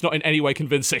argument's not in any way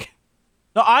convincing.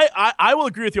 No, I will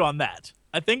agree with you on that.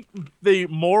 I think the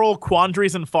moral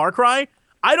quandaries in Far Cry,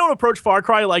 I don't approach Far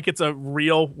Cry like it's a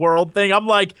real world thing. I'm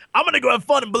like, I'm going to go have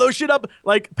fun and blow shit up.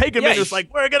 Like, Pagan Min is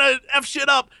like, we're going to F shit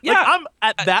up. Yeah. Like, I'm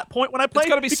at that point when I play. It's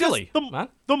got to be silly, man.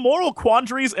 The moral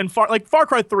quandaries in Far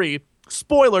Cry 3,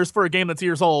 spoilers for a game that's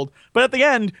years old, but at the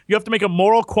end, you have to make a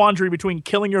moral quandary between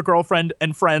killing your girlfriend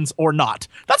and friends or not.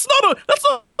 That's not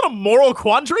a moral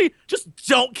quandary. Just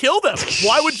don't kill them.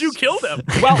 Why would you kill them?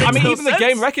 Well, I mean, even the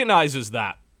game recognizes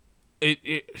that.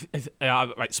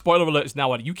 Right, spoiler alert is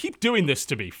now on. You keep doing this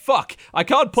to me. Fuck. I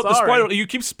can't put the spoiler alert. You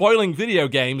keep spoiling video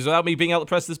games without me being able to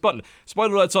press this button.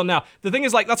 Spoiler alert's on now. The thing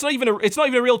is, like, it's not even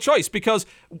a real choice, because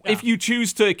if you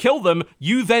choose to kill them,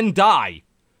 you then die.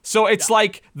 So it's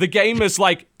like the game is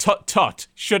like, tut,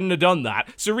 shouldn't have done that.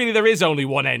 So really there is only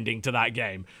one ending to that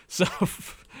game. So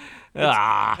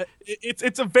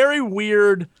it's a very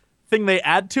weird thing they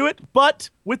add to it,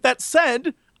 but with that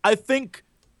said, I think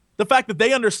the fact that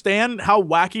they understand how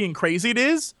wacky and crazy it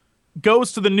is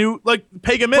goes to the new, like,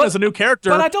 Pagan Min is a new character.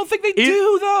 But I don't think they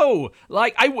do, though.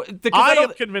 Like, I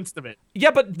am convinced of it.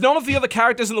 Yeah, but none of the other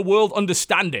characters in the world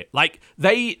understand it. Like,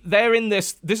 they're in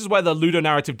this is where the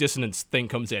ludonarrative dissonance thing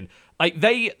comes in. Like,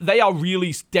 they are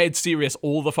really dead serious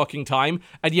all the fucking time,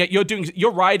 and yet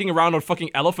you're riding around on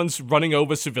fucking elephants running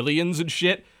over civilians and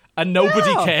shit, and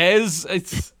nobody cares.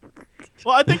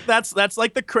 Well, I think that's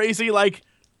like the crazy, like,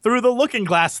 through the looking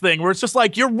glass thing, where it's just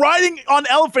like, you're riding on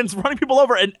elephants, running people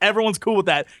over, and everyone's cool with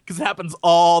that, because it happens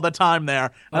all the time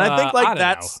there. And I think, like,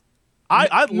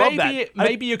 I love that.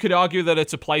 Maybe you could argue that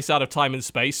it's a place out of time and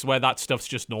space where that stuff's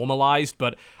just normalized,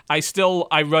 but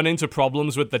I run into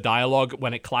problems with the dialogue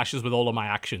when it clashes with all of my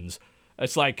actions.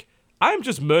 It's like, I'm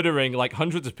just murdering, like,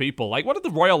 hundreds of people. Like, what did the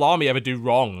Royal Army ever do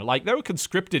wrong? Like, they were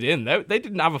conscripted in. They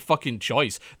didn't have a fucking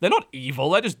choice. They're not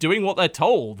evil. They're just doing what they're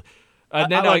told.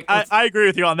 And then I agree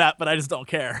with you on that, but I just don't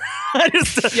care.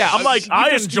 I'm like,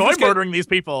 I enjoy murdering these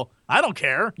people. I don't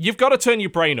care. You've got to turn your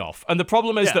brain off. And the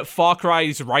problem is that Far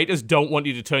Cry's writers don't want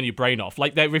you to turn your brain off.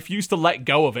 Like, they refuse to let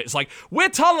go of it. It's like, we're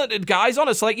talented, guys.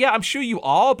 Honestly, like, yeah, I'm sure you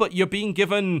are, but you're being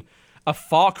given a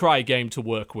Far Cry game to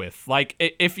work with. Like,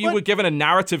 if you were given a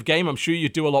narrative game, I'm sure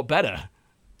you'd do a lot better.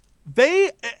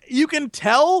 You can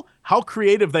tell how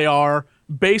creative they are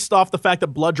based off the fact that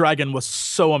Blood Dragon was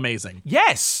so amazing.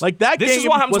 Yes. Like, that game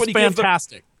was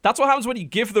fantastic. That's what happens when you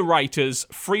give the writers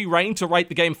free reign to write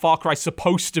the game Far Cry's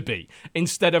supposed to be,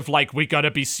 instead of, like, we gotta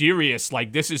be serious,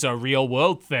 like, this is a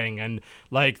real-world thing, and,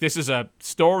 like, this is a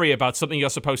story about something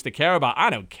you're supposed to care about. I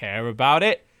don't care about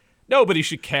it. Nobody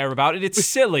should care about it. It's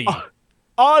silly.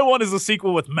 All I want is a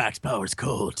sequel with Max Powers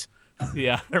Cold.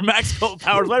 Yeah. Or Max Cold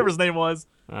Powers, whatever his name was.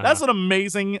 That's an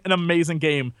amazing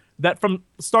game that from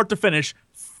start to finish,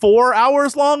 4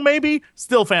 hours long maybe,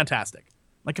 still fantastic.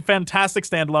 Like a fantastic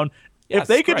standalone. If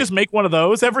they could just make one of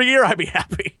those every year, I'd be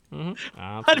happy.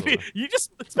 Mm-hmm. You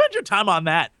just spend your time on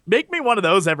that. Make me one of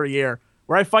those every year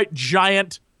where I fight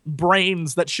giant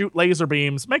brains that shoot laser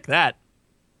beams. Make that.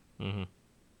 Mm-hmm.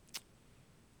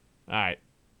 All right.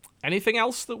 Anything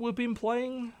else that we've been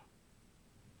playing?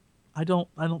 I don't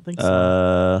think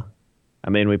so. I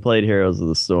mean, we played Heroes of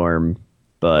the Storm,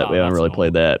 but we haven't really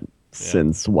played that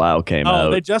since WoW came out.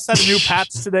 Oh, they just had a new patch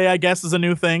today, I guess, is a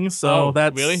new thing. So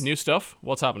that's really new stuff.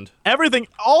 What's happened? Everything,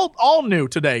 all new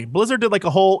today. Blizzard did like a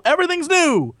whole everything's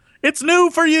new. It's new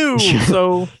for you.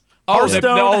 So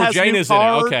Hearthstone has Jane new is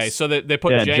cards. in it. Okay, so they put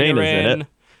Jane Jaina is in it.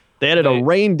 They added a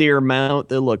reindeer mount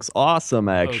that looks awesome,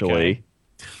 actually.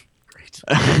 Great.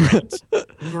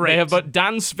 They have put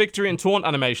dance, victory, and taunt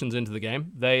animations into the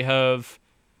game. They have...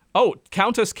 Oh,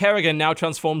 Countess Kerrigan now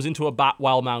transforms into a bat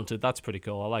while mounted. That's pretty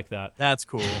cool. I like that. That's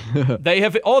cool.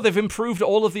 They've improved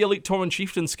all of the Elite Tauren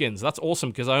Chieftain skins. That's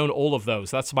awesome because I own all of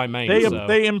those. That's my main.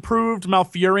 They improved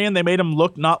Malfurion. They made him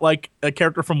look not like a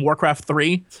character from Warcraft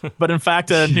 3, but in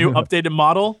fact a new updated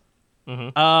model.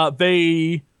 Mm-hmm.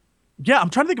 I'm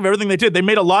trying to think of everything they did. They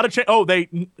made a lot of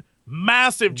change.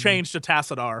 Massive change to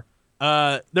Tassadar.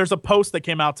 There's a post that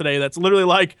came out today that's literally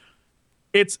like,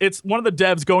 it's one of the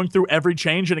devs going through every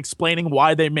change and explaining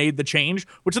why they made the change,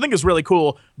 which I think is really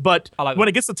cool. But when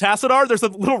it gets to Tassadar, there's a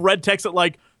little red text that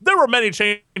like, there were many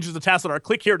changes to Tassadar.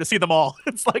 Click here to see them all.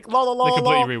 It's like, la la la. They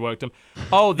completely reworked them.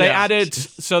 Oh, they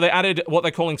added what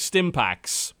they're calling stim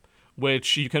packs,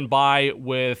 which you can buy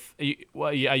with.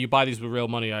 You buy these with real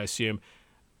money, I assume.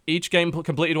 Each game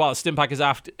completed while a stim pack is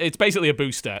after. It's basically a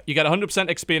booster. You get 100%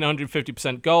 XP and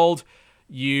 150% gold.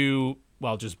 They're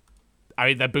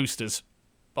boosters.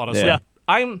 Honestly,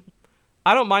 I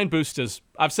don't mind boosters.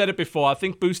 I've said it before. I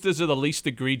think boosters are the least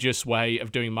egregious way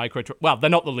of doing well, they're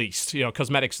not the least.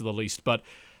 Cosmetics are the least, but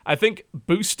I think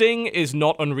boosting is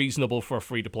not unreasonable for a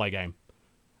free-to-play game.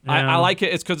 Yeah. I like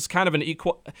it. It's because it's kind of an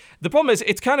equal. The problem is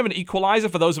it's kind of an equalizer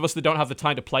for those of us that don't have the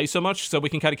time to play so much, so we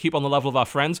can kind of keep on the level of our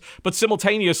friends. But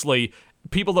simultaneously,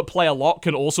 people that play a lot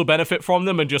can also benefit from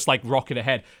them and just like rocket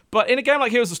ahead. But in a game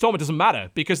like Heroes of the Storm, it doesn't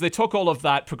matter because they took all of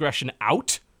that progression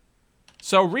out.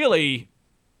 So really,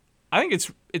 I think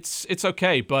it's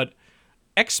okay, but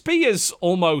XP is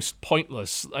almost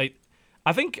pointless.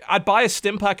 I think I'd buy a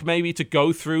stim pack maybe to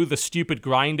go through the stupid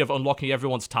grind of unlocking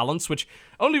everyone's talents, which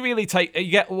only really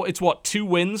it's 2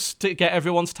 wins to get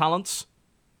everyone's talents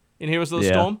in Heroes of the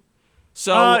Storm.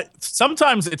 So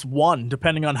sometimes it's 1,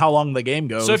 depending on how long the game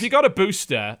goes. So if you got a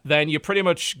booster, then you're pretty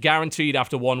much guaranteed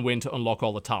after 1 win to unlock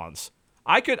all the talents.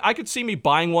 I could see me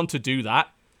buying one to do that.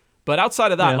 But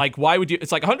outside of that, like, why would you...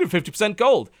 It's like 150%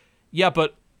 gold. Yeah,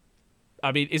 but,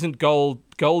 I mean, isn't gold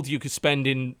you could spend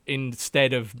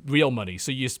instead of real money?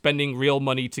 So you're spending real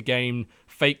money to gain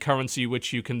fake currency,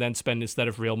 which you can then spend instead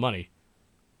of real money.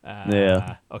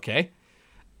 Okay.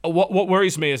 What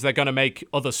worries me is they're going to make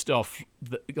other stuff,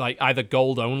 like, either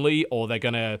gold only, or they're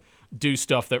going to do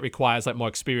stuff that requires, like, more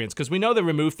experience. Because we know they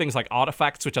removed things like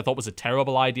artifacts, which I thought was a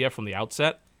terrible idea from the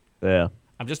outset. Yeah.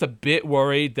 I'm just a bit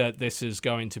worried that this is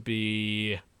going to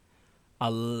be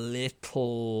a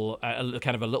little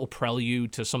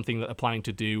prelude to something that they're planning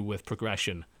to do with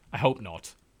progression. I hope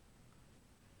not.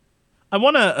 I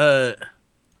want to,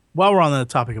 while we're on the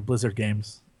topic of Blizzard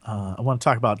games, I want to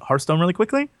talk about Hearthstone really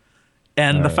quickly,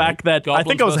 and the fact that Goblins I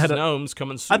think I was ahead of gnomes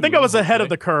coming soon, I think I was ahead of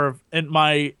the curve in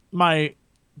my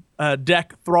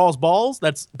deck, Thrall's Balls.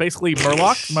 That's basically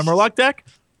Murloc, my Murloc deck.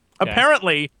 Okay.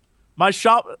 Apparently. My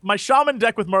shaman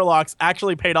deck with Murlocs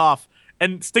actually paid off,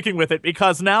 and sticking with it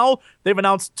because now they've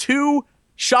announced 2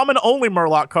 shaman-only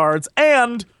Murloc cards,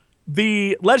 and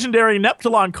the legendary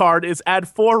Neptulon card is add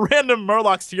 4 random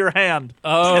Murlocs to your hand.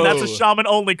 Oh. And that's a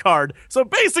shaman-only card. So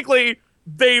basically,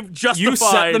 they've justified. You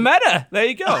set the meta. There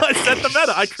you go. I set the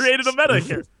meta. I created a meta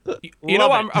here. You know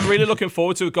what I'm really looking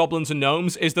forward to with Goblins and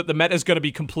Gnomes is that the meta is going to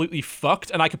be completely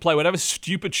fucked, and I can play whatever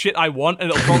stupid shit I want,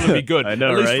 and it'll probably be good. I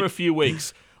know, at least right? for a few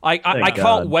weeks. I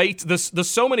can't wait. There's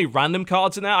so many random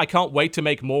cards in there. I can't wait to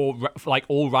make more like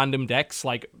all random decks,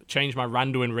 like change my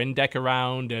Randu and Rin deck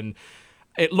around, and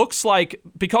it looks like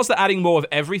because they're adding more of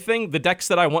everything, the decks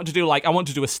that I want to do, like I want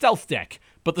to do a stealth deck,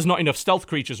 but there's not enough stealth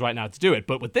creatures right now to do it.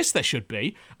 But with this, there should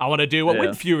be. I want to do a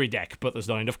Wind Fury deck, but there's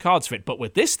not enough cards for it. But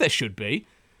with this, there should be.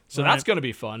 So that's going to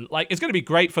be fun. Like, it's going to be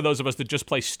great for those of us that just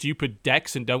play stupid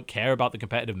decks and don't care about the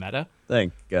competitive meta.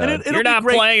 Thank God. You're not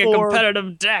playing a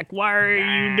competitive deck. Why are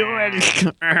you doing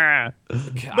it?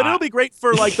 But it'll be great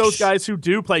for like those guys who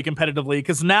do play competitively,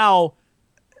 because now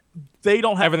they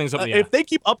don't have everything's up in the air. If they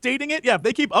keep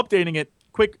updating it,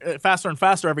 quick, faster and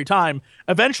faster every time,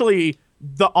 eventually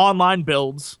the online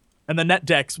builds and the net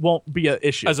decks won't be an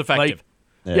issue as effective. Like,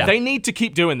 yeah. They need to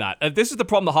keep doing that. This is the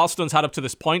problem the Hearthstone's had up to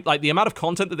this point. Like, the amount of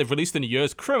content that they've released in a year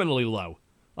is criminally low.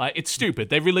 Like, it's stupid.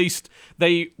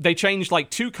 They changed, like,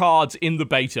 2 cards in the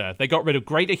beta. They got rid of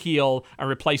Greater Heal and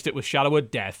replaced it with Shallower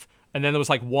Death. And then there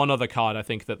was, like, one other card, I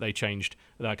think, that they changed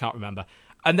that I can't remember.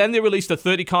 And then they released a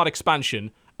 30-card expansion,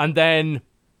 and then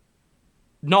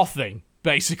nothing,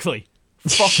 basically.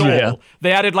 Fuck all. Yeah.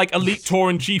 They added, like, Elite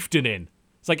Tauren Chieftain in.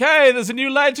 It's like, hey, there's a new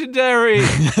legendary.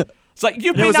 It's like,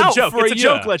 you've been out for a year. It's a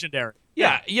joke legendary.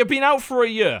 Yeah, you've been out for a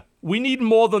year. We need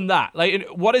more than that. Like,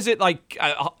 what is it, like,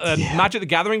 Magic the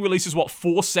Gathering releases,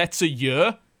 4 sets a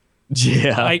year?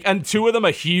 Yeah. Like, and 2 of them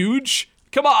are huge?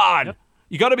 Come on! Yep.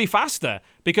 You gotta be faster,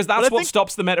 because that's what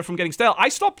stops the meta from getting stale. I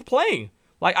stopped playing.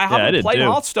 Like, I haven't played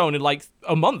Hearthstone in, like,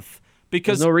 a month.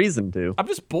 Because there's no reason to. I'm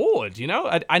just bored, you know?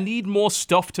 I need more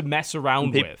stuff to mess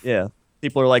around with. Yeah.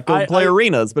 People are like, go play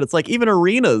arenas, but it's like, even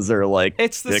arenas are like,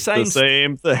 it's the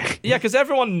same thing. Yeah, because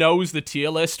everyone knows the tier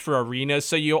list for arenas,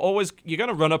 so you're going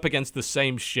to run up against the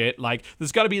same shit. Like,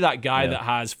 there's got to be that guy that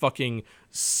has fucking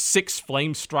 6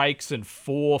 flame strikes and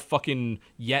 4 fucking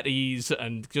yetis,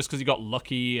 and just because he got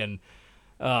lucky, and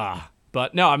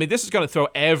but no, I mean, this is going to throw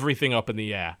everything up in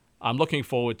the air. I'm looking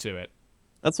forward to it.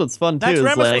 That's what's fun too.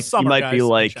 Is like, summer, you might be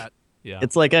like,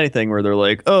 it's like anything where they're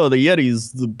like, oh, the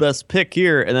Yeti's the best pick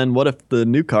here, and then what if the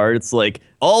new card, it's like,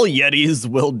 all Yetis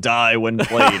will die when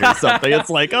played or something. It's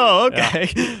like, oh,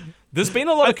 okay. Yeah. There's been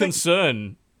a lot of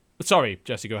concern. Sorry,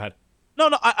 Jesse, go ahead. No,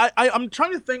 I'm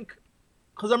trying to think,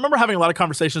 because I remember having a lot of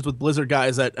conversations with Blizzard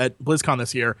guys at BlizzCon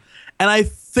this year, and I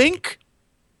think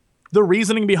the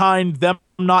reasoning behind them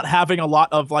not having a lot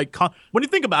of, like, when you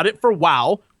think about it, for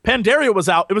WoW, Pandaria was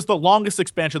out. It was the longest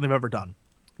expansion they've ever done.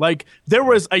 Like, there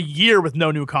was a year with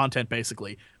no new content,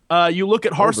 basically. You look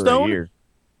at Hearthstone.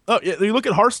 Oh, yeah, you look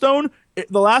at Hearthstone.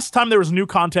 The last time there was new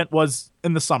content was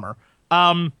in the summer.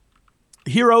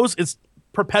 Heroes is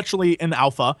perpetually in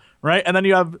alpha, right? And then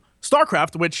you have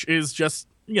StarCraft, which is just,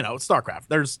 it's StarCraft.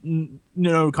 There's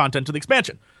no content to the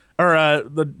expansion, or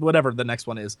whatever the next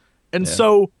one is. And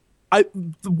so,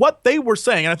 what they were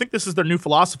saying, and I think this is their new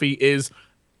philosophy, is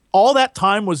all that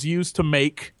time was used to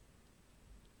make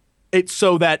it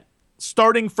so that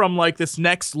starting from like this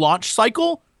next launch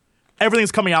cycle,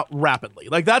 everything's coming out rapidly.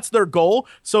 Like, that's their goal.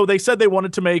 So they said they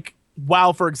wanted to make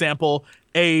WoW, for example,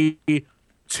 a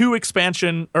 2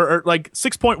 expansion, or like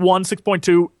 6.1,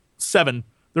 6.2, 7.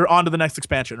 They're on to the next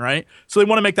expansion, right? So they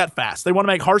want to make that fast. They want to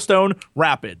make Hearthstone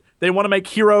rapid. They want to make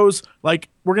Heroes, like,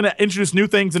 we're going to introduce new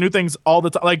things and new things all the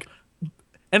time. Like,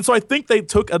 and so I think they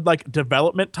took a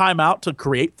development time out to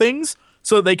create things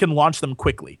so they can launch them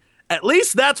quickly. At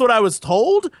least that's what I was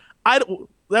told.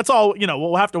 That's all,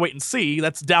 we'll have to wait and see.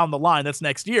 That's down the line. That's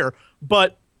next year.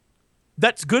 But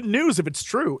that's good news if it's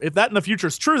true. If that in the future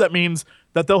is true, that means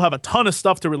that they'll have a ton of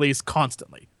stuff to release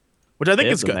constantly, which I think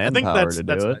is good. I think that's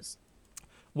nice.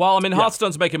 Well, I mean,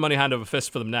 Hearthstone's making money hand over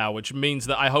fist for them now, which means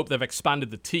that I hope they've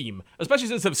expanded the team, especially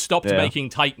since they've stopped making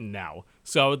Titan now.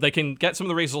 So they can get some of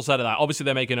the resources out of that. Obviously,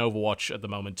 they're making Overwatch at the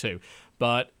moment, too.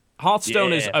 But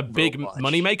Hearthstone is a big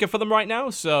moneymaker for them right now.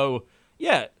 So,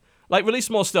 yeah, like, release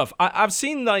more stuff. I've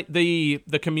seen, like, the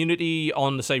community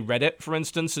on, say, Reddit, for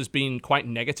instance, has been quite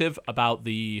negative about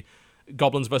the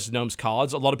Goblins versus Gnomes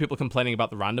cards. A lot of people complaining about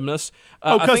the randomness.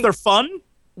 Because they're fun?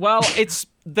 Well, the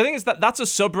thing is that's a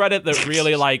subreddit that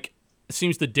really, like,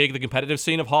 seems to dig the competitive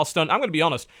scene of Hearthstone. I'm going to be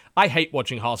honest. I hate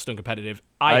watching Hearthstone competitive.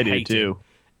 I hate do too.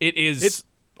 It's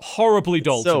horribly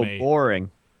dull to me. So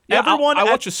boring. Yeah, I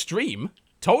watch a stream.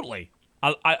 Totally.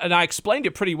 And I explained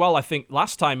it pretty well, I think,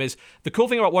 last time, is the cool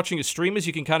thing about watching a stream is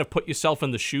you can kind of put yourself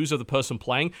in the shoes of the person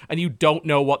playing, and you don't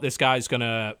know what this guy's going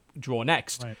to draw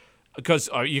next. Right. Because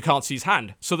you can't see his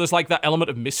hand. So there's, like, that element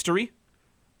of mystery.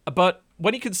 But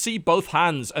when you can see both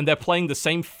hands and they're playing the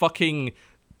same fucking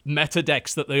meta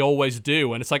decks that they always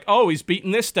do, and it's like, oh, he's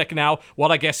beaten this deck now,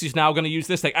 well, I guess he's now going to use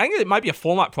this deck. I think it might be a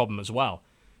format problem as well.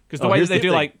 Because the way that they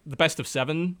do, like, the best of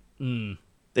 7...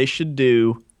 They should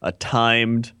do a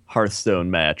timed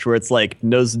Hearthstone match where it's like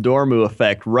Nosdormu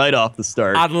effect right off the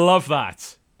start. I'd love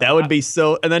that. That would be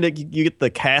so... And then you get the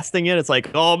casting in. It's like,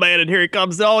 oh, man, and here he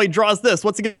comes. Oh, he draws this.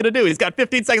 What's he going to do? He's got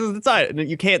 15 seconds to decide. And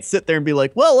you can't sit there and be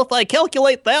like, well, if I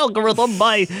calculate the algorithm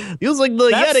by using the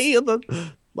Yeti... And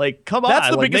the... Like, come on. That's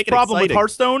the like, biggest problem with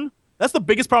Hearthstone. That's the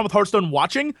biggest problem with Hearthstone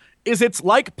watching, is it's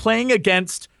like playing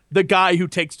against the guy who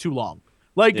takes too long.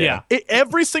 Like,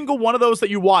 every single one of those that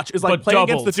you watch is like playing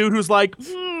against the dude who's like,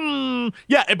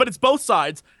 yeah, but it's both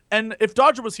sides. And if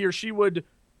Dodger was here, she would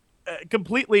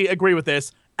completely agree with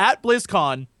this. At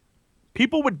BlizzCon,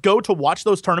 people would go to watch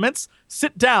those tournaments,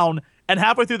 sit down, and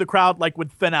halfway through the crowd, like,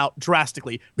 would thin out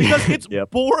drastically because it's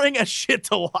boring as shit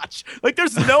to watch. Like,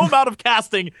 there's no amount of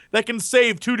casting that can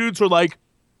save two dudes who are like,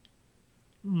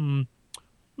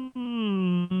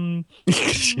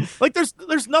 like,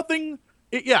 there's nothing.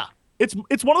 It's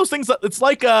one of those things that it's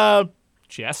like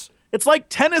chess. It's like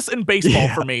tennis and baseball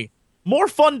for me. More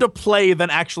fun to play than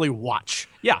actually watch.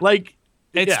 Yeah, like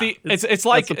it's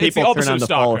like it's the opposite of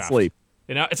StarCraft.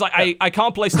 You know, it's like I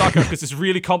can't play StarCraft because it's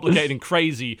really complicated and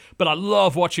crazy, but I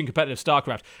love watching competitive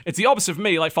StarCraft. It's the opposite of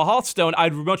me. Like for Hearthstone,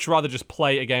 I'd much rather just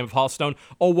play a game of Hearthstone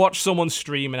or watch someone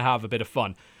stream and have a bit of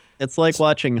fun. It's like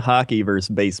watching hockey versus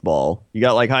baseball. You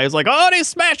got like hockey's like, oh, and he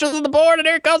smashes the board, and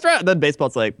here it comes right. And then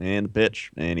baseball's like, and the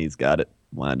pitch, and he's got it.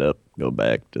 Wind up, go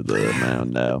back to the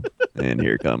mound now, and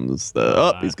here comes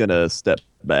he's gonna step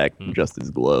back, adjust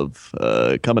his glove.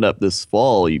 Coming up this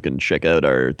fall, you can check out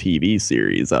our TV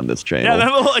series on this channel. Yeah,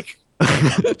 that'll like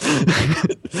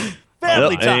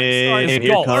family time. And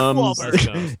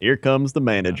here comes the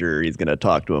manager. He's gonna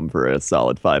talk to him for a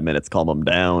solid 5 minutes, calm him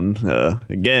down.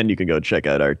 Again, you can go check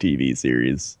out our TV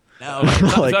series. No,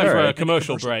 like, time for a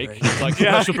commercial break. It's like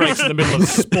commercial breaks in the middle of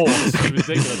sports. It's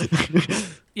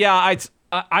ridiculous. Yeah,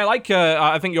 I like.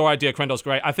 I think your idea, Crendor's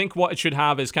great. I think what it should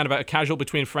have is kind of a casual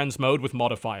between friends mode with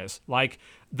modifiers. Like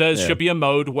there should be a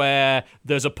mode where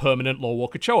there's a permanent Lore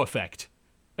Walker Cho effect,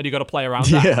 and you got to play around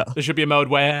that. Yeah. There should be a mode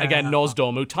where again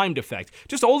Nosdormu timed effect.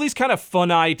 Just all these kind of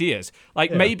fun ideas.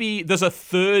 Like maybe there's a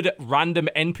third random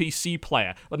NPC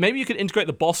player. Like maybe you could integrate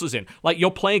the bosses in. Like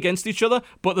you're playing against each other,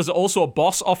 but there's also a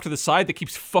boss off to the side that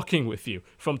keeps fucking with you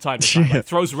from time to time. Like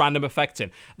throws random effects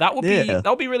in. That would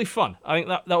be really fun. I think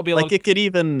that would be like it could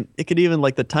even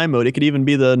like the time mode. It could even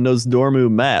be the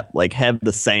Nosdormu map. Like have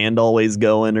the sand always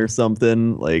going or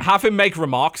something. Like have him make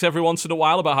remarks every once in a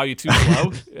while about how you're too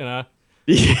slow. You know.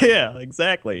 Yeah,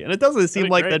 exactly. And it doesn't seem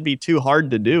like that'd be too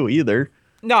hard to do either.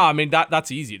 No, I mean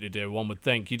that's easy to do, one would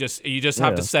think. You just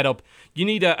have to set up. You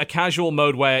need a casual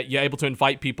mode where you're able to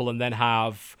invite people and then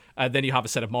have you have a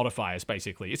set of modifiers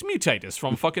basically. It's mutators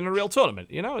from fucking a real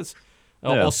tournament, you know? It's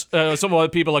some other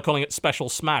people are calling it Special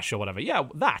Smash or whatever. Yeah,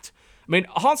 that. I mean,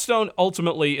 Hearthstone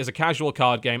ultimately is a casual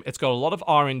card game. It's got a lot of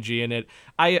RNG in it.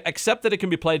 I accept that it can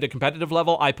be played at a competitive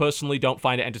level. I personally don't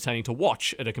find it entertaining to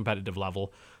watch at a competitive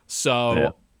level.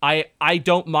 So I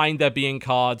don't mind there being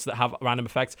cards that have random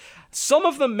effects. Some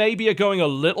of them maybe are going a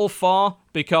little far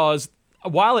because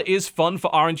while it is fun for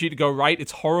RNG to go right,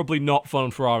 it's horribly not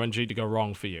fun for RNG to go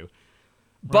wrong for you.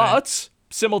 Right. But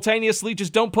simultaneously,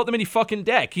 just don't put them in your fucking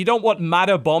deck. You don't want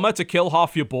Matter Bomber to kill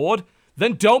half your board?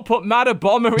 Then don't put Matter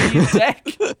Bomber in your deck.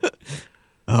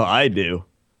 Oh, I do.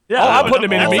 Yeah, I'm putting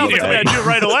him in immediately. I do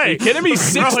right away. Are you kidding me?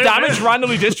 6 damage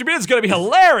randomly distributed? It's going to be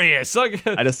hilarious.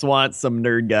 I just want some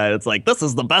nerd guy that's like, this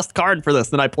is the best card for this.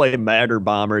 Then I play Matter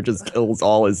Bomber. It just kills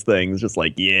all his things. Just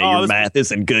like, your math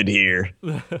isn't good here.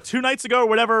 2 nights ago,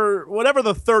 whatever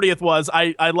the 30th was,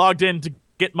 I logged in to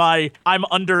get I'm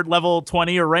under level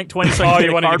 20 or rank 20, so I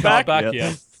can get a card back. Yep.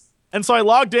 Yeah. And so I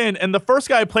logged in, and the first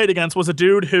guy I played against was a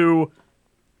dude who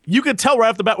you could tell right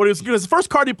off the bat what he was doing. The first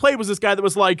card he played was this guy that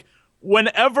was like,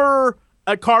 whenever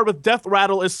a card with Death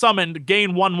Rattle is summoned,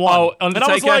 gain 1/1. Oh, Undertaker,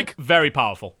 and I was like, very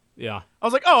powerful. Yeah. I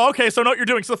was like, oh, okay, so I know what you're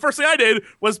doing. So the first thing I did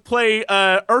was play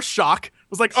Earth Shock. I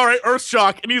was like, all right, Earth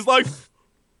Shock. And he's like,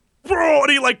 bro,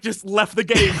 and he like just left the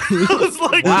game. I was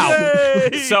like, wow.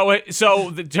 Yay! So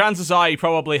the chances are he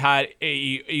probably had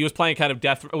he was playing kind of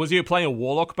Death. Was he playing a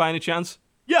Warlock by any chance?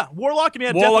 Yeah, Warlock, and he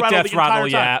had Warlock, Death Rattle the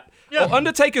entire time. Yeah. Well,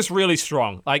 Undertaker's really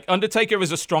strong. Like, Undertaker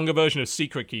is a stronger version of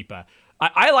Secret Keeper.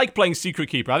 I like playing Secret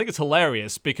Keeper. I think it's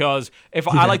hilarious because if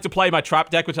I like to play my trap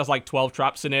deck, which has like 12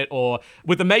 traps in it, or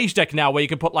with the mage deck now where you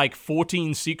can put like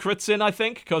 14 secrets in, I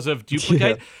think, because of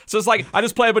duplicate. Yeah. So it's like, I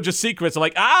just play a bunch of secrets. I'm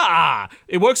like,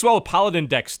 it works well with paladin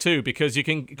decks too, because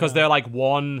they're like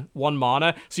one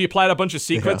mana. So you play out a bunch of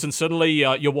secrets and suddenly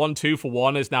your 1-2 for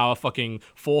 1 is now a fucking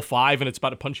 4-5 and it's about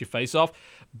to punch your face off.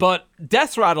 But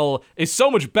Death Rattle is so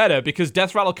much better because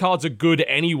Death Rattle cards are good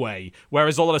anyway,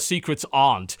 whereas a lot of secrets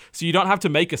aren't. So you don't have to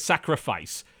make a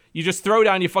sacrifice. You just throw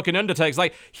down your fucking Undertakes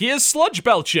like, here's Sludge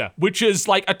Belcher, which is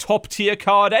like a top tier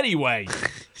card anyway.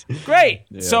 Great.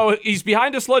 Yeah. So he's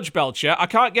behind a Sludge Belcher. I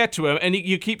can't get to him, and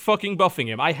you keep fucking buffing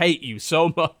him. I hate you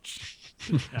so much.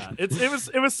 Yeah,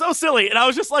 it was so silly, and I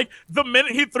was just like, the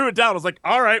minute he threw it down, I was like,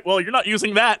 all right, well, you're not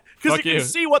using that, because you can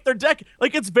see what their deck,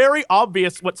 like, it's very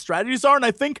obvious what strategies are, and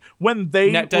I think when they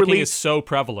net decking is so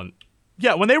prevalent.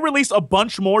 Yeah, when they release a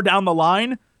bunch more down the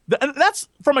line, and that's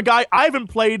from a guy I haven't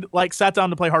played, like, sat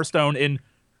down to play Hearthstone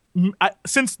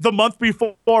since the month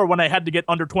before when I had to get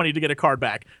under 20 to get a card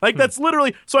back. Like, that's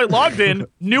literally, so I logged in,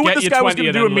 knew what this guy was going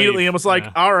to do immediately, and was like,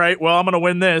 all right, well, I'm going to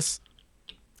win this.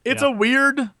 It's a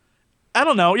weird... I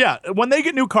don't know. Yeah, when they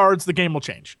get new cards, the game will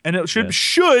change, and it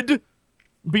should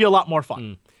be a lot more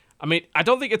fun. I mean, I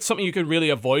don't think it's something you could really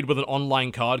avoid with an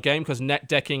online card game because net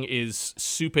decking is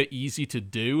super easy to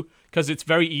do because it's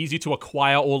very easy to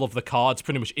acquire all of the cards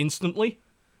pretty much instantly.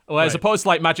 As opposed to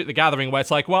like Magic the Gathering, where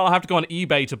it's like, well, I have to go on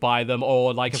eBay to buy them,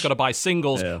 or like I've got to buy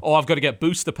singles, or I've got to get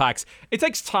booster packs. It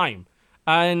takes time.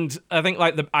 And I think,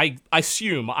 like, I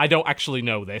assume, I don't actually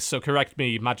know this, so correct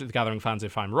me, Magic the Gathering fans,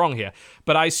 if I'm wrong here,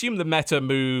 but I assume the meta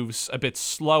moves a bit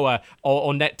slower,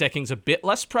 or net decking's a bit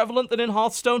less prevalent than in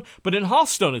Hearthstone, but in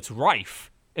Hearthstone, it's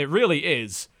rife. It really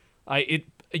is.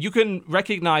 You can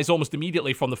recognize almost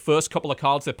immediately from the first couple of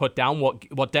cards they put down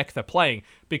what deck they're playing,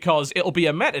 because it'll be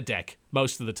a meta deck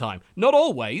most of the time. Not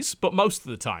always, but most of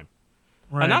the time.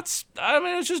 Right.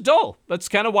 And it's just dull. That's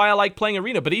kind of why I like playing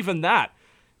Arena, but even that,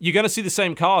 you're going to see the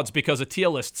same cards because a tier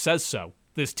list says so.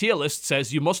 This tier list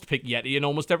says you must pick Yeti in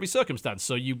almost every circumstance,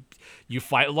 so you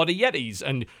fight a lot of Yetis,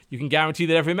 and you can guarantee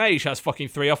that every mage has fucking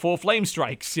 3 or 4 flame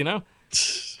strikes, you know?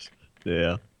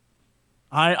 Yeah.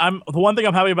 I'm the one thing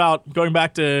I'm happy about going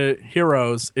back to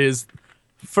Heroes is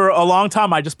for a long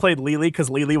time I just played Lily because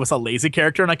Lily was a lazy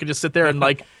character, and I could just sit there and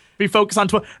like be focused on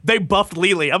They buffed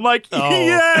Lily. I'm like,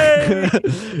 yay!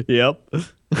 Yep.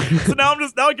 So now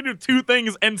I can do 2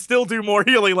 things and still do more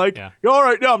healing. Like, all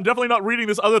right, no, I'm definitely not reading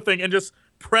this other thing and just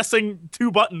pressing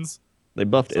 2 buttons. They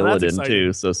buffed Illidan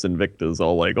too, so Sinvicta's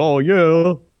all like, oh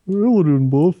yeah, Illidan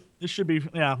buff. This should be a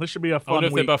fun week. I wonder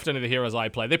if they buffed any of the heroes I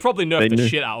play. They probably nerfed the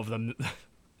shit out of them.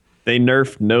 They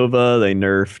nerfed Nova. They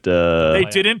nerfed.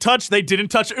 They didn't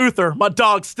touch Uther. My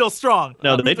dog's still strong.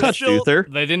 No, they touched Uther.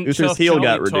 They didn't. Uther's heal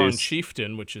got reduced.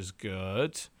 Chieftain, which is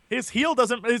good. His heal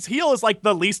is like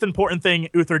the least important thing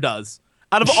Uther does.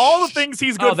 Out of all the things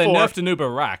he's good for. Oh, they nerfed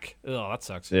Anuba Rack. Oh, that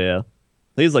sucks. Yeah.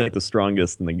 He's like the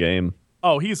strongest in the game.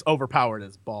 Oh, he's overpowered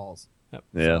as balls. Yep.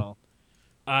 Yeah. So.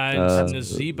 And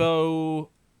Nazebo.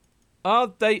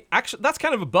 That's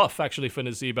kind of a buff actually for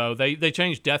Nazebo. They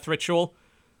changed Death Ritual,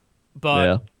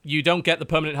 but you don't get the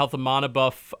permanent health and mana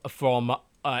buff from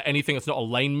anything that's not a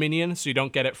lane minion, so you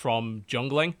don't get it from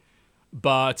jungling.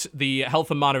 But the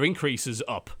health and mana increase is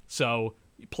up, so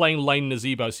playing lane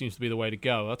Nazebo seems to be the way to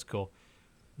go. That's cool.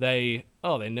 They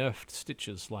nerfed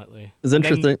Stitches slightly. It's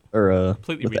interesting. Or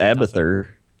with Abathur,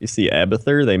 you see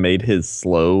Abathur, they made his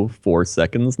slow 4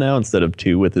 seconds now instead of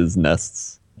 2 with his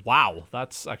nests. Wow,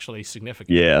 that's actually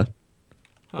significant. Yeah.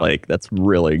 Huh. Like, that's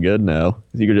really good now.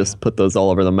 You could just put those all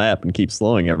over the map and keep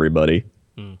slowing everybody.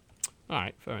 All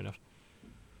right, fair enough.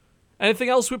 Anything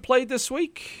else we played this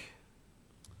week?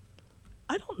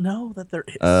 I don't know that there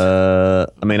is.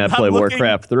 I mean, I played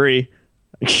Warcraft 3.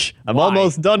 I'm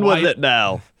almost done with it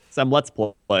now. So I'm let's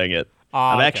playing it.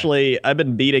 I've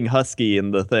been beating Husky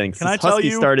in the thing. Can I tell Husky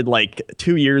you? started like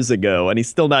 2 years ago, and he's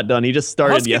still not done. He just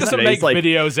started Husky yesterday. Husky doesn't make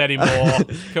videos anymore.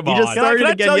 Come on. He just started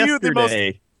again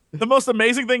yesterday. The most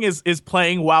amazing thing is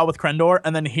playing WoW with Crendor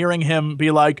and then hearing him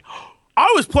be like,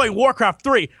 I was playing Warcraft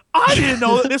 3. I didn't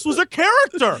know that this was a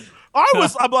character.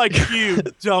 I'm like, you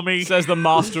dummy. Says the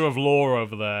master of lore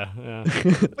over there. Yeah.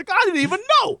 Like, I didn't even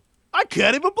know. I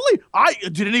can't even believe. I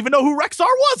didn't even know who Rexar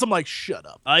was. I'm like, shut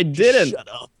up. I didn't. Shut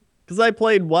up. Because I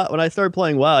played when I started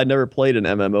playing WoW, I'd never played an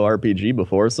MMORPG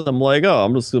before, so I'm like,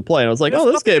 I'm just gonna play. And I was like,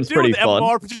 this game's pretty fun.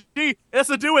 MMORPG. It has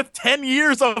to do with 10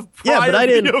 years of prior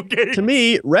video games. To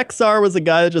me, Rexar was a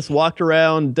guy that just walked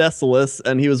around desolate,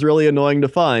 and he was really annoying to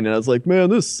find. And I was like, man,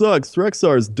 this sucks.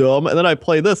 Rexar's dumb. And then I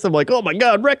play this, I'm like, oh my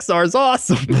god, Rexar's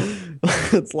awesome.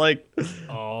 It's like,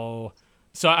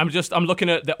 So I'm looking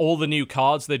at all the new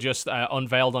cards they just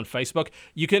unveiled on Facebook.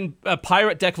 You can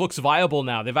pirate deck looks viable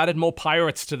now. They've added more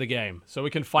pirates to the game, so we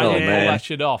can finally pull that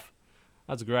shit off.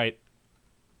 That's great.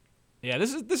 Yeah,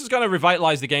 this is going to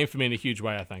revitalize the game for me in a huge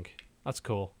way. I think that's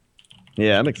cool.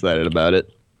 Yeah, I'm excited about it.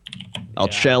 I'll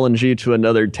challenge you to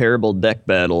another terrible deck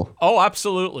battle. Oh,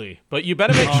 absolutely. But you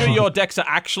better make sure your decks are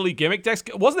actually gimmick decks.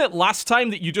 Wasn't it last time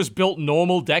that you just built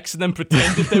normal decks and then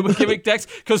pretended they were gimmick decks?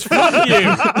 Because fuck you.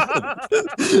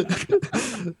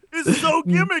 It's so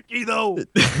gimmicky, though.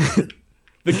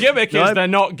 The gimmick is they're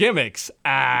not gimmicks.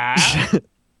 No,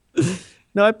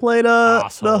 I played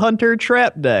the Hunter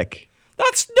Trap deck.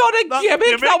 That's not a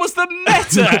gimmick. That was the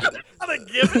meta. Not a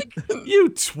gimmick. You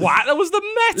twat. That was the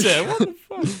meta. What the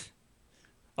fuck?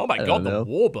 Oh my god, know.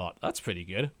 the Warbot. That's pretty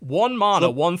good. 1 mana,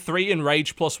 1/3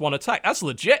 enrage plus 1 attack. That's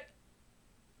legit.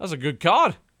 That's a good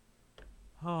card.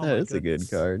 Oh, That is a good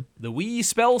card. The Wee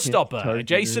Spell Stopper. target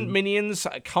Adjacent it. minions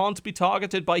can't be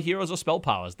targeted by heroes or spell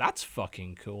powers. That's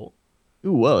fucking cool.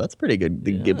 Ooh, whoa, that's pretty good.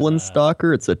 The Giblin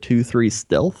Stalker, it's a 2/3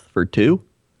 stealth for 2.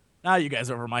 Now you guys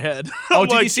are over my head. Oh, I'm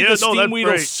did you like, see yeah, the no, Steam that's Wheel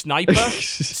great. Sniper?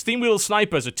 Steam Wheel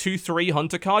Sniper is a 2/3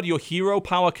 hunter card. Your hero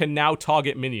power can now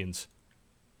target minions.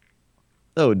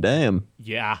 Oh, damn.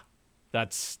 Yeah,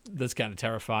 that's kind of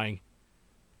terrifying.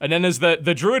 And then there's the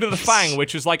Druid of the Fang,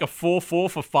 which is like a 4/4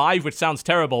 for 5, which sounds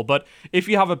terrible. But if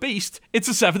you have a beast, it's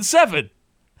a 7/7.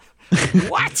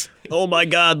 What? Oh my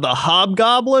god, the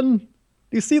Hobgoblin? Do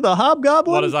you see the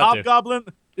Hobgoblin? What does that do? Hobgoblin?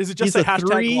 Is it just He's a a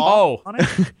hashtag 3. law Oh. on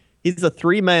it? He's a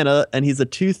 3 mana, and he's a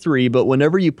 2/3, but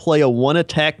whenever you play a 1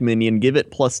 attack minion, give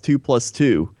it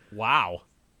 +2/+2. Wow.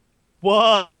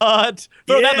 What?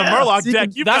 Throw that in the Yeah, Murloc so you deck.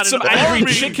 can- You've That's got some an angry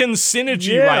army. chicken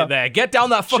synergy Yeah. right there. Get down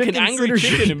that fucking Chicken angry synergy.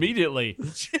 chicken immediately.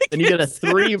 And you get a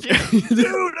 3.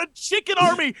 Dude, a chicken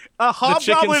army. A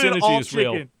chicken hobgoblin and synergy all is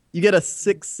real. chicken. You get a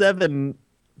 6/7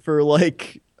 for,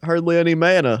 like, hardly any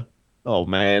mana. Oh,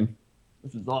 man.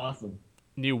 This is awesome.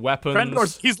 New weapons.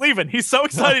 Krendor, he's leaving. He's so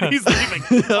excited he's leaving.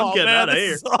 Oh, getting man, outta this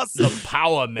here. is awesome.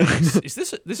 Power mix. This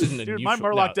isn't a Dude, neutral. my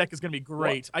Murloc no. deck is going to be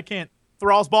great. I can't.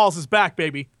 Thrall's Balls is back,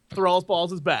 baby. Thrall's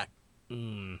Balls is back.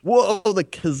 Whoa, the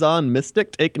Kazan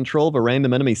Mystic. Take control of a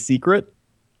random enemy secret.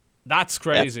 That's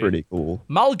crazy. That's pretty cool.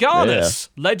 Mal'Ganis,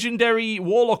 legendary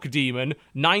warlock demon,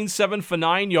 9/7 for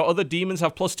 9. Your other demons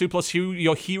have +2/+2.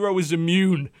 Your hero is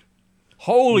immune.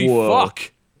 Holy Whoa.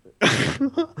 fuck.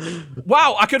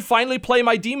 Wow, I could finally play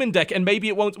my demon deck, and maybe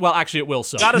it won't. Well, actually, it will.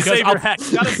 So Gotta because save I'll- your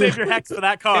hex. Gotta save your hex for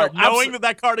that card. It'll Knowing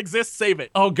that card exists, save it.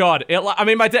 Oh god, I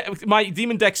mean my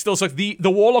demon deck still sucks. The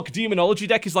warlock demonology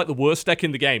deck is like the worst deck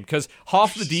in the game because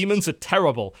half the demons are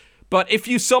terrible. But if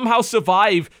you somehow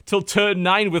survive till turn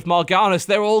 9 with Mal'Ganis,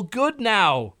 they're all good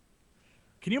now.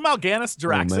 Can you Mal'Ganis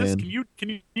Jaraxxus? man.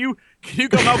 Can you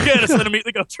go Mal'Ganis and then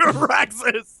immediately go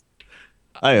Jaraxxus?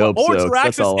 I hope Or so. 'Cause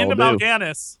that's all Jaraxxus into I'll do.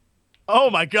 Mal'Ganis. Oh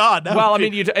my god. That Well, I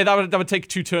would mean, that would take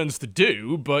 2 turns to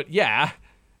do, but yeah.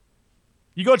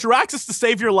 you go Jaraxxus to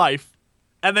save your life,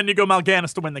 and then you go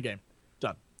Mal'Ganis to win the game.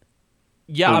 Done.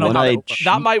 Yeah, So I don't when know. I That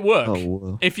cheat- might work. Oh,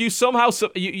 whoa. If you somehow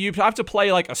you have to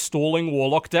play like a stalling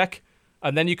warlock deck,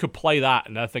 and then you could play that,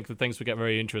 and I think that things would get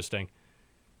very interesting.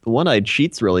 The one-eyed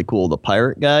cheat's really cool. The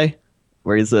pirate guy,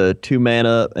 where he's a 2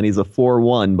 mana and he's a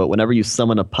 4/1, but whenever you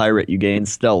summon a pirate, you gain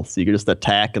stealth. So you can just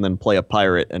attack and then play a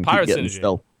pirate and Pirate keep getting synergy.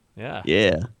 stealth. Yeah.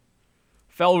 Yeah.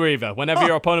 Fel Reaver. Whenever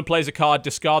your opponent plays a card,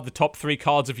 discard the top 3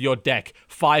 cards of your deck.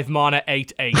 5 mana,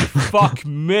 8/8. Fuck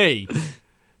me.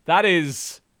 That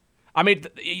is. I mean,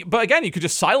 but again, you could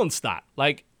just silence that.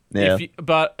 Like, Yeah.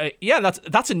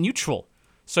 that's a neutral.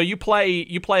 So you play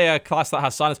a class that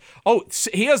has silence. Oh,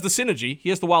 he has the synergy. He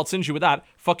has the wild synergy with that.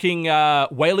 Fucking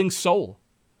Wailing Soul.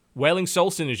 Wailing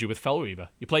Soul synergy with Fel Reaver.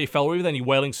 You play your Fel Reaver, then you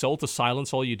Wailing Soul to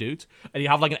silence all your dudes. And you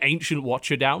have like an Ancient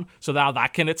Watcher down, so now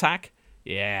that can attack.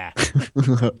 Yeah.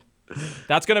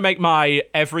 That's going to make my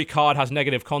every card has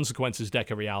negative consequences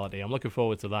deck a reality. I'm looking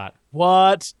forward to that.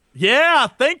 What? Yeah,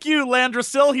 thank you,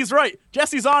 Landrasil. He's right.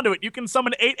 Jesse's onto it. You can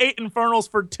summon 8/8 Infernals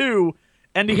for 2,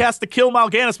 and he has to kill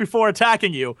Mal'Ganis before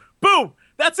attacking you. Boom!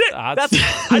 That's it. That's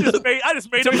I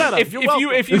just made a meta.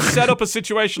 If you set up a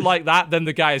situation like that, then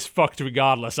the guy is fucked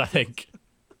regardless, I think.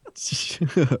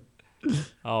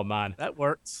 Oh, man. that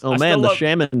works. Oh I man, still the love-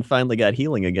 shaman finally got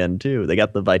healing again too. They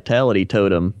got the vitality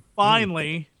totem.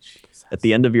 Finally. At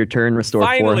the end of your turn, restore 4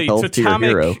 Finally, health to your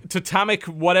hero. Totemic,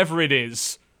 whatever it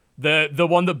is, the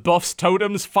one that buffs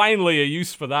totems, finally a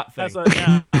use for that thing. That's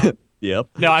yeah. Yep.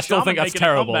 No, I still Shaman think that's making a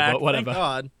terrible, comeback. but whatever. Thank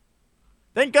God.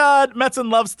 Thank God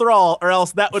Metzen loves Thrall, or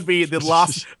else that would be the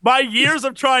loss. My years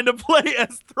of trying to play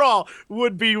as Thrall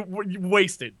would be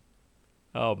wasted.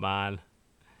 Oh, man.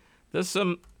 There's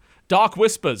some Dark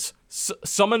Whispers.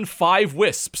 Summon 5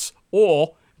 wisps.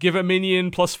 or give a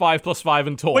minion +5/+5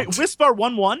 and taunt. Wait, Wisp are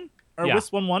 1/1 or Yeah.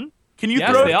 Wisp 1/1? Can you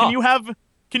Yes, throw? they Can are.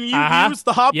 Can you use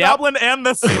the Hobgoblin and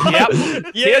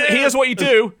the? Yep. Here's what you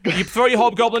do. You throw your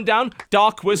Hobgoblin down,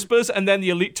 Dark Whispers, and then the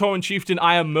Elite Tauren Chieftain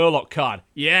Iron Murloc card.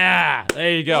 Yeah,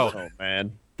 there you go. Oh,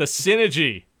 man. The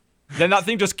synergy. Then that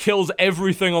thing just kills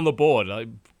everything on the board. Like,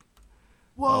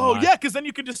 Whoa, my. yeah, because then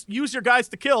you can just use your guys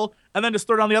to kill, and then just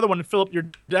throw down the other one and fill up your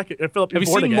deck. Fill up your have you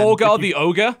board seen again. Morgar the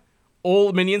Ogre?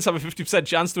 All minions have a 50%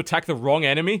 chance to attack the wrong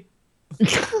enemy.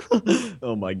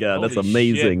 Oh my god, that's Holy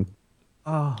amazing.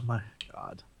 Oh my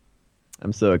god.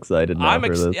 I'm so excited now for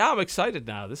this. Yeah, I'm excited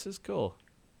now. This is cool.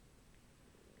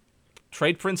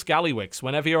 Trade Prince Gallywix.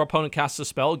 Whenever your opponent casts a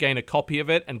spell, gain a copy of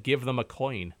it and give them a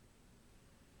coin.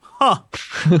 Huh.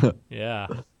 Yeah.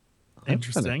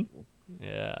 Interesting.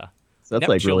 Yeah. So that's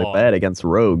like really Neptulon. bad against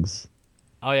rogues.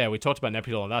 Oh yeah, we talked about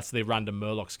Neptulon. That's the random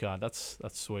Murlocs card. That's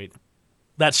sweet.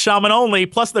 That's Shaman only.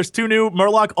 Plus, there's 2 new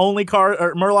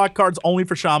Murloc cards only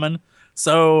for Shaman.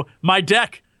 So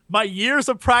my years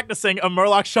of practicing a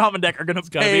Murloc Shaman deck are gonna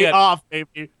gonna be pay it. off,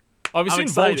 baby. Oh, have you I'm seen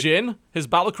excited. Vol'jin? His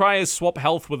battle cry is swap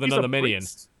health with He's another a minion.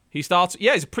 priest. He starts.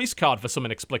 Yeah, he's a priest card for some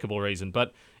inexplicable reason,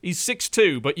 but he's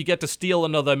 6/2. But you get to steal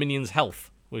another minion's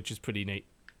health, which is pretty neat.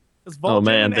 It's Oh, Vol'jin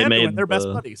man, and they Anduin, made they're best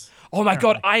the- buddies. Oh my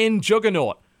god, Iron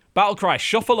Juggernaut. Battlecry,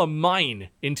 shuffle a mine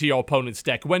into your opponent's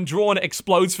deck. When drawn, it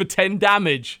explodes for 10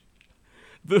 damage.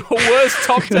 The worst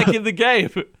top deck in the game.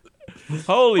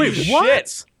 Holy Wait, shit.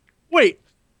 what? Wait.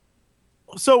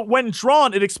 So when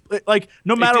drawn,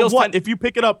 no matter deals what, 10 if you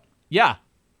pick it up, Yeah.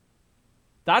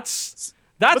 That's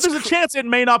but there's a chance it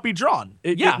may not be drawn.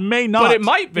 It may not. But it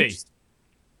might be.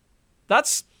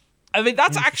 I mean,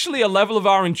 that's actually a level of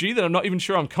RNG that I'm not even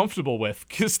sure I'm comfortable with,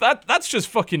 because that's just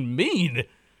fucking mean.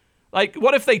 Like,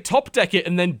 what if they top deck it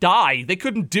and then die? They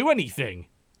couldn't do anything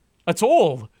at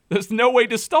all. There's no way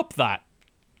to stop that.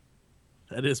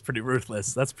 That is pretty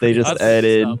ruthless. That's They pretty. just That's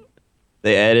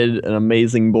added an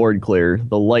amazing board clear,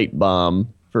 the Light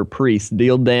Bomb for Priest.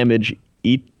 Deal damage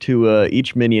to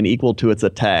each minion equal to its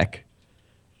attack.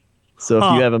 So if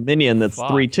you have a minion that's Fuck.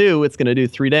 3/2, it's going to do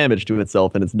 3 damage to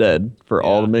itself and it's dead for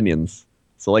all Yeah. the minions.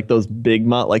 So like those big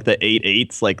like the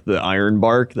 8/8s, like the Iron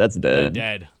Bark, that's They're dead.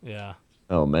 dead. Yeah.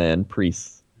 Oh man,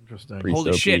 Priest. Interesting. Priest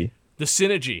Holy OP. shit. The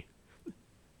synergy.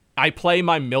 I play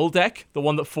my mill deck, the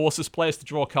one that forces players to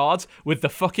draw cards, with the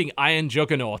fucking Iron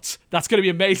Juggernauts. That's going to be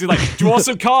amazing. Like, draw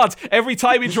some cards. Every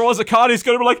time he draws a card, he's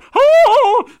going to be like,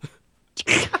 oh!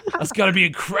 That's going to be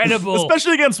incredible.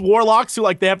 Especially against warlocks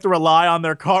who they have to rely on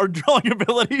their card drawing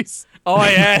abilities. Oh,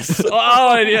 yes.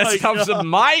 Oh, and yes, my comes some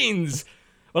mines.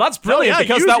 Well, that's brilliant, yeah,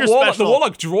 because use that your the special.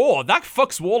 Warlock draw, that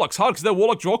fucks Warlocks hard, because their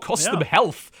Warlock draw costs Yeah. them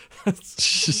health. Oh,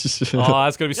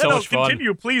 that's going to be so much fun.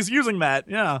 Continue, please, using that.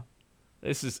 Yeah.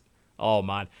 This is... Oh,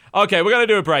 man. Okay, we're going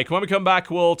to do a break. When we come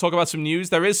back, we'll talk about some news.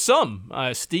 There is some.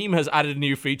 Steam has added a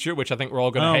new feature, which I think we're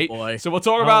all going to Oh, hate. boy. So we'll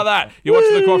talk about that. You're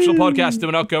watching the Co-optional Podcast.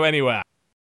 Do not go anywhere.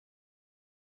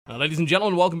 Ladies and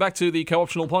gentlemen, welcome back to the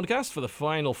Co-optional Podcast for the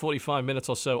final 45 minutes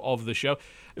or so of the show.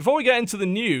 Before we get into the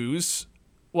news...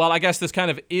 Well, I guess this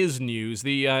kind of is news.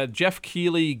 The Jeff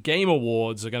Keighley Game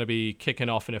Awards are going to be kicking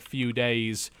off in a few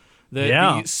days.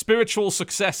 The spiritual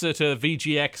successor to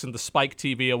VGX and the Spike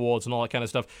TV Awards and all that kind of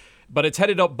stuff. But it's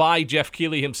headed up by Jeff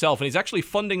Keighley himself, and he's actually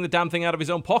funding the damn thing out of his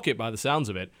own pocket by the sounds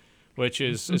of it, which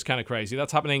is kind of crazy.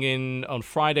 That's happening on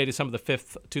Friday, December the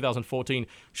 5th, 2014.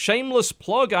 Shameless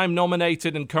plug, I'm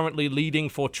nominated and currently leading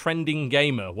for Trending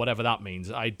Gamer, whatever that means.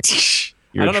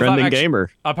 You're I a don't know if that trending actually- gamer.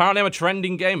 Apparently, I'm a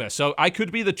trending gamer, so I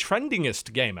could be the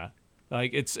trendingest gamer.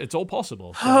 Like, it's all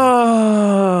possible. So.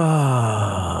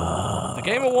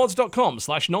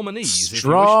 TheGameAwards.com/nominees.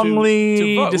 Strongly if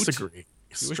you wish to vote. disagree.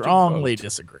 wish to Strongly vote.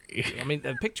 disagree. I mean,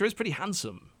 the picture is pretty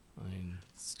handsome. I mean,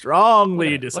 Strongly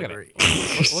look at disagree.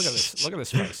 it. Look at this. Look at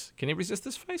this face. Can you resist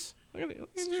this face? Look at it.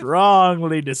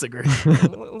 Strongly disagree.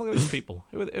 Look at these people.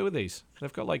 Who are these?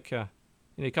 They've got like,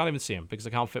 you can't even see them because I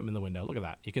can't fit them in the window. Look at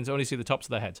that. You can only see the tops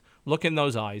of their heads. Look in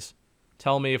those eyes.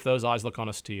 Tell me if those eyes look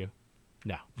honest to you.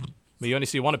 No. But you only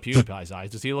see one of PewDiePie's eyes.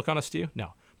 Does he look honest to you?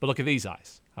 No. But look at these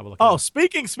eyes. Have a look. Oh, at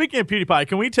speaking of PewDiePie,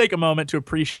 can we take a moment to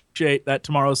appreciate that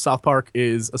tomorrow's South Park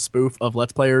is a spoof of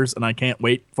Let's Players, and I can't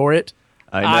wait for it.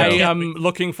 I know. am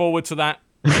looking forward to that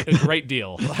a great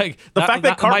deal. Like The fact that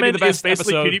might be Cartman the best is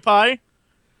basically episode. PewDiePie.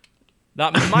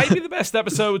 That might be the best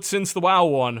episode since the WoW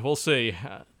one. We'll see.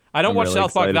 I don't I'm watch really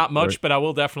South Park excited that for much, it. but I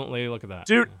will definitely look at that.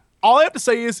 Dude, all I have to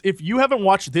say is if you haven't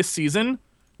watched this season,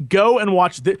 go and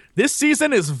watch this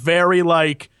season is very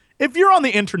if you're on the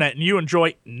internet and you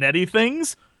enjoy netty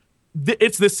things,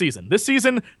 it's this season. This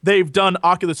season, they've done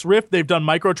Oculus Rift, they've done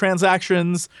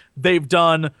microtransactions, they've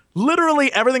done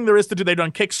literally everything there is to do. They've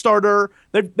done Kickstarter,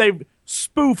 they've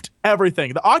spoofed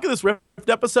everything. The Oculus Rift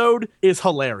episode is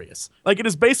hilarious. Like, it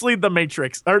is basically the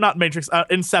Matrix, or not Matrix,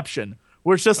 Inception,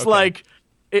 where it's just like,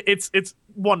 it's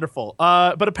wonderful.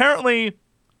 But apparently,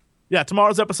 yeah,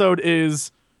 tomorrow's episode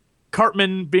is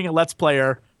Cartman being a Let's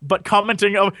Player, but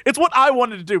commenting of, it's what I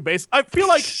wanted to do, I feel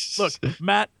like, look,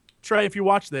 Matt, Trey, if you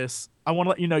watch this, I want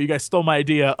to let you know you guys stole my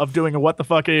idea of doing a what the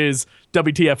fuck is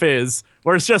WTF is,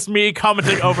 where it's just me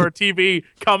commenting over TV,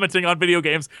 commenting on video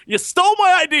games. You stole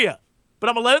my idea, but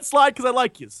I'm going to let it slide because I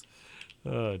like you.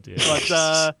 Oh, dear.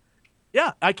 But,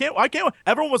 yeah, I can't.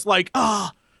 Everyone was like, oh,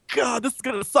 God, this is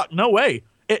going to suck. No way.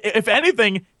 If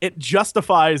anything, it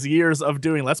justifies years of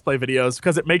doing Let's Play videos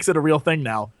because it makes it a real thing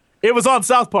now. It was on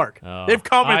South Park. They've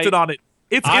commented on it.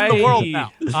 It's in the world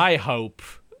now.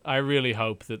 I really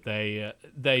hope that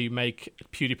they make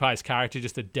PewDiePie's character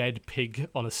just a dead pig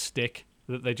on a stick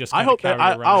that they just carry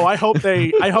around. I hope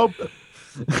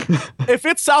if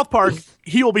it's South Park,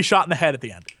 he will be shot in the head at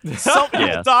the end. Somebody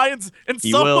will die, and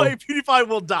some way PewDiePie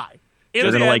will die.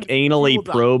 They're gonna like anally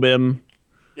probe him.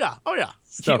 Yeah. Oh yeah.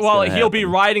 He'll be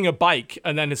riding a bike,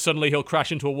 and then suddenly he'll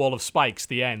crash into a wall of spikes.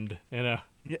 The end. You know.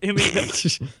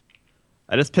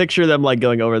 I just picture them like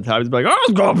going over the top. He's like,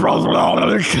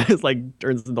 oh, it's like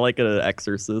turns into like an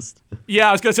exorcist. Yeah,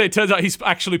 I was gonna say it turns out he's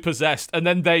actually possessed, and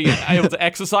then they are able to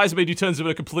exercise him, and he turns into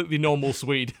a completely normal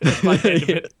Swede by the end of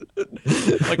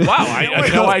it. Like, wow, I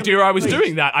had no idea I was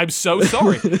doing that. I'm so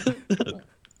sorry.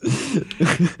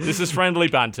 This is friendly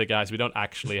banter, guys. We don't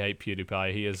actually hate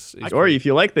PewDiePie. He is. Or if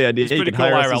you like the idea, you can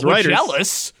hire us as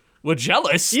writers. We're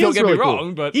jealous. Don't get me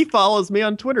wrong, but he follows me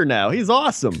on Twitter now. He's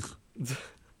awesome.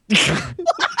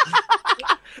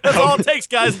 That's all it takes,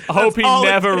 guys. I hope he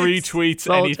never retweets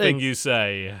anything you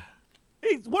say.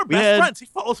 We're best friends. He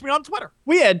follows me on Twitter.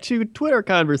 We had 2 Twitter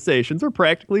conversations. We're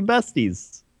practically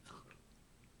besties.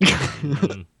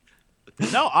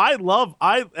 No,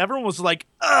 everyone was like,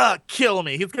 kill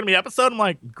me. He's going to be an episode. I'm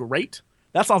like, great.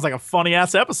 That sounds like a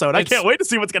funny-ass episode. I can't wait to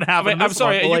see what's going to happen. I'm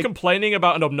sorry, are you complaining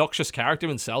about an obnoxious character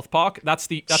in South Park? That's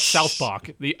South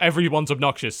Park. Everyone's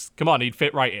obnoxious. Come on, he'd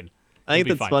fit right in. I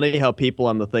think that's funny how people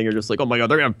on the thing are just like, oh my God,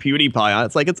 they're going to have PewDiePie on.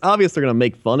 It's like, it's obvious they're going to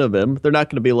make fun of him. They're not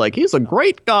going to be like, he's a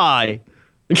great guy.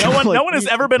 No one has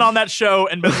ever been on that show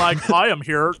and been like, I am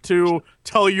here to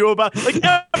tell you about... Like,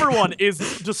 everyone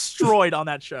is destroyed on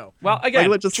that show. Well, again,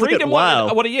 like, just treat look at him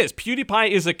what he is. PewDiePie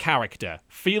is a character.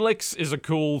 Felix is a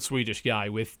cool Swedish guy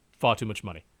with far too much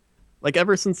money. Like,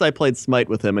 ever since I played Smite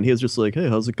with him, and he was just like, hey,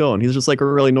 how's it going? He's just like a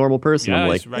really normal person. Yeah, I'm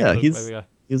like,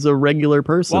 he's a regular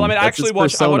person. Well, I mean, I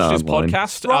watched his online.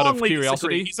 podcast out of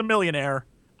curiosity. He's a millionaire.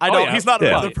 He's not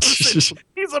another person.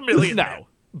 He's a millionaire. No.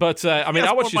 But, I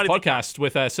watched his podcast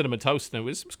with Cinnamon Toast, and it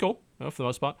was cool, for the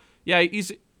most part. Yeah,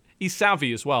 he's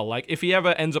savvy as well. Like, if he ever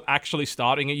ends up actually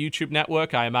starting a YouTube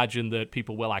network, I imagine that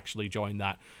people will actually join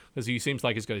that, because he seems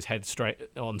like he's got his head straight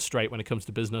when it comes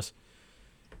to business.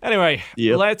 Anyway,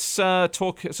 let's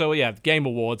talk. So, yeah, Game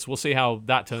Awards. We'll see how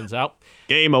that turns out.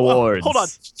 Game Awards. Hold on.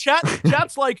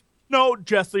 Chat's like, no,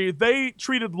 Jesse, they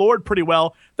treated Lord pretty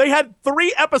well. They had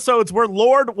 3 episodes where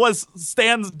Lord was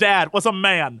Stan's dad, was a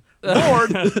man.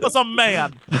 Lord was a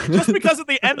man. Just because at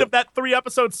the end of that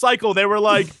 3-episode cycle, they were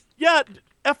like, yeah,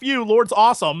 F you, Lord's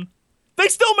awesome. They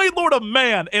still made Lord a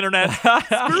man, internet.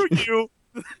 Screw you.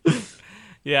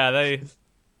 Yeah, they...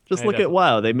 Just look at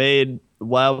WoW. They made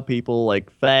WoW people like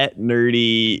fat,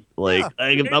 nerdy, like,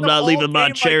 I'm not leaving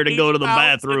my chair to go to the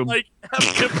bathroom. And,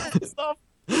 have stuff.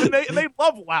 And they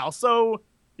love WoW, so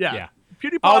yeah.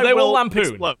 PewDiePie they will lampoon.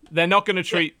 Explode. They're not going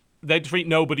to they treat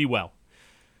nobody well.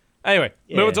 Anyway,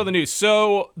 moving to the news.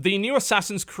 So, the new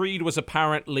Assassin's Creed was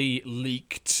apparently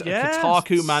leaked. Yes.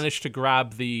 Kotaku managed to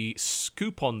grab the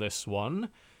scoop on this one.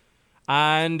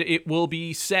 And it will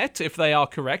be set, if they are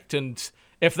correct. And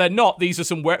if they're not, these are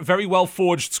some very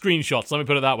well-forged screenshots. Let me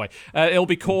put it that way. It'll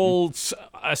be called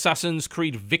Assassin's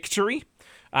Creed Victory.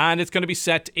 And it's going to be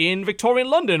set in Victorian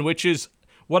London, which is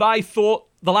what I thought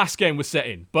the last game was set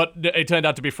in, but it turned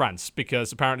out to be France,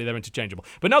 because apparently they're interchangeable.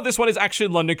 But no, this one is actually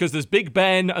in London, because there's Big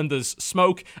Ben, and there's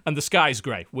smoke, and the sky's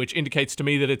grey, which indicates to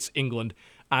me that it's England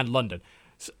and London.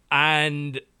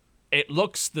 And it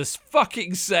looks the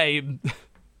fucking same.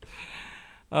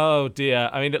 Oh dear.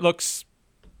 I mean, it looks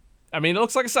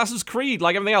like Assassin's Creed,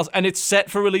 like everything else, and it's set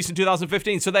for release in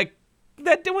 2015, so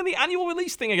they're doing the annual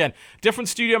release thing again. Different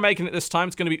studio making it this time.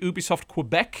 It's going to be Ubisoft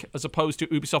Quebec as opposed to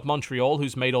Ubisoft Montreal,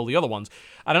 who's made all the other ones.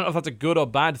 I don't know if that's a good or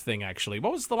bad thing, actually.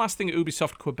 What was the last thing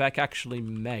Ubisoft Quebec actually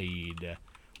made?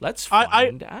 Let's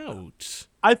find out.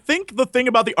 I think the thing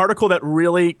about the article that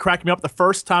really cracked me up the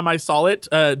first time I saw it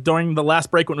during the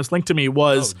last break when it was linked to me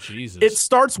was it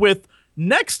starts with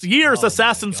next year's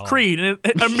Assassin's Creed. And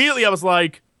immediately I was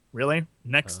like, really?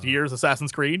 Next year's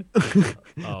Assassin's Creed?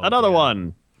 Another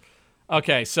one.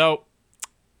 Okay, so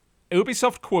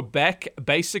Ubisoft Quebec,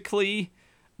 basically,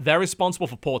 they're responsible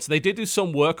for ports. They did do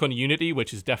some work on Unity,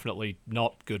 which is definitely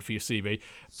not good for your CV,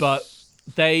 but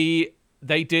they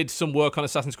did some work on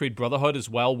Assassin's Creed Brotherhood as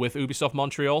well with Ubisoft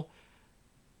Montreal.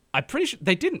 I'm pretty sure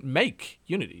they didn't make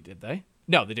Unity, did they?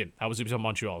 No, they didn't. That was Ubisoft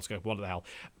Montreal. Let's go. What the hell?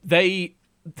 They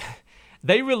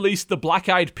released the Black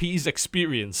Eyed Peas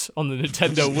experience on the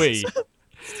Nintendo Wii.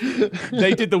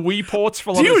 They did the Wii ports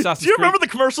for a lot of Assassin's Creed. Do you remember the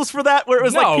commercials for that where it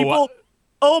was like people...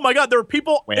 Oh my god, there were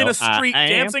people in a street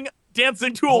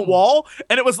dancing to a wall,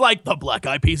 and it was like the Black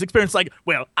Eyed Peas experience, like,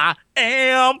 well, I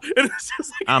am. And it's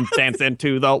just like, I'm dancing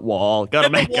to the wall.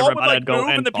 Gotta make everybody go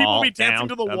and the people be dancing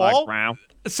to the wall.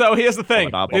 So here's the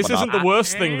thing. This isn't the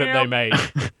worst thing that they made.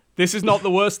 This is not the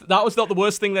worst. That was not the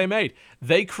worst thing they made.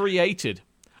 They created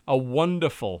a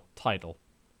wonderful title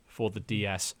for the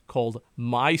DS called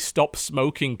My Stop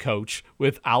Smoking Coach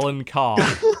with Alan Carr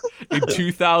in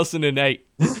 2008.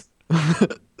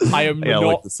 I am not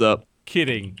look this up.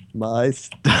 Kidding. My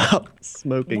Stop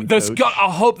Smoking There's Coach. got. I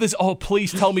hope this. Oh,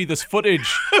 please tell me there's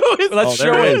footage. Let's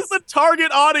show Who it. is the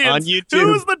target audience? On YouTube.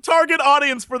 Who is the target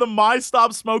audience for the My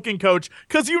Stop Smoking Coach?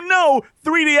 Because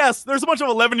 3DS, there's a bunch of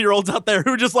 11-year-olds out there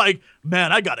who are just like,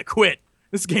 man, I gotta quit.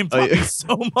 This game taught me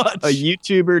so much. A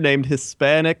YouTuber named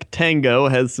Hispanic Tango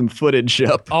has some footage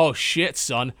up. Oh shit,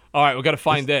 son! All right, we got to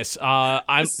find this. Give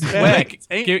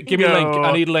me a link.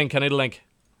 I need a link.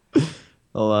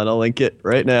 Hold on, I'll link it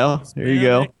right now. Here you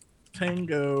go.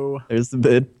 Tango. There's the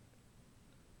bid.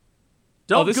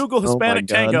 Don't Google Hispanic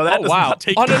Tango. That does not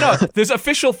take no. There's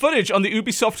official footage on the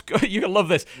Ubisoft. You're gonna love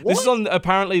this. What? This is on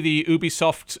apparently the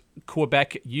Ubisoft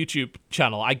Quebec YouTube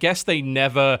channel. I guess they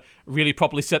never really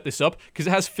properly set this up because it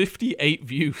has 58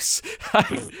 views.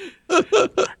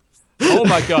 Oh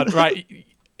my god! Right,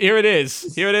 here it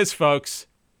is, folks.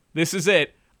 This is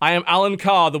it. I am Alan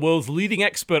Carr, the world's leading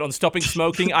expert on stopping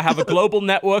smoking. I have a global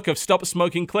network of stop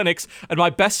smoking clinics, and my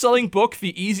best-selling book,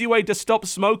 The Easy Way to Stop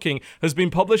Smoking, has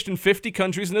been published in 50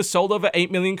 countries and has sold over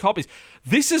 8 million copies.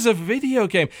 This is a video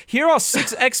game. Here are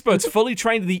 6 experts fully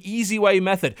trained in the Easy Way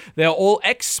method. They are all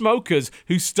ex-smokers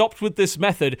who stopped with this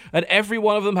method, and every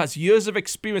one of them has years of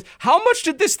experience. How much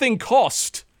did this thing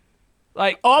cost?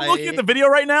 I'm looking at the video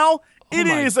right now. It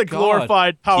is a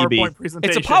glorified PowerPoint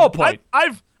presentation. It's a PowerPoint.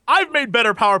 I've made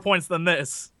better PowerPoints than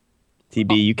this.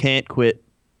 TB, you can't quit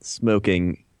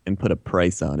smoking and put a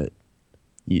price on it.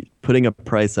 Putting a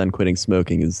price on quitting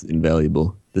smoking is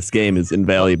invaluable. This game is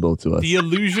invaluable to us. The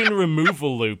illusion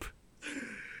removal loop.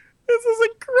 This is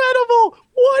incredible.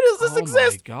 Why does this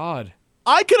exist? Oh my god.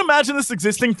 I can imagine this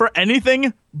existing for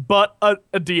anything but a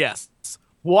DS.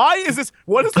 Why is this?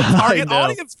 What is the target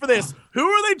audience for this? Who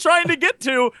are they trying to get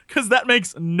to? Because that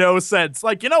makes no sense.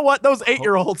 Like, you know what? Those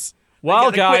 8-year-olds.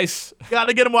 Well, guys.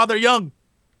 Gotta get them while they're young.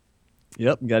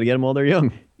 Yep, gotta get them while they're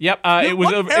young. Yep,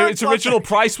 its original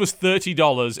price was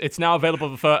 $30. It's now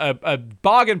available for a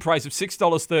bargain price of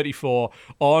 $6.34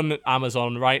 on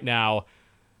Amazon right now.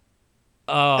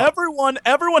 Everyone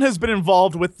has been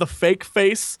involved with the fake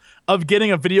face of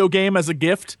getting a video game as a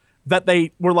gift that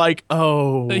they were like,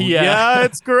 oh, yeah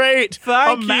it's great.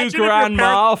 Thank you,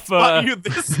 Grandma, for bought you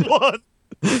this one.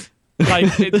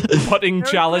 Like putting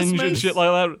challenge Christmas. And shit like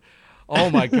that. Oh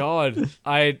my god.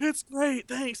 It's great.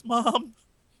 Thanks, Mom.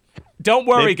 Don't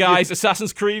worry, guys.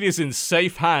 Assassin's Creed is in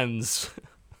safe hands.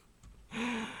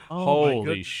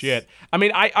 Holy shit. I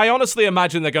mean, I honestly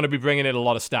imagine they're going to be bringing in a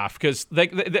lot of staff because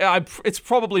it's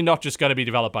probably not just going to be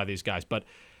developed by these guys, but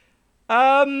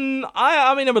I mean,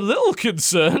 I'm a little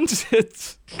concerned.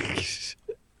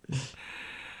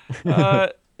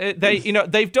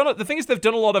 They've done it. The thing is, they've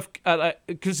done a lot of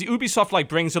because Ubisoft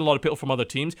brings in a lot of people from other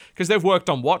teams because they've worked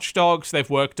on Watch Dogs, they've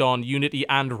worked on Unity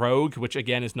and Rogue, which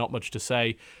again is not much to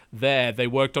say there. They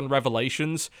worked on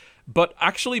Revelations, but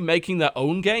actually making their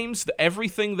own games,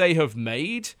 everything they have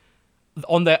made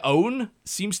on their own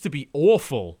seems to be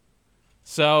awful.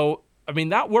 So, I mean,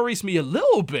 that worries me a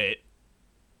little bit.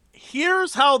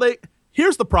 Here's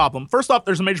the problem. First off,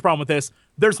 there's a major problem with this.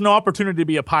 There's no opportunity to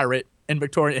be a pirate in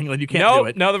Victorian England. You can't do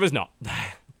it. No, there is not.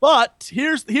 But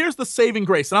here's the saving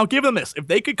grace, and I'll give them this. If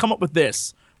they could come up with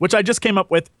this, which I just came up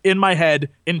with in my head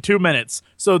in 2 minutes,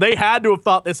 so they had to have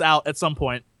thought this out at some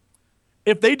point.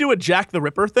 If they do a Jack the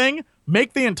Ripper thing,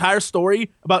 make the entire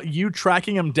story about you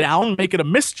tracking him down, make it a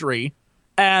mystery,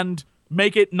 and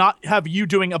make it not have you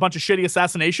doing a bunch of shitty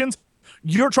assassinations.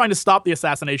 You're trying to stop the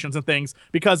assassinations and things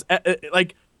because,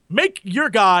 like, make your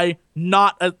guy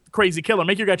not a crazy killer.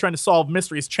 Make your guy trying to solve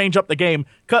mysteries. Change up the game,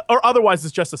 or otherwise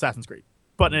it's just Assassin's Creed,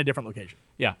 but in a different location.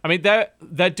 Yeah, I mean,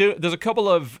 there's a couple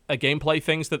of gameplay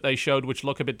things that they showed which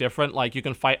look a bit different. Like, you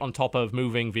can fight on top of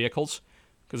moving vehicles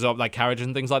because of like carriages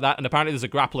and things like that. And apparently there's a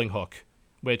grappling hook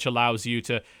which allows you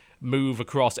to move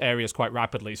across areas quite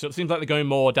rapidly. So it seems like they're going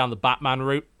more down the Batman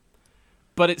route.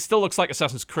 But it still looks like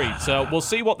Assassin's Creed. So we'll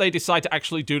see what they decide to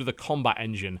actually do to the combat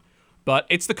engine. But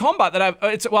it's the combat that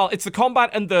it's the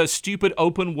combat and the stupid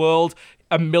open world,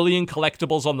 a million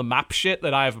collectibles on the map shit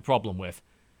that I have a problem with.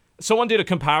 Someone did a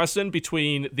comparison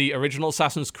between the original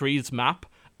Assassin's Creed's map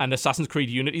and Assassin's Creed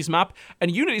Unity's map,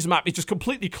 and Unity's map is just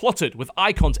completely cluttered with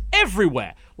icons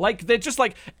everywhere. Like, they're just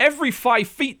like, every 5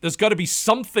 feet there's got to be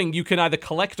something you can either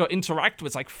collect or interact with.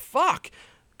 It's like, fuck.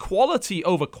 Quality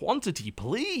over quantity,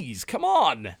 please. Come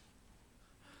on.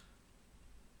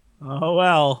 Oh,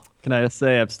 well. Can I just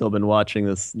say I've still been watching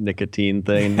this nicotine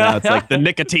thing. Now it's like the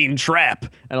nicotine trap.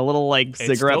 And a little like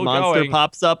cigarette still monster going.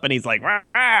 pops up and he's like,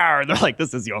 "Rawr." They're like,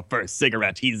 this is your first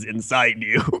cigarette. He's inside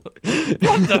you. What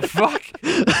the fuck?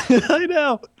 I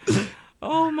know.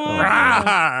 Oh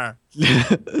my.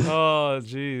 Rawr. Oh,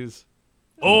 jeez.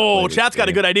 Oh, chat's got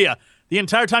a good idea. The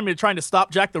entire time you're trying to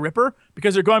stop Jack the Ripper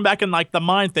because you're going back in like the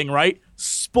mine thing, right?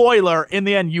 Spoiler, in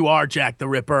the end, you are Jack the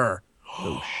Ripper.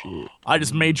 Oh, shit. I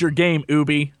just made your game,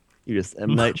 Ubi. You just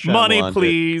M. Night Shyamalan. Money,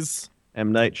 please.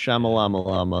 M. Night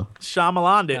Shyamalan.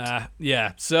 Shyamalan it.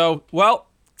 Yeah. So, well,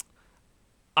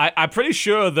 I'm pretty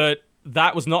sure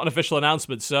that was not an official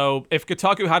announcement. So if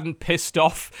Kotaku hadn't pissed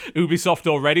off Ubisoft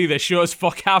already, they sure as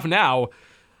fuck have now.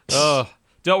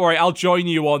 Don't worry, I'll join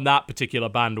you on that particular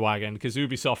bandwagon, because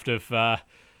Ubisoft have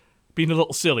been a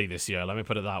little silly this year, let me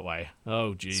put it that way.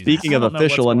 Oh, jeez. Speaking of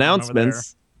official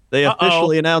announcements, they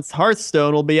officially announced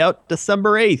Hearthstone will be out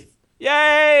December 8th.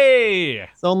 Yay!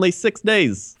 It's only 6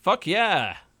 days. Fuck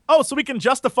yeah. Oh, so we can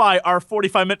justify our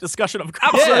 45-minute discussion of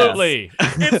Absolutely.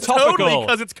 It's topical. Totally,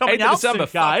 because it's coming 8th of out December,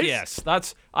 soon, guys.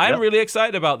 Yes, I'm really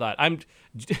excited about that.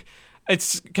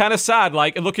 It's kind of sad,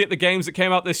 like, looking at the games that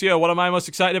came out this year, what am I most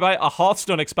excited about? A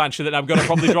Hearthstone expansion that I'm going to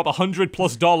probably drop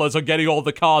 $100+ on getting all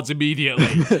the cards immediately.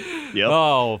 Yep.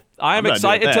 Oh, I'm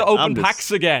excited to open packs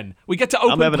again. We get to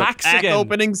open packs a pack again.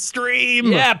 opening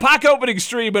stream. Yeah, pack opening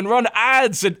stream and run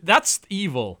ads, and that's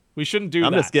evil. We shouldn't do that.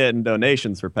 I'm just getting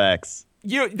donations for packs.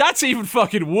 That's even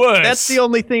fucking worse. That's the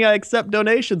only thing I accept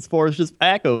donations for is just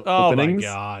pack openings. Oh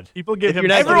my god. People give him.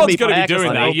 Everyone's going to be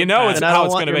doing that. You know it's how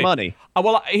it's going to be. Money.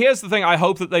 Well, here's the thing. I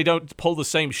hope that they don't pull the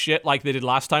same shit like they did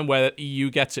last time, where the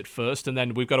EU gets it first, and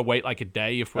then we've got to wait like a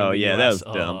day if we're in the US. That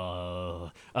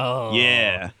was dumb.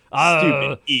 Yeah.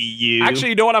 Stupid EU. Actually,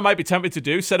 you know what I might be tempted to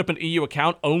do? Set up an EU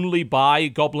account, only buy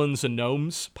Goblins and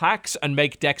Gnomes packs, and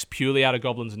make decks purely out of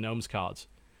Goblins and Gnomes cards.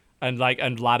 And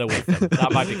ladder with them.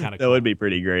 That might be kind of cool. That would be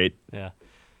pretty great. Yeah.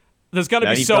 There's going to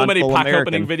be so many pack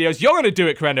opening videos. You're going to do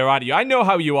it, Crender, aren't you? I know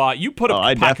how you are. You put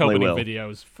up pack opening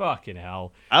videos. Fucking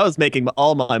hell. I was making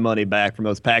all my money back from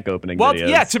those pack opening videos. Well,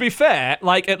 yeah, to be fair,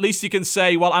 like, at least you can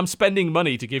say, well, I'm spending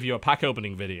money to give you a pack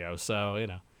opening video. So, you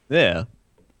know. Yeah.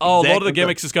 Oh, Lord of the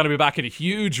Gimmicks is going to be back in a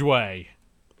huge way.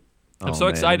 I'm so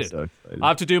excited. I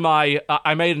have to do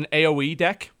I made an AoE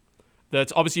deck.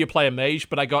 That's obviously you play a mage,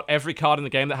 but I got every card in the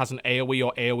game that has an AoE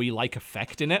or AoE-like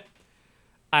effect in it.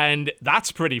 And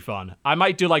that's pretty fun. I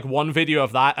might do like one video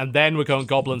of that, and then we're going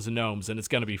Goblins and Gnomes, and it's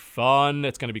going to be fun.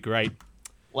 It's going to be great.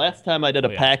 Last time I did a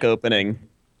pack opening,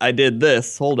 I did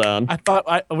this. Hold on. I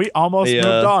thought we almost moved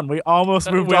on. We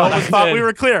almost moved on. I thought we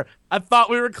were clear. Let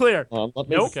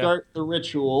me start the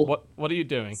ritual. What are you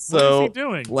doing? So, what is he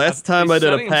doing? Last time I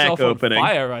did a pack opening. On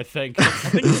fire, I think. I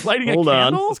think he's lighting a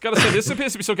candle. I was gonna say, this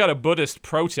appears to be some kind of Buddhist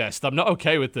protest. I'm not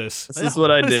okay with this. This is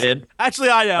what I did. Actually,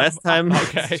 I am. Last time,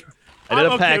 okay. I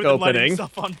did a pack with opening.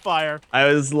 Stuff on fire. I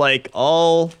was like,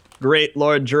 all great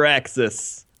Lord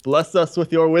Jiraxis, bless us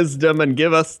with your wisdom and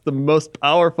give us the most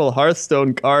powerful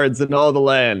Hearthstone cards in all the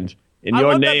land. In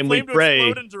your name we pray. I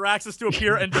want that flame to explode and Jiraxis to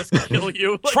appear and just kill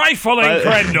you. Trifling,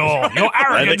 Crendor! Your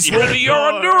arrogance will be your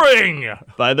undoing!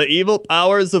 By the evil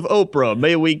powers of Oprah,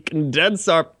 may we condense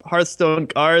our Hearthstone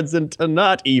cards into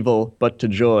not evil, but to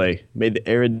joy. May the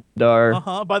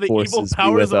Eridar by the forces evil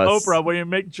powers be with of us. Oprah, where you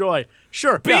make joy.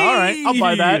 Sure, yeah, all right, I'll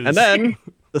buy that. And then,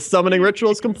 the summoning ritual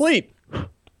is complete.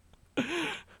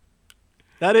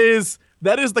 That is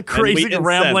the crazy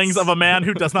ramblings of a man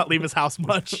who does not leave his house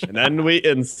much. And then we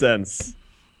incense.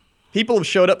 People have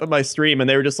showed up at my stream and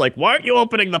they were just like, why aren't you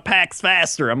opening the packs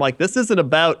faster? I'm like, this isn't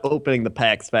about opening the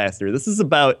packs faster. This is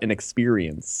about an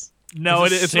experience. No,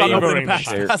 it's not opening the packs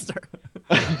faster.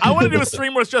 I want to do a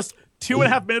stream where it's just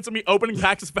 2.5 minutes of me opening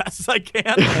packs as fast as I can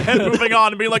and moving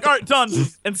on and being like, all right, done,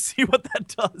 and see what that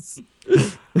does.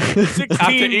 16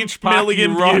 After each pack,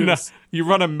 million views. you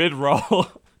run a mid-roll.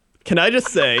 Can I just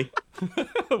say,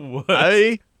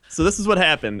 What? so this is what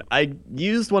happened. I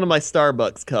used one of my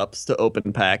Starbucks cups to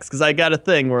open packs because I got a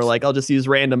thing where like I'll just use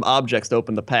random objects to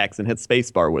open the packs and hit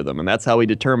spacebar with them, and that's how we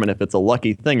determine if it's a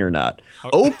lucky thing or not.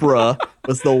 Oprah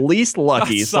was the least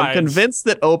lucky, That's so I'm science. convinced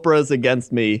that Oprah is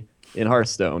against me in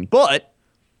Hearthstone. But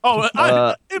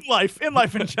In life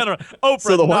in general. Oprah,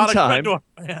 So the one not a time- Crendor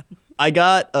fan. I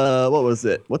got what was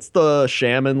it? What's the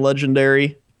shaman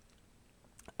legendary?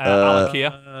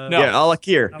 Alakia? No. Yeah,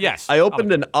 Alakir. Yes. I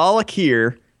opened an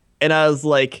Alakir, and I was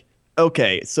like,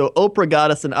 okay, so Oprah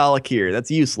got us an Alakir. That's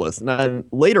useless. And then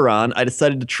later on, I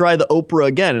decided to try the Oprah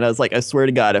again, and I was like, I swear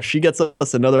to God, if she gets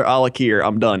us another Alakir,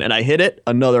 I'm done. And I hit it,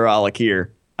 another Alakir.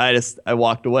 I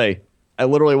walked away. I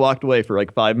literally walked away for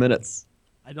like 5 minutes.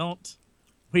 I don't.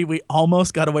 We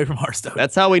almost got away from Hearthstone.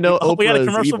 That's how we know Oh, we had a Oprah is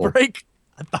commercial evil. break.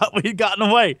 I thought we had gotten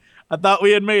away. I thought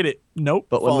we had made it. Nope.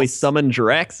 But when we false. summoned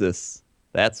Jiraxis,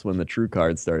 that's when the true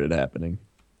cards started happening.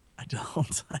 I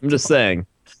don't. I'm just saying.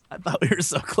 I thought we were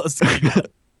so close to getting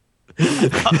it. I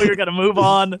thought we were going to move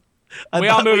on. We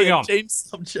are moving on. Changed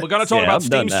subjects. We're going to talk Yeah, about I'm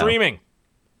done Steam now. streaming.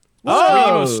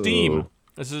 Oh. Steam.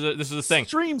 This is a thing.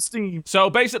 Stream Steam. So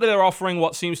basically, they're offering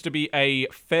what seems to be a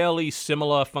fairly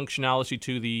similar functionality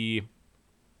to the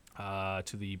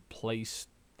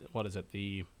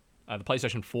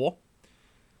PlayStation 4,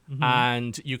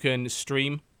 and you can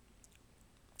stream.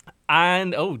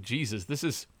 And oh Jesus,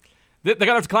 they're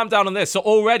gonna have to clamp down on this. So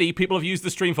already, people have used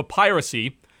the stream for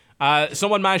piracy.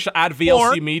 Someone managed to add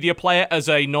VLC Or- Media Player as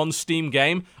a non-Steam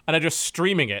game, and they're just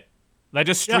streaming it. They're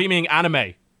just streaming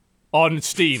anime on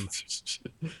Steam.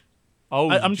 Oh,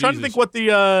 I'm trying to Jesus. think what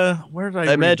the where did I I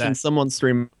read imagine that? someone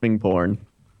streaming porn.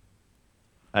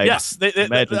 Yes,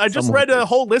 imagine I just someone read a did.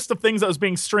 whole list of things that was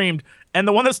being streamed, and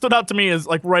the one that stood out to me is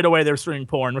like right away they're streaming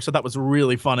porn, which I thought was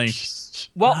really funny.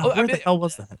 Well, Where I the mean, hell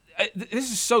was that? this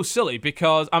is so silly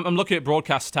because I'm looking at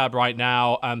broadcast tab right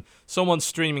now. Someone's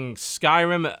streaming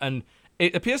Skyrim, and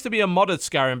it appears to be a modded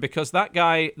Skyrim because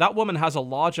that woman has a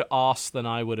larger arse than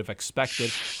I would have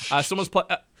expected.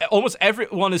 Almost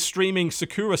everyone is streaming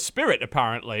Sakura Spirit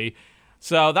apparently,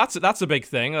 so that's a big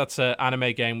thing. That's an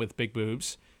anime game with big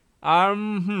boobs.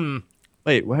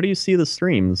 Wait, how do you see the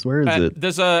streams? Where is it?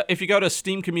 There's if you go to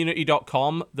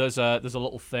steamcommunity.com, there's a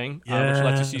little thing which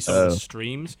lets you see some of the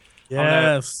streams.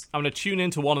 Yes. I'm gonna tune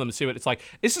into one of them and see what it's like.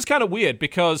 This is kind of weird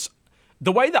because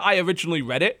the way that I originally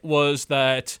read it was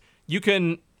that you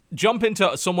can jump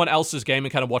into someone else's game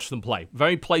and kind of watch them play.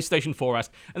 Very PlayStation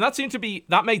 4-esque. And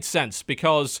that made sense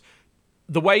because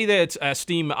the way that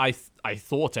Steam, I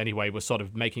thought anyway, was sort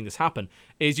of making this happen,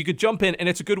 is you could jump in, and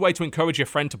it's a good way to encourage your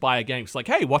friend to buy a game. It's like,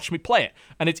 hey, watch me play it.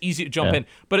 And it's easy to jump in.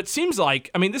 But it seems like,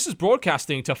 I mean, this is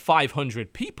broadcasting to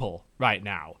 500 people right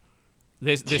now,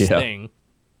 this thing.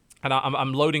 And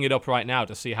I'm loading it up right now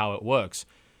to see how it works.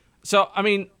 So, I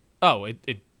mean,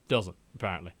 it doesn't,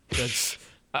 apparently. It's,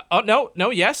 no,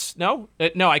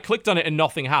 I clicked on it and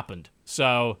nothing happened.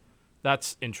 So,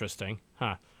 that's interesting.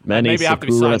 Huh. Many Maybe I have to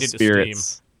be Sakura signed into Steam.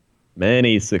 spirits.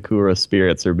 Many Sakura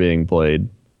spirits are being played.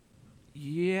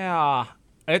 Yeah,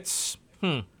 it's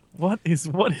What is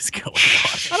going on?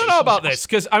 I don't know about this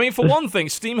because I mean, for one thing,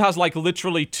 Steam has like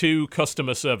literally 2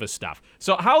 customer service staff.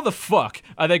 So how the fuck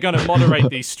are they going to moderate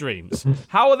these streams?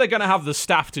 How are they going to have the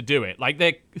staff to do it? Like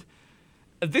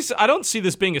I don't see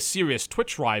this being a serious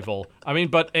Twitch rival. I mean,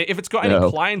 but if it's got any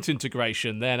client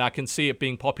integration, then I can see it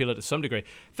being popular to some degree.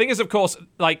 Thing is, of course,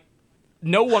 like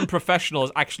no one professional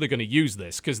is actually going to use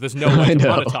this because there's no way to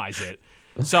monetize it.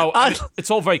 So it's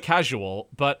all very casual.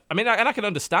 But I mean, I can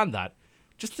understand that.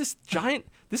 Just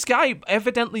this guy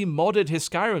evidently modded his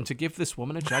Skyrim to give this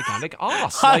woman a gigantic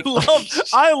ass. Like,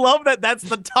 I love that. That's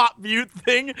the top view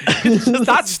thing. It's just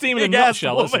that's Steam in a big-ass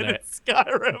nutshell, isn't woman it? in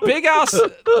Skyrim. Big ass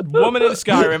woman in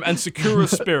Skyrim and Sakura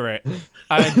Spirit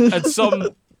and some.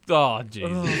 Oh,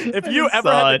 Jesus. If you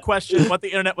ever had to question what the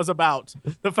internet was about,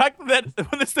 the fact that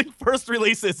when this thing first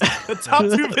releases, the top 2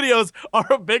 videos are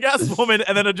a big ass woman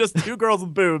and then just 2 girls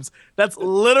with boobs. That's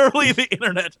literally the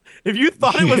internet. If you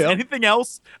thought it was anything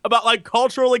else about like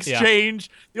cultural exchange,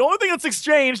 the only thing that's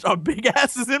exchanged are big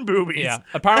asses and boobies. Yeah,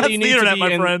 apparently that's you need the internet, to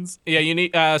be my friends. Yeah, you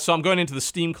need. So I'm going into the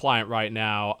Steam client right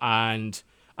now, and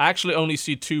I actually only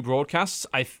see 2 broadcasts.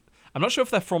 I'm not sure if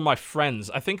they're from my friends.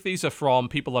 I think these are from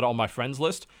people that are on my friends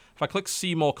list. If I click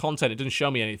see more content, it doesn't show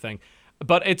me anything.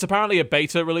 But it's apparently a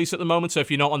beta release at the moment, so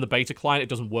if you're not on the beta client, it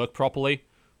doesn't work properly.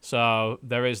 So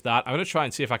there is that. I'm going to try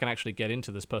and see if I can actually get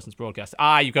into this person's broadcast.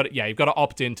 You've got to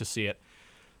opt in to see it.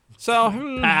 So,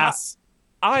 Pass.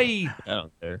 I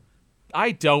don't care.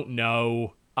 I don't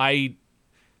know.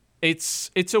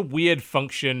 It's a weird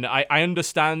function. I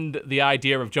understand the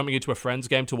idea of jumping into a friend's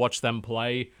game to watch them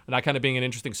play, and that kind of being an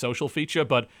interesting social feature,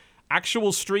 but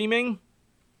actual streaming?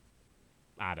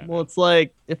 I don't know. Well, it's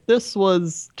like, if this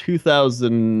was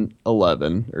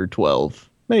 2011 or 12,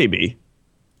 maybe.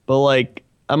 But, like,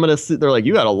 they're like,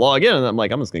 you gotta log in, and I'm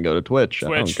like, I'm just gonna go to Twitch. I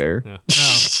don't care. Yeah.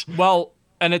 Well,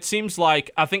 and it seems like,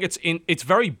 I think it's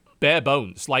very bare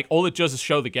bones. Like, all it does is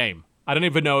show the game. I don't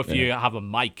even know if you have a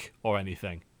mic or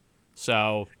anything.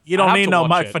 So you don't need no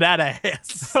mic for that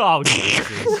ass. Oh,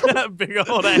 Jesus. Big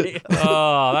old ass.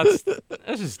 Oh,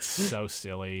 that's just so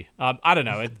silly. I don't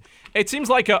know. It seems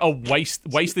like a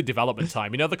wasted development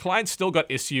time. You know, the client's still got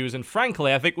issues, and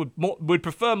frankly, I think would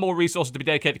prefer more resources to be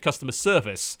dedicated to customer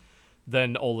service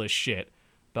than all this shit.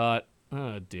 But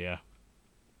oh dear,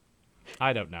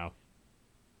 I don't know.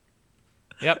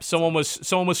 Yep, someone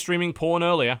was streaming porn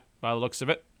earlier by the looks of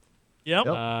it.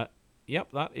 Yep.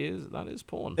 Yep, that is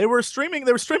porn. They were streaming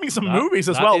some movies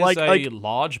as well. That is like a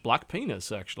large black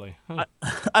penis, actually. Huh.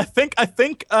 I think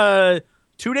 3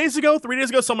 days ago,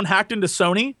 someone hacked into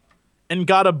Sony and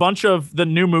got a bunch of the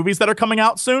new movies that are coming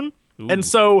out soon. Ooh. And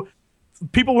so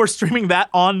people were streaming that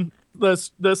on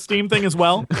the Steam thing as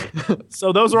well.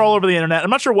 So those are all over the internet. I'm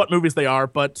not sure what movies they are,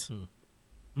 but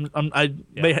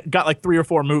they got like 3 or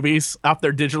 4 movies off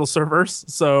their digital servers.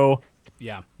 So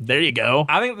yeah, there you go.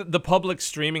 I think that the public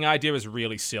streaming idea is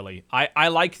really silly. I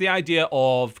like the idea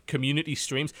of community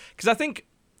streams, because I think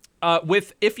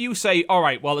if you say, all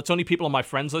right, well, it's only people on my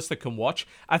friends list that can watch,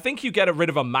 I think you get rid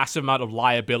of a massive amount of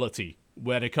liability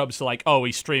when it comes to like, oh,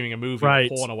 he's streaming a movie or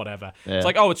porn or whatever. Yeah. It's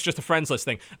like, oh, it's just a friends list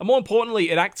thing. And more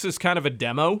importantly, it acts as kind of a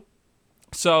demo.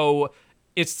 So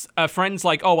it's friends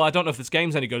like, oh, well, I don't know if this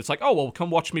game's any good. It's like, oh, well,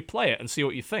 come watch me play it and see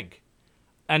what you think.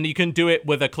 And you can do it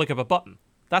with a click of a button.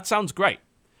 That sounds great.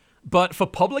 But for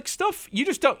public stuff, you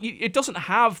just don't. It doesn't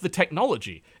have the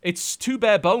technology. It's too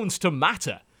bare bones to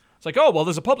matter. It's like, oh, well,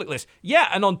 there's a public list. Yeah,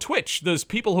 and on Twitch, there's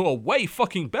people who are way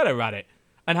fucking better at it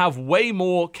and have way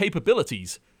more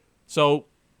capabilities. So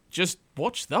just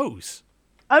watch those.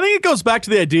 I think it goes back to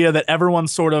the idea that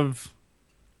everyone's sort of,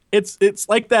 it's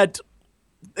like that,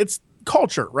 it's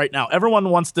culture right now. Everyone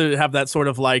wants to have that sort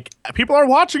of like, people are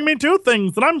watching me do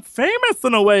things and I'm famous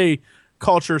in a way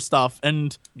culture stuff.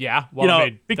 And yeah, well, you know, I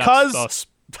mean, because that's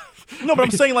no, but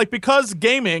I'm saying like, because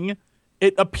gaming,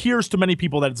 it appears to many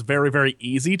people that it's very, very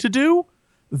easy to do,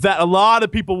 that a lot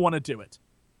of people want to do it.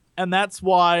 And that's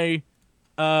why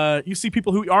you see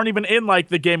people who aren't even in like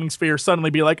the gaming sphere suddenly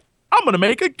be like, I'm going to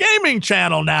make a gaming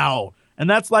channel now. And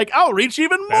that's like, I'll reach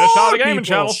even more start a people. gaming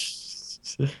channel.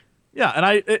 Yeah,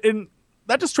 and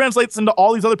that just translates into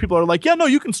all these other people are like, yeah, no,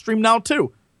 you can stream now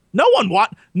too. No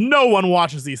one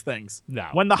watches these things. No.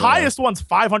 When the highest one's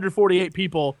 548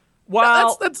 people.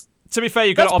 Well, that's to be fair,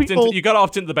 you got to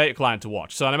opt into the beta client to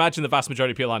watch. So I imagine the vast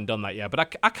majority of people haven't done that yet.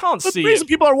 But I can't see the reason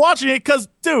people are watching it because,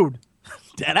 dude,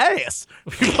 dead ass.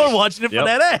 People are watching it for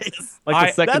dead ass. Like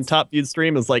the second top viewed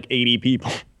stream is like 80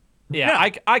 people. Yeah,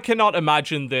 I cannot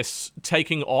imagine this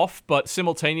taking off, but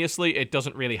simultaneously it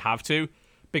doesn't really have to,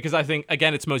 because I think,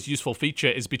 again, its most useful feature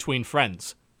is between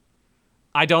friends.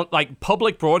 I don't like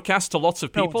public broadcast to lots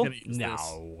of people.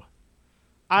 No.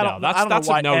 That's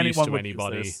of no use to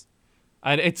anybody.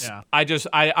 And it's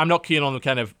I'm not keen on the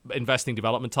kind of investing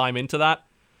development time into that.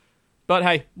 But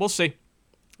hey, we'll see.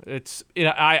 It's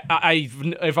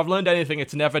if I've learned anything,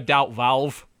 it's never doubt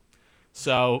Valve.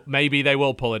 So maybe they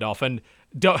will pull it off. And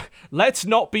let's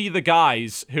not be the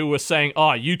guys who were saying,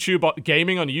 YouTube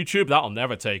gaming on YouTube, that'll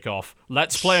never take off.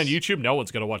 Let's play on YouTube, no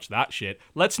one's going to watch that shit.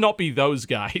 Let's not be those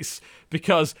guys,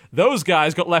 because those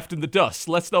guys got left in the dust.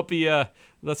 Let's not make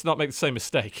the same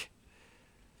mistake.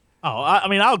 Oh, I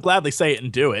mean, I'll gladly say it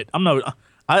and do it.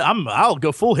 I'll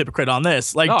go full hypocrite on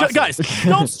this. Like, guys,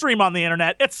 don't stream on the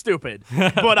internet. It's stupid.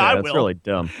 But I will. That's really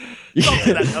dumb. Don't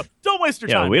do that. Don't waste your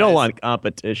time. Yeah, we don't want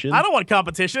competition. I don't want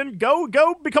competition. Go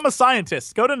become a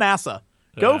scientist. Go to NASA.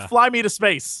 Go fly me to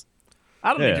space.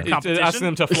 I don't need your competition. Asking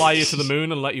them to fly you to the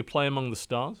moon and let you play among the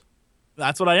stars?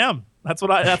 That's what I am. That's what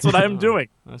I am doing.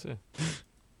 I see.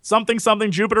 Something,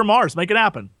 Jupiter, Mars. Make it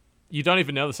happen. You don't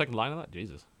even know the second line of that?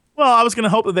 Jesus. Well, I was going to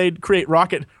hope that they'd create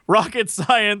rocket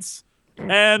science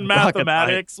and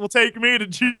mathematics will take me to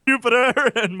Jupiter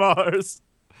and Mars.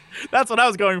 That's what I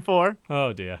was going for.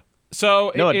 Oh, dear.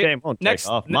 So no, game won't take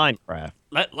off. Minecraft.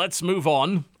 Let's move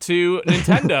on to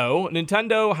Nintendo.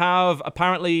 Nintendo have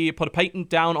apparently put a patent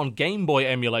down on Game Boy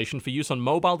emulation for use on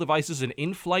mobile devices and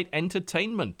in-flight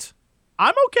entertainment.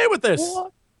 I'm okay with this.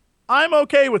 What? I'm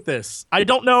okay with this. I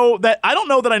don't know that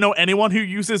I know anyone who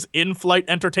uses in-flight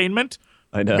entertainment,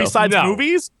 I know. besides No.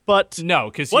 movies, but No,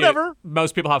 because whatever.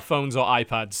 most people have phones or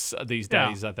iPads these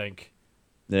days, I think.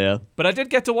 Yeah. But I did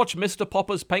get to watch Mr.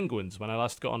 Popper's Penguins when I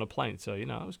last got on a plane, so,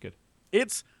 that was good.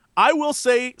 I will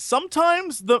say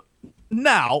sometimes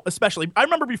now, especially, I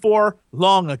remember before,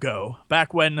 long ago,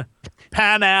 back when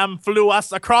Pan Am flew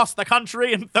us across the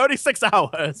country in 36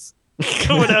 hours.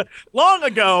 Long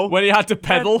ago, When you had to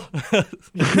pedal.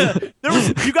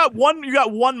 you got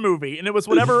one movie, and it was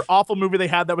whatever awful movie they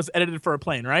had that was edited for a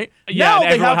plane, right? Yeah, now and they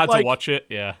everyone have, had to watch it,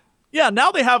 yeah. Yeah,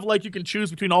 now they have you can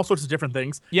choose between all sorts of different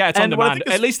things. Yeah, it's on And what I demand. think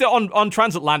is- At least they're on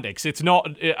transatlantics. It's not.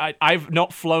 I've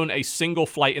not flown a single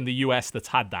flight in the U.S. that's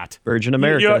had that. Virgin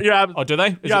America. Oh, do they?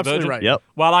 Is You're it absolutely Virgin? right. Yep.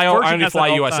 Well, I Virgin only has that fly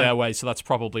all the U.S. time. Airways, so that's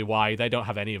probably why they don't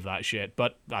have any of that shit.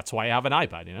 But that's why I have an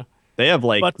iPad, They have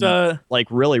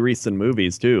really recent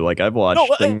movies too. Like I've watched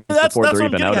things before that's they're what I'm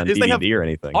even out on getting at, is they have- DVD or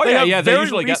anything. Oh, They have they very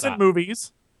usually get recent that.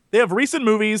 movies. They have recent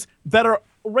movies that are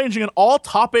ranging in all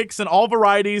topics and all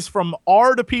varieties from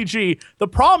R to PG. The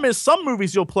problem is some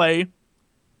movies you'll play,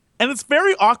 and it's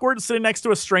very awkward sitting next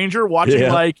to a stranger watching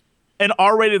an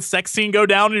R-rated sex scene go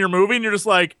down in your movie, and you're just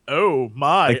like, oh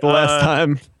my. Like the last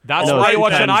time. That's No, why you two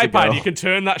watch an times iPad. ago. You can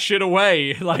turn that shit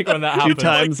away, like when that Two happens.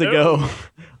 times ago,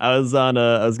 I was going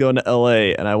to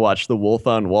LA and I watched The Wolf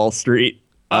on Wall Street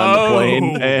on the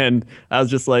plane, and I was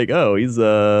just like, oh, he's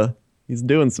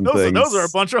doing some things. Those are a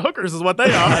bunch of hookers, is what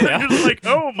they are. You're just like,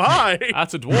 oh my.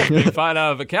 That's a dwarf being fired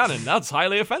out of a cannon. That's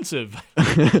highly offensive.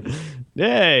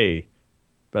 Yay!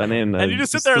 But I mean, And you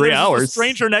just sit there, and 3 there's just hours. a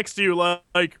stranger next to you,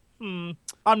 like, I'm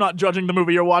not judging the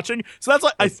movie you're watching. So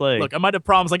that's look, I might have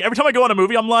problems. Like every time I go on a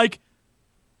movie, I'm like,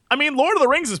 I mean, Lord of the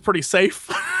Rings is pretty safe.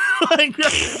 I'm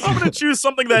gonna choose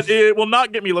something that it will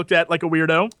not get me looked at like a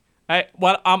weirdo. Hey,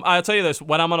 I'll tell you this: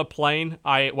 when I'm on a plane,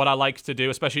 what I like to do,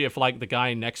 especially if the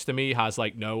guy next to me has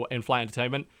no in-flight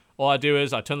entertainment, all I do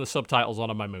is I turn the subtitles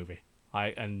on my movie.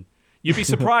 And you'd be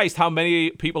surprised how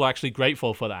many people are actually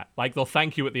grateful for that. They'll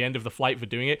thank you at the end of the flight for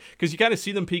doing it, because you kind of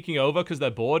see them peeking over because they're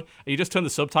bored, and you just turn the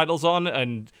subtitles on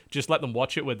and just let them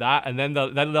watch it with that, and then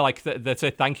they'll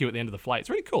say thank you at the end of the flight. It's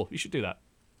really cool. You should do that.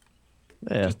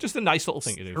 Yeah. Just a nice little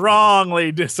thing to do.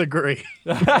 Strongly disagree.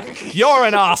 You're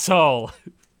an asshole.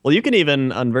 Well, you can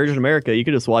even on Virgin America, you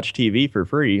can just watch TV for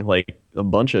free. Like a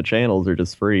bunch of channels are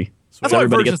just free. That's why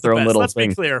Everybody Virgin's gets their the own best. little Let's be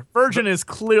thing. clear. Virgin is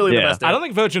clearly the Yeah. best. I don't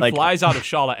think Virgin Like- flies out of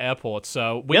Charlotte Airport,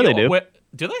 so Yeah, they do.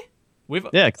 Do they?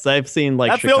 Yeah, because I've seen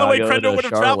That's Chicago the only way to Crendor would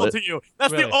have traveled Charlotte. to you.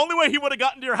 That's Really? the only way he would have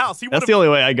gotten to your house. That's the only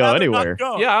way I go rather not anywhere.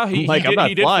 go. Yeah, he I'm did, not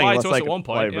he did flying fly unless to I us at can one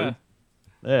fly point. Yeah. Virgin.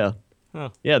 Yeah. Huh.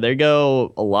 Yeah, they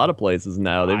go a lot of places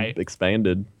now. They've Aye.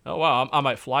 expanded. Oh wow, I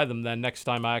might fly them then next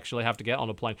time I actually have to get on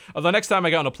a plane. Although next time I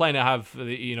get on a plane, I have an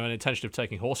intention of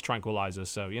taking horse tranquilizers.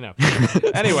 So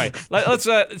Anyway,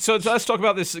 let's talk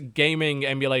about this gaming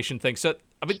emulation thing. So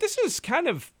I mean, this is kind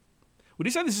of. Would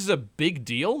you say this is a big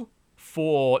deal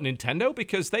for Nintendo,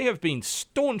 because they have been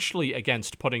staunchly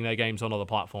against putting their games on other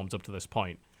platforms up to this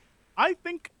point? I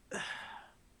think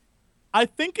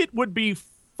it would be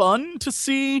fun to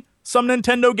see some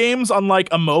Nintendo games on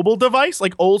a mobile device,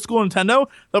 like old school Nintendo.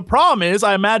 The problem is,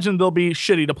 I imagine they'll be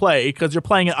shitty to play because you're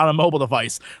playing it on a mobile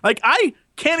device. I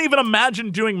can't even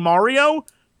imagine doing Mario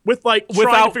with trying to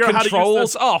Without figure out how to use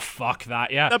controls? this. Oh fuck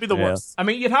that! Yeah, That'd be the Yeah. worst. I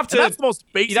mean, you'd have to. And that's the most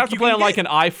basic. You'd have to you play can on get. an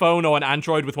iPhone or an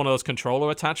Android with one of those controller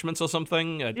attachments or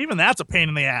something. Even that's a pain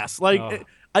in the ass. Oh.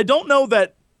 I don't know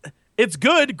that it's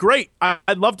good. Great.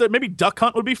 I'd love to. Maybe Duck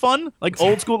Hunt would be fun.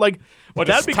 Old school. What, That'd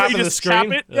just be tapping great. You the just tap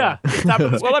screen? it. Yeah. just tap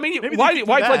it. Well, I mean, Maybe why they could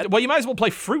play? do that. Well, you might as well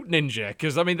play Fruit Ninja,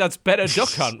 because I mean that's better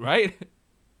Duck Hunt, right?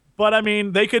 But I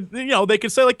mean, they could say yeah,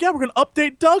 we're gonna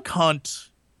update Duck Hunt.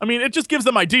 I mean, it just gives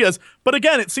them ideas. But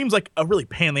again, it seems like a really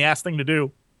pain in the ass thing to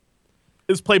do.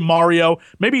 Is play Mario,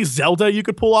 maybe Zelda. You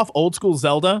could pull off old school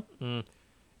Zelda.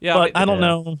 Yeah, But I don't yeah.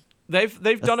 know. They've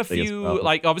done a the biggest few,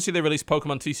 problem. obviously they released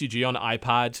Pokemon TCG on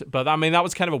iPad, but I mean that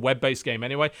was kind of a web-based game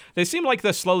anyway. They seem like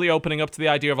they're slowly opening up to the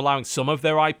idea of allowing some of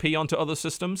their IP onto other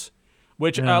systems,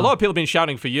 which a lot of people have been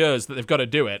shouting for years that they've got to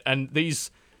do it. And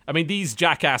these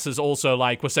jackasses also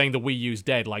were saying the Wii U's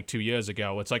dead 2 years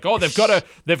ago. It's like, oh, they've got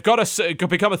to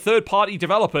become a third-party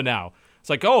developer now. It's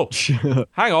like, oh,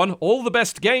 hang on, all the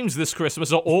best games this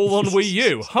Christmas are all on Wii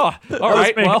U. Huh. All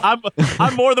right, Me. well,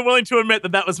 I'm more than willing to admit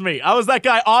that was me. I was that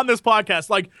guy on this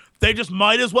podcast. They just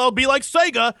might as well be like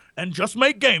Sega and just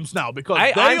make games now because I'm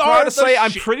they proud are to say I'm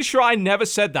shit. pretty sure I never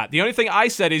said that. The only thing I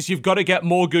said is you've got to get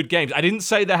more good games. I didn't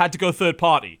say they had to go third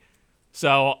party.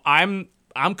 So I'm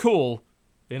cool.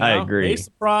 I agree. They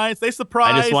surprised. I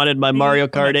just wanted my me Mario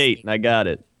the Kart next 8, game. and I got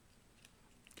it.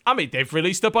 I mean, they've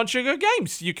released a bunch of good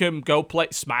games. You can go play.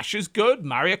 Smash is good.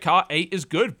 Mario Kart 8 is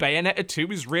good. Bayonetta 2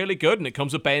 is really good. And it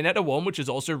comes with Bayonetta 1, which is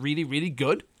also really, really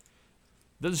good.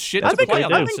 There's shit That's to what play they on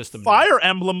do. that I think system. Fire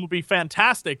Emblem would be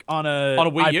fantastic on a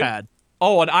Wii U? iPad.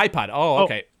 Oh, an iPad. Oh,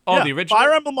 okay. Yeah, The original.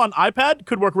 Fire Emblem on iPad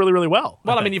could work really, really well.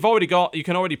 Well, I think. mean, you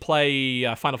can already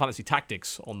play Final Fantasy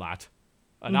Tactics on that,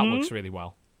 and that looks really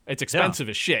well. It's expensive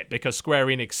as shit because Square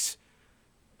Enix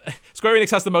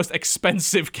has the most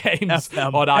expensive games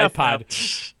FM, on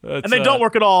iPad, and they don't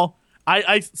work at all.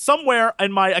 I somewhere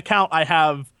in my account I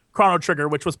have Chrono Trigger,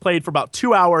 which was played for about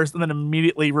 2 hours and then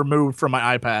immediately removed from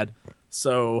my iPad.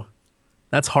 So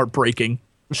that's heartbreaking.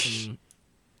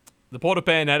 The port of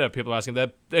Bayonetta, people are asking,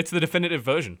 it's the definitive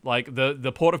version. Like,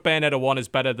 the port of Bayonetta 1 is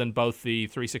better than both the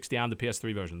 360 and the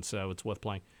PS3 version, so it's worth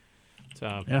playing.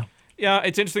 So yeah,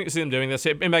 it's interesting to see them doing this.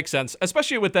 It makes sense,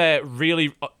 especially with their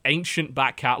really ancient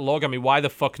back catalog. I mean, why the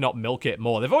fuck not milk it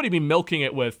more? They've already been milking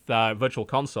it with Virtual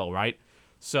Console, right?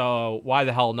 So why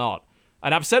the hell not?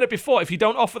 And I've said it before, if you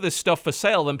don't offer this stuff for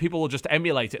sale, then people will just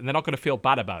emulate it, and they're not going to feel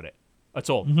bad about it at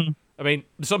all. I mean,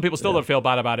 some people still don't feel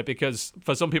bad about it because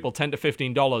for some people, $10 to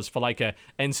 $15 for like a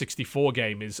N64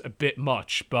 game is a bit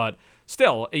much. But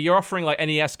still, you're offering like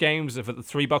NES games for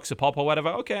 $3 a pop or whatever.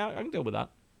 Okay, I can deal with that.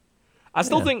 I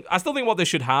still think what they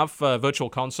should have for Virtual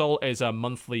Console is a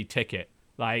monthly ticket.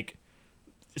 Like,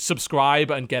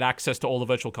 subscribe and get access to all the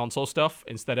Virtual Console stuff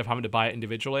instead of having to buy it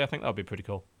individually. I think that would be pretty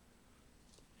cool.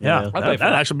 Yeah, that'd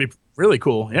actually be really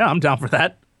cool. Yeah, I'm down for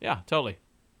that. Yeah, totally.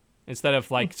 Instead of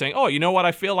like saying, oh, you know what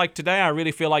I feel like today? I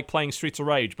really feel like playing Streets of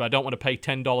Rage, but I don't want to pay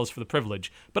 $10 for the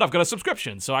privilege. But I've got a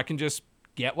subscription, so I can just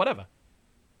get whatever.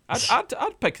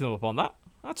 I'd pick them up on that.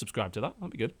 I'd subscribe to that.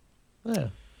 That'd be good.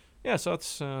 Yeah. So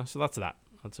that's that.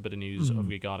 That's a bit of news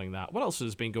regarding that. What else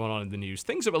has been going on in the news?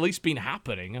 Things have at least been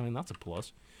happening. I mean, that's a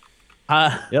plus.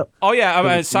 Yep. Oh yeah,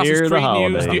 Assassin's near the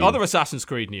Creed news. holiday. The other Assassin's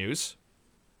Creed news.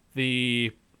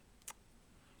 The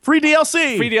Free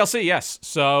DLC. free DLC, yes.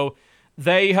 So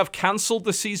they have cancelled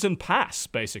the season pass,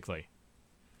 basically.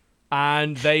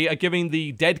 And they are giving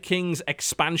the Dead Kings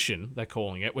expansion, they're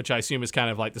calling it, which I assume is kind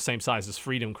of like the same size as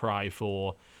Freedom Cry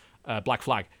for Black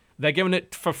Flag. They're giving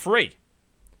it for free.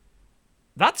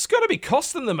 That's going to be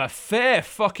costing them a fair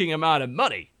fucking amount of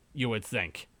money, you would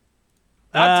think.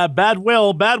 Bad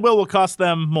Will will cost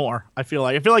them more. I feel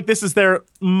like this is their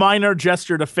minor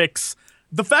gesture to fix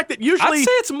the fact that usually I'd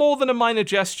say it's more than a minor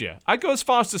gesture. I'd go as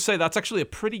far as to say that's actually a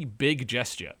pretty big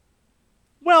gesture.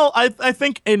 Well, I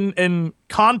think in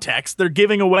context, they're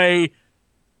giving away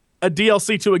a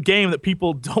DLC to a game that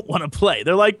people don't want to play.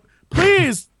 They're like,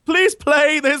 please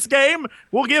play this game.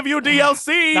 We'll give you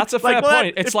DLC. That's a fair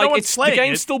point. It's like the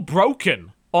game's still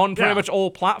broken on pretty Yeah. much all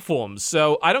platforms.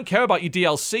 So I don't care about your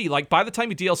DLC. Like, by the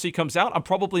time your DLC comes out, I'm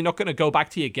probably not going to go back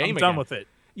to your game I'm again. done with it.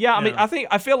 Yeah, I mean,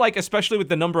 I feel like, especially with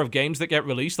the number of games that get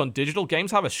released on digital,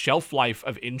 games have a shelf life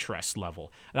of interest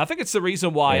level. And I think it's the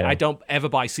reason why I don't ever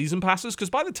buy season passes, because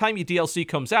by the time your DLC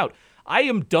comes out, I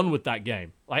am done with that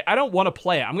game. Like, I don't want to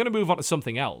play it. I'm going to move on to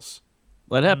something else.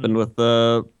 What happened with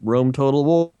Rome Total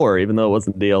War? Even though it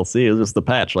wasn't DLC, it was just the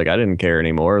patch. Like, I didn't care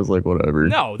anymore. I was like, whatever.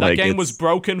 No, that like, game was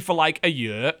broken for like a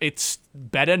year. It's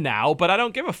better now, but I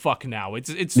don't give a fuck now. It's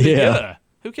a Yeah. year.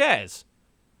 Who cares?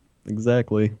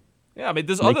 Exactly. Yeah, I mean,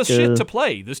 there's other shit to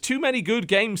play. There's too many good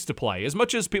games to play. As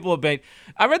much as people have been...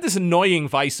 I read this annoying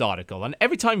Vice article, and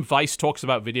every time Vice talks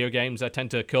about video games, I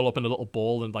tend to curl up in a little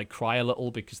ball and, like, cry a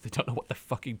little because they don't know what they're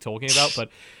fucking talking about. But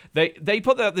they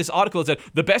put out this article that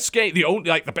said, the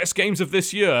best games of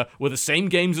this year were the same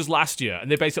games as last year.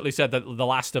 And they basically said that The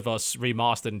Last of Us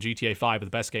Remastered and GTA 5 are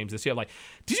the best games this year. I'm like,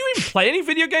 did you even play any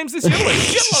video games this year? Like,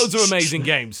 shitloads of amazing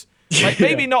games. Like,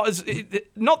 maybe not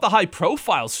the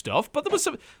high-profile stuff, but there was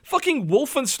some... Fucking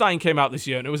Wolfenstein came out this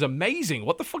year, and it was amazing.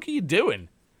 What the fuck are you doing?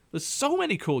 There's so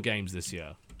many cool games this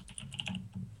year.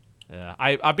 Yeah,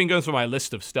 I've been going through my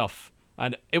list of stuff,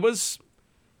 and it was...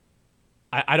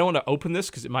 I don't want to open this,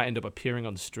 because it might end up appearing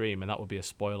on stream, and that would be a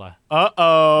spoiler.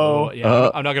 Uh-oh.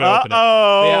 Yeah, I'm not going to open it.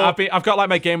 But yeah, I've got, like,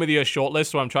 my Game of the Year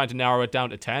shortlist, where I'm trying to narrow it down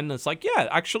to 10, and it's like, yeah,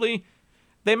 actually...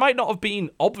 They might not have been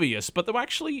obvious, but there were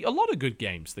actually a lot of good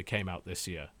games that came out this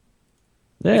year.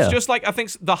 Yeah. It's just like, I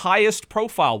think the highest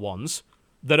profile ones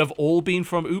that have all been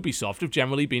from Ubisoft have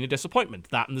generally been a disappointment.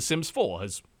 That and The Sims 4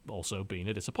 has also been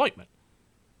a disappointment.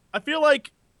 I feel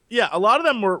like, yeah, a lot of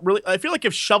them were really... I feel like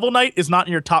if Shovel Knight is not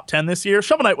in your top 10 this year,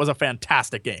 Shovel Knight was a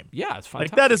fantastic game. Yeah, it's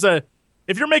fantastic. Like, that is a...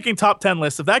 If you're making top 10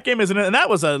 lists, if that game isn't in... And that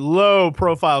was a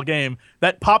low-profile game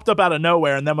that popped up out of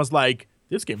nowhere and then was like,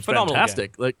 this game's Phenomenal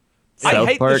fantastic. Game. Like... I South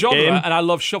hate the Park genre, game. and I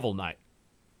love Shovel Knight.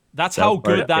 That's South how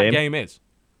good Park that game. game is.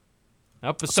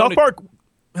 Now, South Park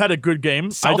had a good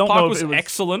game. South I don't Park know was if it was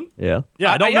excellent. Yeah.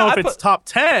 Yeah, I don't know if it's top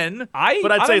 10, but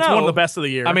I'd I say don't it's one of know. the best of the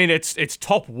year. I mean, it's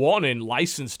top 1 in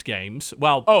licensed games.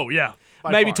 Well, oh yeah,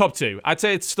 by maybe far. top 2. I'd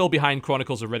say it's still behind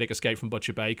Chronicles of Riddick: Escape from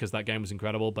Butcher Bay because that game was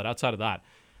incredible. But outside of that,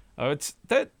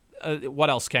 what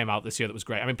else came out this year that was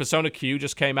great? I mean, Persona Q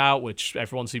just came out, which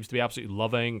everyone seems to be absolutely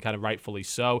loving, kind of rightfully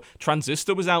so.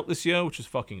 Transistor was out this year, which is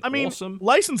fucking awesome.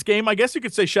 Licensed game. I guess you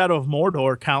could say Shadow of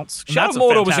Mordor counts. and Shadow that's of a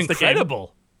Mordor was fantastic game.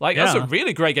 incredible. Like, that's a Yeah.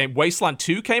 really great game. Wasteland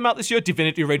 2 came out this year.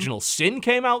 Divinity Original Sin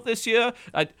came out this year.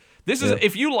 This is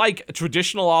if you like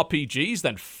traditional RPGs,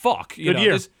 then fuck. Good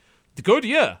year. Good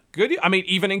year. Good year. I mean,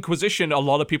 even Inquisition, a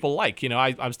lot of people like.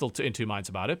 I'm still in two minds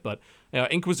about it, but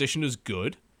Inquisition is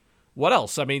good. What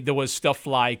else? I mean, there was stuff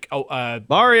like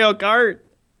Mario Kart.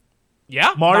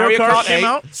 yeah, Mario Kart 8, came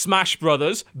out. Smash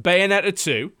Brothers, Bayonetta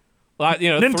 2.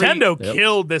 Nintendo 3,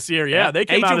 killed this year. Yeah, they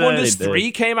came Age out. of Wonders They did.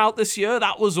 3 came out this year.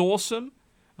 That was awesome.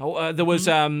 There was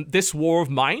This War of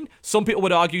Mine. Some people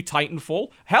would argue Titanfall.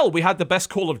 Hell, we had the best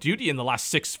Call of Duty in the last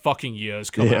 6 fucking years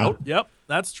come out. Yep,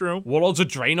 that's true. Warlords of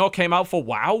Draenor came out for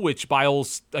WoW, which by all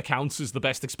accounts is the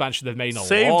best expansion they've made in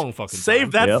a long fucking time.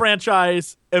 Saved that Yep.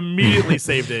 franchise. Immediately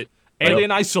saved it.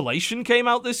 Alien Isolation came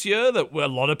out this year that a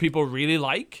lot of people really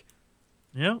like.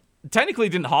 Yeah. Technically,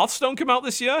 didn't Hearthstone come out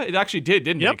this year? It actually did,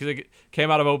 didn't Yep. it? Because it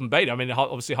came out of open beta. I mean,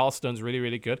 obviously Hearthstone's really,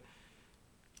 really good.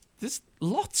 There's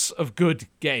lots of good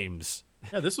games.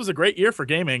 Yeah, this was a great year for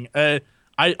gaming.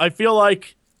 I feel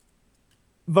like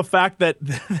the fact that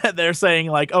that they're saying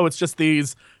like, oh, it's just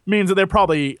these means that they're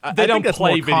probably I don't think that's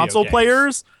play more video console games.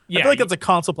 players. I Yeah, feel like that's a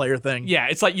console player thing. Yeah,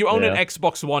 it's like you own an Yeah.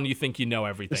 Xbox One, you think you know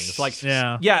everything. It's like,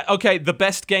 Yeah. Okay, the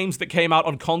best games that came out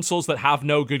on consoles that have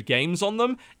no good games on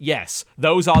them, yes,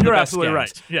 those are the You're best absolutely games.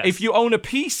 right, yes. If you own a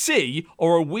PC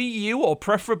or a Wii U or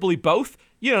preferably both,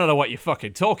 you don't know what you're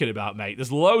fucking talking about, mate.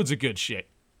 There's loads of good shit.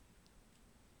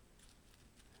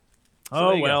 there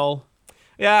Oh you go. well.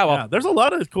 Yeah, well, Yeah, there's a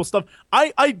lot of cool stuff.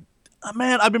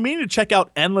 Man, I've been meaning to check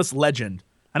out Endless Legend,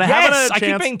 and I haven't yes, had a I keep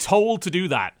chance. being told to do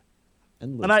that.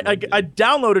 And I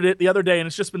downloaded it the other day, and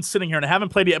it's just been sitting here, and I haven't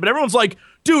played it yet. But everyone's like,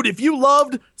 dude, if you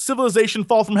loved Civilization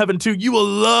Fall from Heaven 2, you will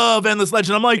love Endless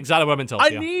Legend. I'm like, Exactly what I've been told. I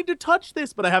yeah. need to touch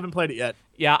this, but I haven't played it yet.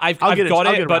 Yeah, I've I'll get got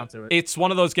around it, but to it. it's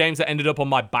one of those games that ended up on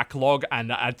my backlog,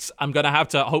 and I'm going to have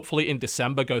to, hopefully in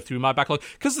December, go through my backlog.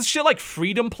 Because the shit like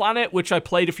Freedom Planet, which I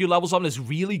played a few levels on, is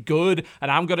really good, and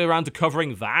I'm going around to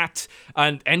covering that.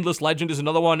 And Endless Legend is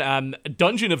another one.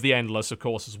 Dungeon of the Endless, of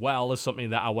course, as well, is something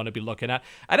that I want to be looking at.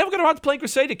 I never got around to playing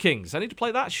Crusader Kings. I need to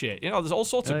play that shit. There's all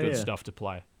sorts of good stuff to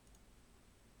play.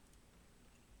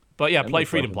 But yeah, play Endless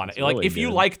Freedom Legend's Planet. Like, really if you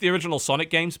good. like the original Sonic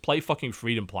games, play fucking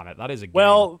Freedom Planet. That is a game.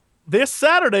 Well, this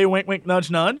Saturday, wink, wink, nudge,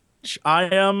 nudge, I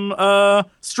am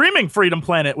streaming Freedom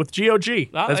Planet with GOG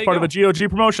Ah, as there you part of go. a GOG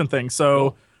promotion thing. So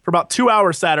Cool. for about 2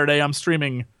 hours Saturday, I'm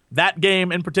streaming that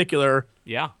game in particular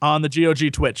yeah. on the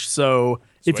GOG Twitch. So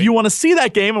if Sweet. you want to see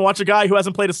that game and watch a guy who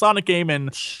hasn't played a Sonic game in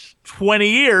 20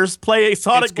 years play a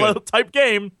Sonic good. type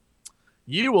game,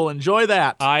 you will enjoy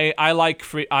that. I like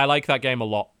that game a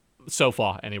lot so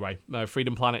far. Anyway,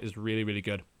 Freedom Planet is really, really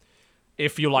good.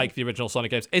 If you like the original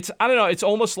Sonic games, I don't know. It's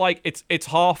almost like it's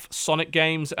half Sonic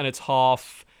games and it's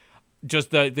half just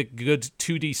the good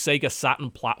 2D Sega Saturn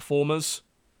platformers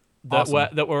that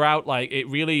Awesome. were out. Like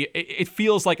it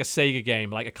feels like a Sega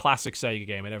game, like a classic Sega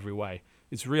game in every way.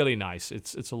 It's really nice.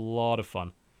 It's a lot of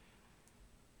fun.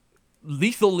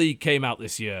 Lethal League came out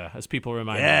this year, as people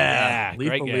remind me. Yeah,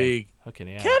 great Lethal game. League. Fucking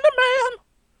yeah. Candyman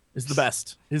is the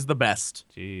best. Is the best.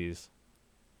 Jeez.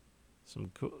 Some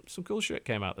cool shit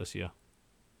came out this year.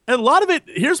 And a lot of it,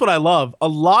 here's what I love. A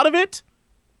lot of it,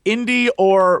 indie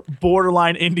or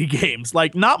borderline indie games.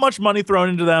 Like, not much money thrown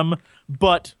into them,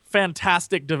 but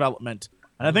fantastic development.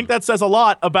 And I think that says a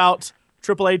lot about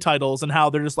AAA titles and how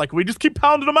they're just like, we just keep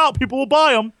pounding them out. People will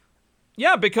buy them.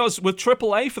 Yeah, because with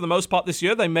AAA, for the most part this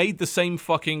year, they made the same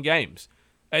fucking games.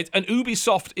 And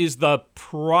Ubisoft is the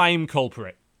prime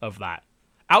culprit of that.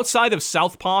 Outside of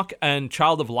South Park and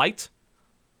Child of Light,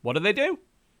 what did they do?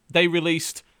 They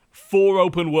released 4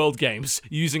 open world games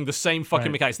using the same fucking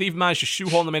mechanics. They even managed to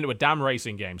shoehorn them into a damn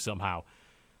racing game somehow.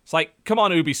 It's like, come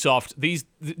on, Ubisoft. These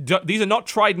are not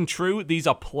tried and true. These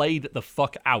are played the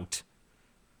fuck out.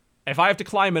 If I have to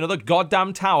climb another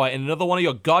goddamn tower in another one of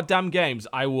your goddamn games,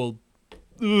 I will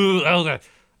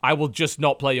just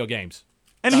not play your games.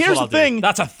 And That's here's what the I'll do. thing.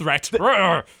 That's a threat.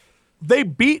 They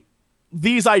beat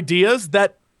these ideas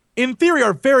that, in theory,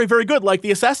 are very, very good. Like,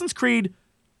 the Assassin's Creed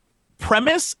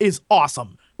premise is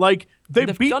awesome. Like, they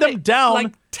They've beat done them it down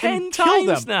like 10 and kill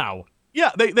times them. now.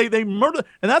 Yeah, they murder,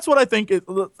 and that's what I think.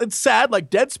 It's sad. Like,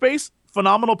 Dead Space,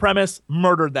 phenomenal premise,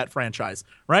 murdered that franchise,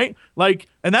 right? Like,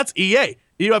 and that's EA.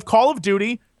 You have Call of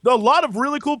Duty. A lot of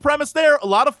really cool premise there. A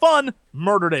lot of fun.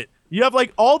 Murdered it. You have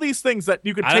like all these things that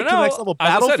you could take to the next level. As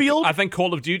I said, Battlefield. I think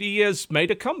Call of Duty has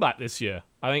made a comeback this year.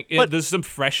 I think there's some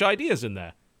fresh ideas in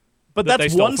there. But that they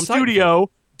that's stole one from studio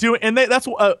doing, and that's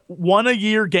a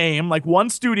one-a-year game. Like one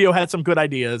studio had some good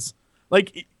ideas.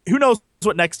 Like who knows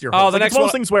what next year holds? Oh, the like, next it's one of one.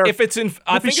 those things where If it's in,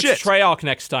 I think shit. it's Treyarch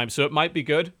next time, so it might be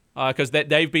good because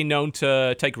they've been known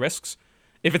to take risks.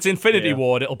 If it's Infinity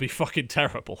Ward, it'll be fucking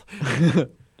terrible.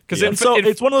 Because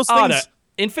it's one of those things.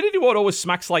 Infinity Ward always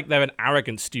smacks like they're an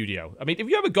arrogant studio. I mean, have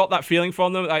you ever got that feeling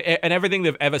from them? And everything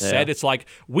they've ever said, it's like,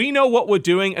 we know what we're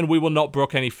doing and we will not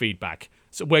brook any feedback.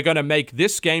 So we're going to make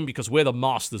this game because we're the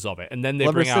masters of it. And then they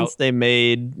bring out... Ever since they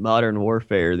made Modern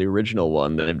Warfare, the original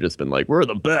one, they've just been like, we're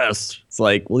the best. It's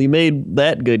like, well, you made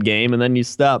that good game and then you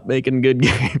stopped making good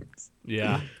games.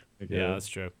 Yeah. Yeah, that's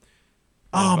true.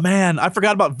 Oh, man. I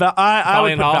forgot about... I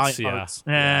would Valiant put Hearts, Valiant Hearts.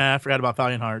 Yeah, I forgot about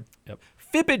Valiant Heart. Yep.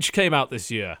 Fibbage came out this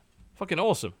year. Fucking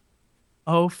awesome.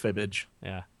 Oh, Fibbage.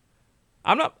 Yeah.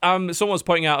 I'm not. Someone's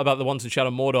pointing out about the ones in Shadow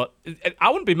of Mordor. I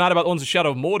wouldn't be mad about the ones in Shadow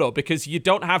of Mordor because you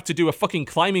don't have to do a fucking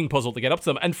climbing puzzle to get up to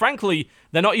them. And frankly,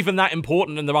 they're not even that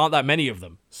important and there aren't that many of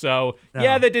them. So,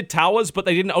 yeah, they did towers, but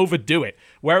they didn't overdo it.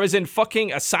 Whereas in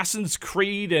fucking Assassin's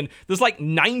Creed, and there's like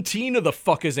 19 of the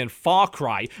fuckers in Far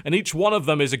Cry, and each one of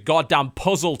them is a goddamn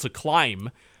puzzle to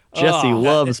climb. Jesse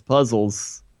loves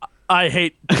puzzles. I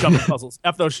hate jumping puzzles.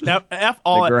 F those. F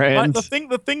all.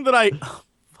 The thing that I...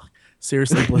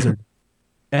 Seriously, Blizzard.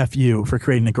 F you for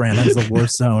creating a grand. That is the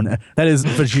worst zone. That is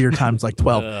Vajir times like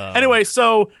 12. Anyway,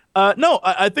 so no,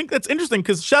 I think that's interesting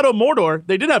because Shadow of Mordor,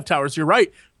 they did have towers. You're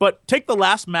right, but take the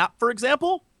last map for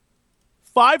example.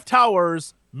 5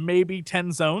 towers, maybe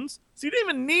 10 zones. So you didn't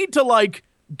even need to like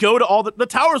go to all the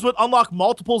towers would unlock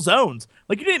multiple zones.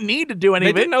 Like you didn't need to do any of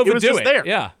it. They didn't overdo it. Was just there.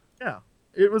 Yeah.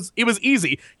 It was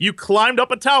easy. You climbed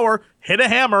up a tower, hit a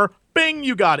hammer, bing,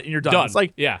 you got it, and you're done. It's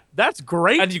like, that's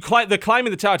great. And the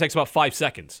climbing the tower takes about 5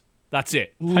 seconds. That's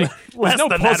it. Like, Less there's no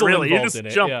than puzzle that, really. You involved just in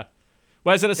it. jump. Yeah.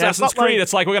 Whereas in Assassin's it's not Creed, like-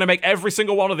 it's like we're gonna make every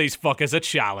single one of these fuckers a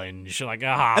challenge. Like,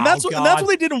 and that's what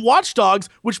they did in Watch Dogs,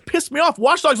 which pissed me off.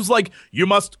 Watch Dogs was like, you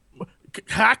must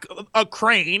hack a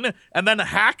crane and then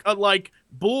hack a like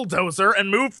bulldozer and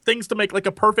move things to make like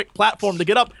a perfect platform to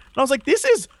get up. And I was like, this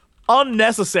is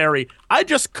unnecessary. I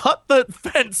just cut the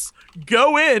fence,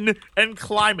 go in, and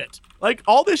climb it. Like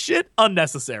all this shit,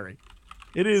 unnecessary.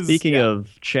 It is. Speaking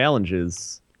of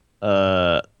challenges,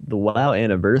 the WoW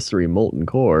Anniversary Molten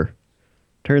Core.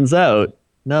 Turns out,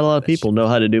 not a lot of people know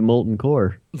how to do Molten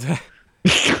Core.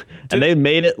 And they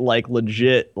made it like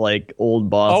legit, like old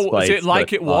boss fights. Oh, is it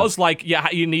like it was? Like,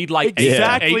 you need like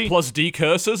Exactly. 8 plus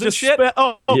decursors and shit?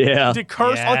 Yeah.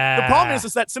 Decurse. The problem is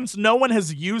that since no one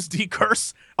has used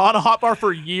decurse on a hotbar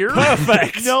for years,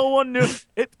 Perfect. No one knew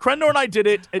it. Crendor and I did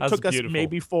it. It That's took us beautiful.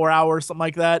 maybe 4 hours, something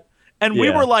like that. And we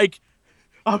were like,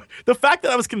 the fact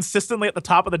that I was consistently at the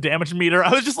top of the damage meter,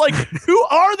 I was just like, who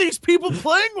are these people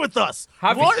playing with us?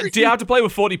 Do you have to play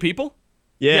with 40 people?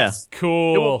 Yeah. Yes.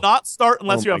 Cool. It will not start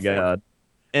unless you have my God.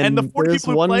 And the 40 there's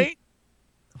people who one, play,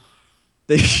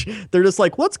 they're just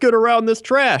like, let's get around this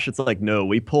trash. It's like, no,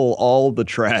 we pull all the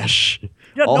trash.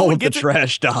 Yeah, no all one of the gets it.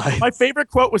 trash dies. My favorite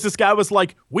quote was this guy was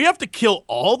like, we have to kill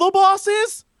all the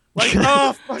bosses? Like,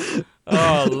 fuck.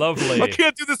 Oh, lovely. I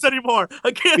can't do this anymore.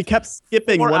 I can't. We kept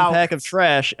skipping 4 one pack of hours.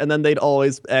 trash, and then they'd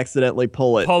always accidentally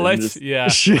pull it. Pull and it? just- Yeah.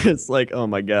 It's like, oh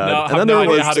my God. No, I and have then no there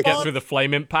idea was how to get fun. through the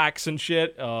flame impacts and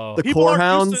shit. Oh. the People core aren't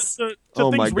hounds. used to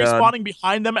Oh my things God. respawning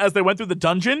behind them as they went through the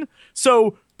dungeon.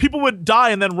 So people would die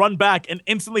and then run back and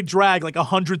instantly drag like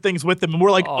 100 things with them. And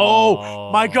we're like,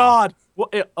 oh my God.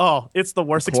 Well, it's the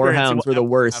worst Core experience. hounds you were the will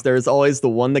ever worst. have. There's always the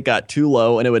one that got too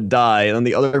low and it would die, and then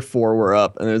the other 4 were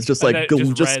up, and it was just And like, it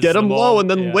just just res get them them low all. and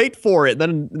then Yeah. wait for it.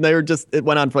 Then they were just, it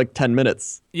went on for like 10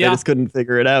 minutes. Yeah. They just couldn't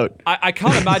figure it out. I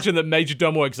can't imagine that Major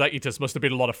Domo Executus must have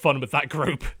been a lot of fun with that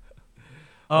group.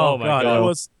 Oh, my God. God. It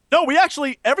was. No,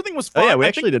 everything was fun. Oh yeah, we I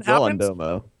actually think did well on happens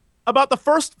Domo. About the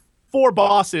first 4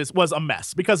 bosses was a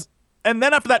mess and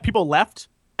then after that people left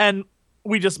and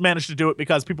we just managed to do it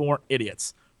because people weren't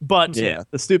idiots. But Yeah,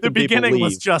 the stupid the beginning people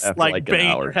was leave just after, like an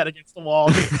banging hour. your head against the wall.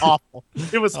 It was awful.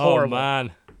 It was Oh, horrible.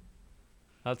 man.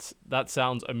 That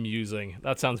sounds amusing.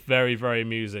 That sounds very, very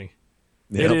amusing.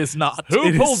 It is not. Who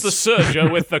It pulled is- the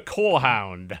Surger with the Core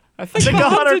Hound? I think The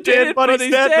Hunter did, but he's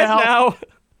dead now.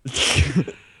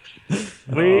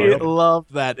 We love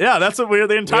that. Yeah, that's what we're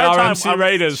the entire are time MC I was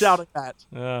Raiders. shouting that.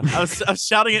 Yeah. I was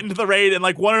shouting it into the raid, and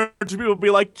like 1 or 2 people would be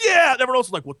like, "Yeah," and everyone else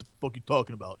was like, "What the fuck are you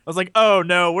talking about?" I was like, "Oh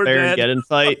no, we're Fair dead." and get in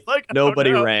fight. Like, oh,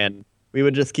 Nobody no. ran. We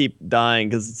would just keep dying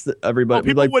because everybody would be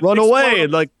people like, would run explode away. on-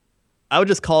 And like, I would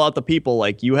just call out the people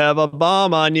like, you have a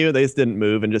bomb on you. They just didn't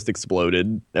move and just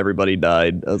exploded. Everybody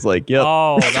died. I was like, yep.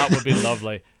 Oh, that would be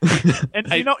lovely. And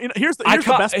here's the best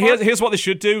part. Here's what they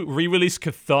should do: re-release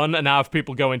Cthulhu and have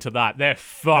people go into that. They're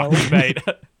fucked, mate.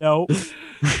 No.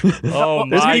 Oh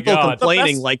There's my people god!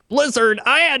 complaining like, Blizzard,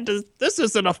 this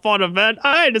isn't a fun event.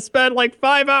 I had to spend like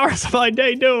 5 hours of my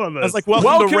day doing this. I was like,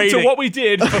 Welcome to raiding. to what we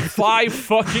did for 5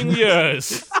 fucking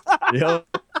years. yep.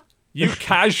 You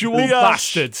casual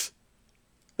bastards.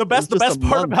 The best just a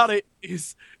part month. about it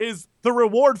is the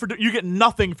reward for you get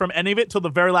nothing from any of it till the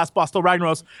very last boss, till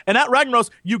Ragnaros. And at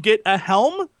Ragnaros, you get a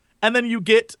helm and then you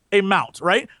get a mount,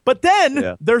 right? But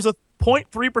then there's a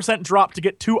 0.3% drop to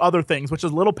get 2 other things, which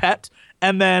is a little pet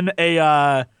and then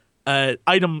a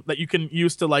item that you can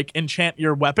use to like enchant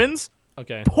your weapons.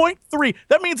 Okay. 0.3.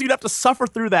 That means you'd have to suffer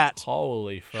through that.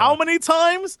 Holy fuck. How many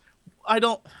times? I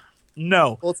don't.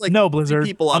 No. Well, it's like no, Blizzard.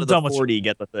 people out I'm of the done with 40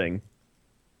 get the thing.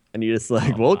 And you just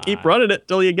like, keep running it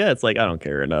till you get. It's like, I don't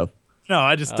care enough. No,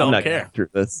 I just I'm don't not care. going through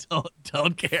this.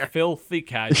 Don't care. Filthy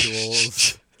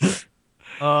casuals.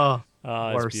 Oh,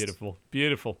 It's beautiful.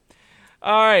 Beautiful.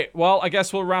 All right. Well, I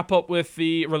guess we'll wrap up with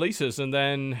the releases. And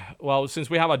then, well, since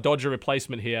we have a Dodger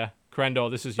replacement here, Crendor,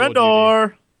 this is your duty.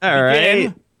 Crendor. All Begin.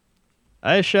 right.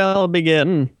 I shall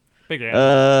begin. Begin.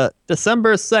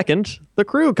 December 2nd, The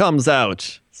Crew comes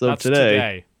out. So That's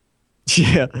today.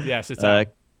 today. Yeah. Yes, it's out.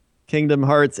 Kingdom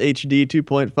Hearts HD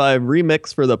 2.5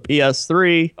 remix for the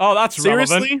PS3. Oh, that's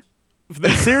Seriously?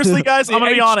 relevant. Seriously, guys, The I'm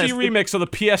gonna be HD honest. remix of the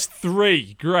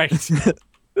PS3. Great.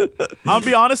 I'll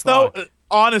be honest though.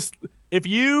 Honest, if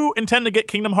you intend to get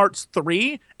Kingdom Hearts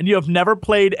 3 and you have never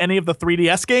played any of the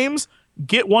 3DS games,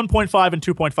 get 1.5 and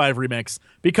 2.5 remix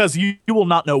because you will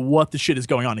not know what the shit is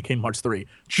going on in Kingdom Hearts 3.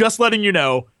 Just letting you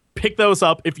know, pick those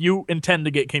up if you intend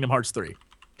to get Kingdom Hearts 3.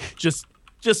 Just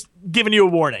giving you a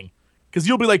warning. Because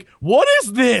you'll be like, what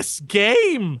is this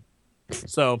game?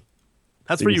 So,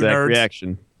 that's for you Exact nerds.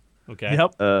 reaction. Okay.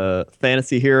 Yep.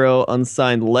 Fantasy Hero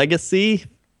Unsigned Legacy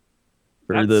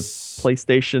for That's- the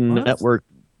PlayStation What? Network.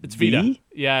 It's Vita. V?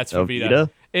 Yeah, it's for Oh, Vita. Vita?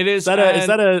 It is. Is that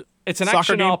a It's an soccer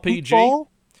action game RPG.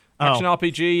 football? Action Oh.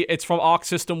 RPG. It's from Arc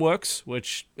System Works,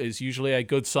 which is usually a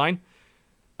good sign.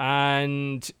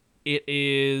 And it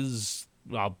is,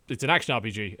 well, it's an action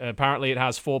RPG. Apparently, it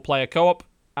has 4-player co-op,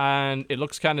 and it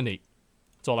looks kind of neat.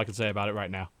 That's all I can say about it right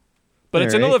now. But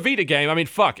it's All right. another Vita game. I mean,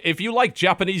 fuck. If you like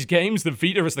Japanese games, the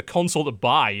Vita is the console to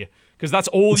buy, because that's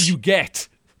all you get.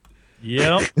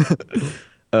 Yep.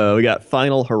 We got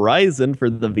Final Horizon for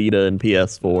the Vita and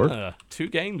PS4. 2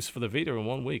 games for the Vita in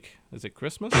 1 week. Is it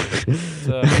Christmas?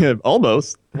 It's,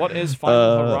 Almost. what is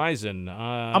Final Horizon?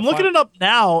 I'm looking it up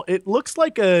now. It looks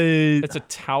like It's a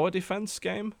tower defense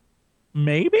game.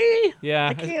 maybe? Yeah,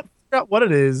 I can't figure out what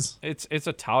it is. it's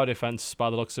a tower defense by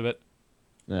the looks of it.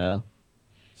 Yeah.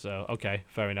 So okay,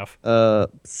 fair enough.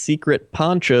 Secret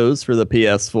Ponchos for the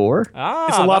PS4. It's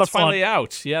a lot that's of fun. finally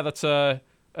out. Yeah, that's a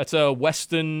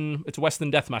Western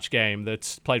deathmatch game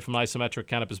that's played from an isometric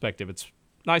kind of perspective. It's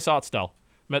nice art style.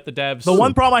 Met the devs. The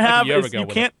one problem I like a have year is ago you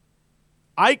with can't.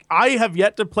 I have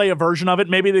yet to play a version of it.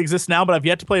 Maybe it exists now, but I've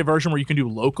yet to play a version where you can do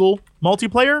local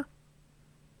multiplayer.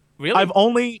 Really? I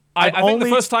think the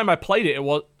first time I played it, it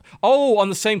was on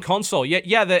the same console. Yeah.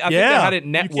 I think they had it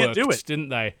you can't networked, do it. didn't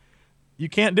they? You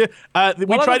can't do. We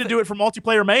Well, tried to do it for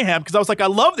multiplayer mayhem because I was like, I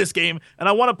love this game and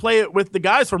I want to play it with the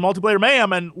guys for multiplayer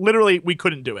mayhem, and literally we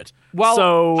couldn't do it. Well,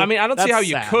 so I mean, I don't see that's how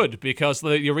you sad. could because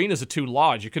the arenas are too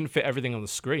large. You couldn't fit everything on the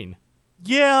screen.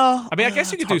 Yeah. I mean, I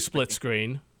guess you it's could do hard. split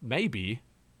screen, maybe.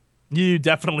 You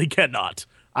definitely cannot.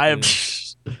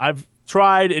 I've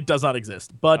tried. It does not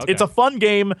exist. But Okay. it's a fun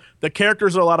game. The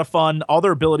characters are a lot of fun. All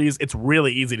their abilities, it's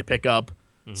really easy to pick up.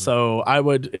 Mm-hmm. So I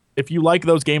would, if you like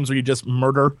those games where you just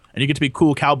murder and you get to be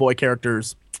cool cowboy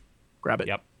characters, grab it.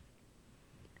 Yep.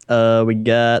 We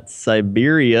got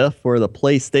Siberia for the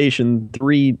PlayStation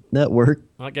 3 network.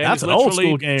 That game That's is an old literally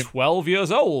school game. 12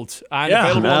 years old and Yeah.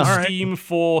 available on All right. Steam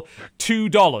for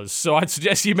 $2. So I'd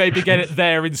suggest you maybe get it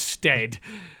there instead.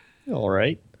 All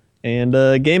right.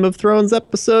 And Game of Thrones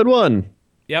Episode 1.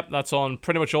 Yep, that's on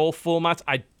pretty much all formats.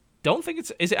 I don't think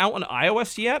is it out on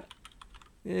iOS yet?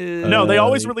 No, they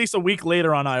always release a week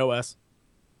later on iOS.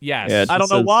 Yes. Yeah, I don't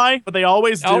know says- why, but they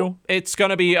always do. Oh, it's going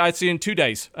to be, I'd see in 2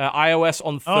 days. iOS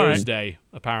on All right. Thursday,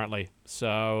 apparently.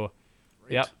 So,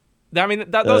 yep. I mean,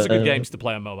 those are good games to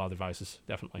play on mobile devices,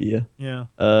 definitely. Yeah.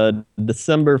 Yeah.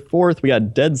 December 4th, we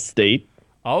got Dead State.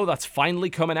 Oh, that's finally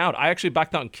coming out. I actually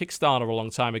backed out on Kickstarter a long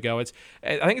time ago. I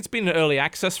think it's been in early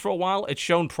access for a while. It's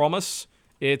shown promise.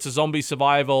 It's a zombie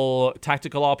survival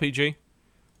tactical RPG.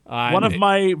 One of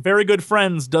my very good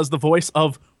friends does the voice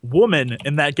of woman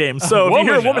in that game. So if you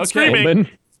hear a Woman, woman okay. screaming, Woman.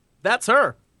 that's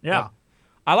her. Yeah.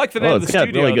 I like the name of the it's got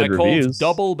studio. really good They're called reviews.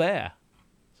 Double Bear.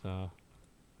 So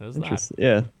there's that. Interesting.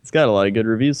 Yeah, it's got a lot of good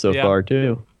reviews so Yeah. far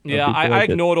too. Yeah, People I like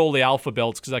it. ignored all the alpha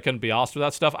builds because I couldn't be asked for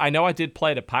that stuff. I know I did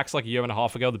play it at PAX like a year and a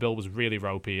half ago. The build was really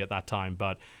ropey at that time,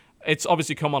 but it's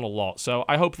obviously come on a lot. So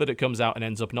I hope that it comes out and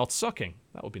ends up not sucking.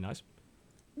 That would be nice.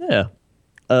 Yeah.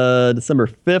 December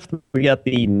 5th, we got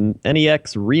the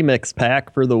NEX Remix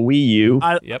Pack for the Wii U.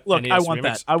 Yep, Look, NES I want Remix.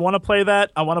 that. I want to play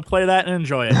that. I want to play that and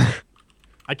enjoy it.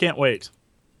 I can't wait.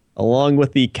 Along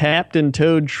with the Captain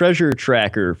Toad Treasure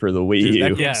Tracker for the Wii Dude, U. that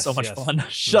game's Yes, so much yes. fun.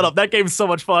 Shut up. That game's so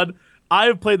much fun.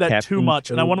 I've played that too Captain much,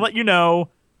 and I Toad. want to let you know,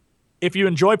 if you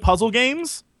enjoy puzzle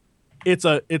games, it's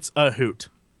a hoot.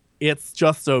 It's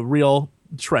just a real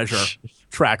treasure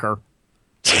tracker.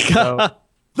 So-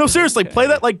 no, seriously, play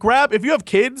that. Like, if you have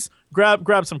kids, grab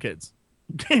some kids.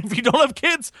 If you don't have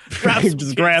kids, grab some Just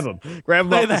kids. grab them. Grab them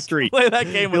Play off the that, street. play that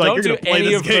game. Be With like, them. "You're Don't do gonna play any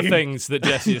this of game." the things that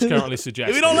Jesse is currently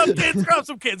suggesting. If you don't have kids, grab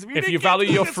some kids. If you need value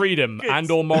kids, your get some freedom kids.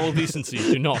 and or moral decency,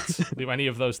 do not do any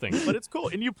of those things. But it's cool,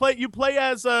 and you play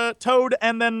as Toad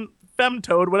and then Fem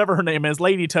Toad, whatever her name is,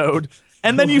 Lady Toad,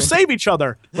 and then you save each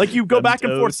other. Like you go back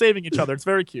and Toad. forth saving each other. It's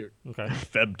very cute. Okay.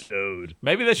 Feb Toad.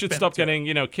 Maybe they should stop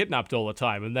getting, kidnapped all the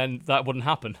time, and then that wouldn't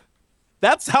happen.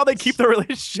 That's how they keep the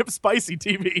relationship spicy.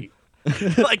 TV.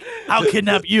 Like, I'll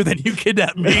kidnap you, then you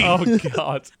kidnap me. Oh,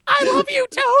 God. I love you,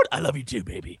 Toad. I love you too,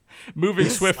 baby. Moving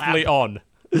swiftly on.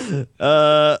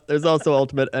 There's also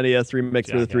Ultimate NES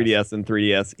Remix for the Jackass. 3DS and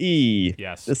 3DSe.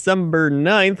 Yes. December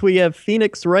 9th, we have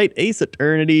Phoenix Wright Ace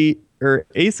Attorney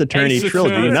Ace Trilogy,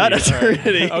 Attorney. not All right.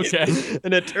 Eternity. Okay.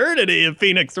 An eternity of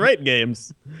Phoenix Wright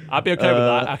games. I'd be okay with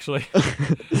that, actually.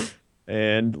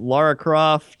 And Lara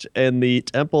Croft and the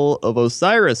Temple of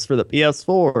Osiris for the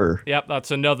PS4. Yep,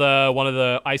 that's another one of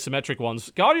the isometric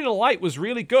ones. Guardian of Light was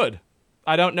really good.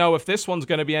 I don't know if this one's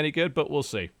going to be any good, but we'll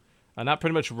see. And that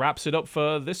pretty much wraps it up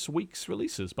for this week's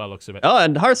releases, by the looks of it. Oh,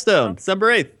 and Hearthstone, December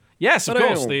 8th. Yes, of Ta-da.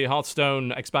 course, the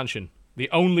Hearthstone expansion. The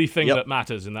only thing Yep. that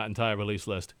matters in that entire release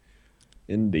list.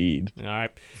 Indeed. All right.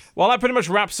 Well, that pretty much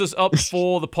wraps us up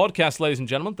for the podcast, ladies and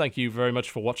gentlemen. Thank you very much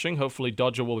for watching. Hopefully,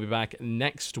 Dodger will be back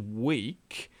next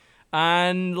week.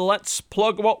 And let's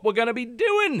plug what we're going to be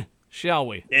doing, shall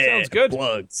we? Sounds good.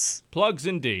 Plugs. Plugs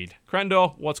indeed.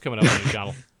 Crendor, what's coming up on your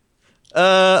channel?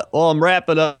 Well, I'm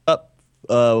wrapping up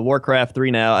Warcraft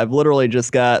 3 now. I've literally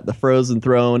just got the Frozen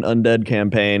Throne Undead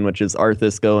campaign, which is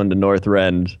Arthas going to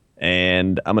Northrend.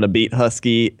 And I'm going to beat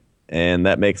Husky, and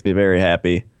that makes me very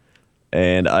happy.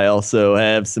 And I also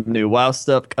have some new WoW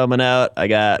stuff coming out. I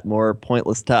got more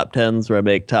pointless top 10s where I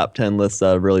make top 10 lists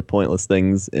out of really pointless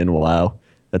things in WoW.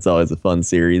 That's always a fun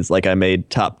series. Like I made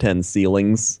top 10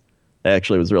 ceilings. That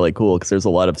actually was really cool because there's a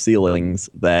lot of ceilings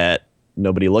that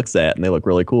nobody looks at and they look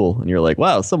really cool. And you're like,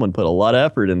 wow, someone put a lot of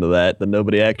effort into that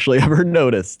nobody actually ever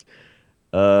noticed.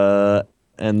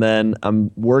 And then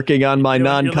I'm working on my You're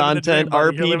living the non-content dream,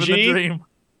 buddy. You're living the RPG dream.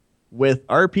 with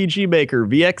RPG Maker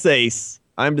VX Ace.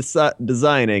 I'm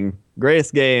designing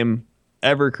greatest game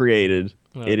ever created.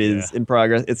 Oh, It is in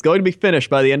progress. It's going to be finished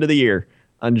by the end of the year.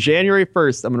 On January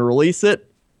 1st, I'm going to release it.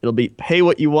 It'll be pay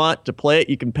what you want to play it.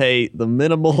 You can pay the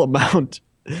minimal amount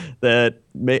that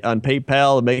on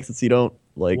PayPal. It makes it so you don't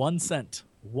like 1 cent.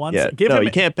 Yeah,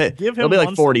 you can't pay. Give him It'll be like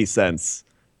 1 40 cents.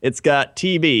 It's got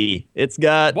TB. It's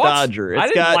got What? Dodger. It's I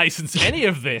didn't got license any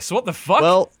of this. What the fuck?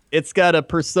 well, it's got a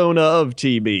persona of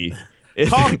TB.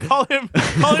 Call him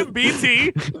BT.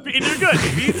 You're good.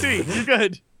 BT. You're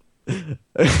good.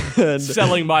 And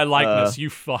Selling my likeness, you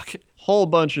fuck. whole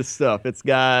bunch of stuff. It's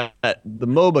got the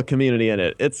MOBA community in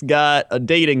it. It's got a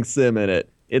dating sim in it.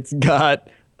 It's got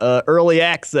early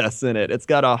access in it. It's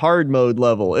got a hard mode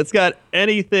level. It's got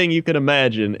anything you can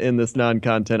imagine in this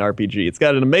non-content RPG. It's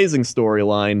got an amazing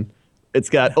storyline. It's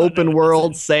got open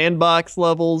world sandbox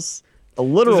levels, a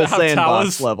literal Does it have sandbox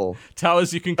towers? level.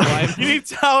 Towers you can climb. You need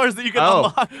towers that you can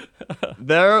Oh. unlock.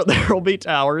 There will be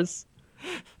towers.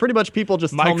 Pretty much people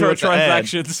just tell me what to add.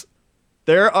 Microtransactions.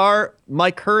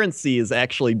 My currency is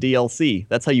actually DLC.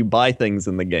 That's how you buy things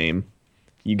in the game.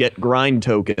 You get grind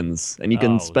tokens, and you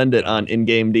can Oh, spend it on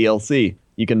in-game DLC.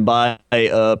 You can buy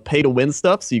pay-to-win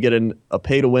stuff, so you get a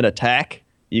pay-to-win attack.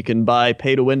 You can buy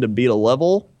pay-to-win to beat a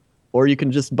level, or you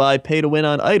can just buy pay-to-win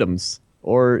on items.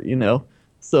 Or,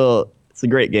 so it's a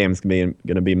great game. It's going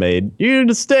to be made. You need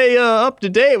to stay up to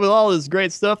date with all this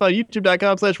great stuff on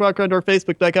youtube.com/Wowcrendor,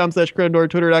 facebook.com/Crendor,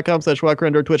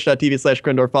 twitter.com/Wowcrendor,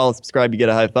 twitch.tv/Crendor. Follow, subscribe, you get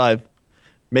a high five.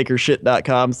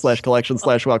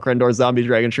 Makershit.com/collection/Wowcrendor. Zombie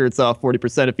Dragon shirts off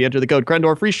 40% if you enter the code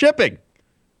Crendor. Free shipping.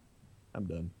 I'm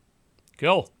done.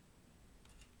 Cool.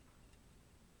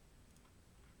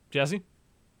 Jesse?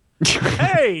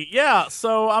 Hey, yeah.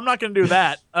 So I'm not gonna do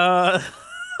that.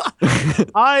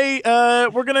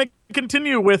 We're gonna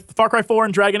continue with Far Cry 4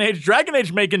 and Dragon Age. Dragon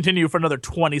Age may continue for another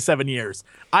 27 years.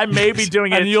 I may be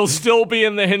doing it. And you'll still be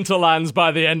in the hinterlands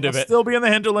by the end of it. Still be in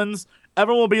the hinterlands.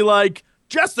 Everyone will be like,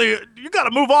 Jesse, you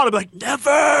gotta move on. I'll be like,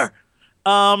 never.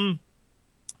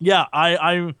 Yeah,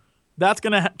 I that's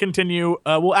gonna continue.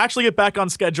 We'll actually get back on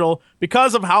schedule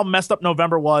because of how messed up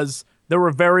November was. There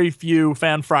were very few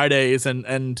Fan Fridays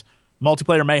and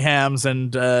multiplayer mayhems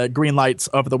and green lights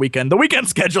over the weekend. The weekend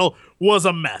schedule was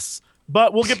a mess,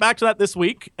 but we'll get back to that this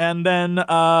week. And then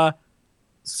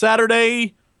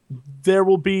Saturday, there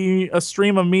will be a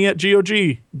stream of me at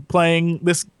GOG playing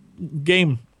this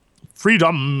game,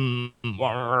 Freedom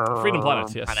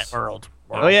Planet, yes. Planet World.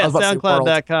 Oh yeah,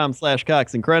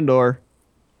 SoundCloud.com/CoxandCrendor.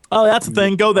 Oh, that's the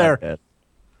thing. Go there.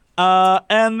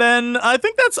 And then I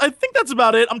think that's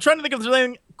about it. I'm trying to think if there's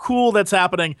anything cool that's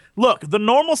happening. Look, the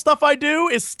normal stuff I do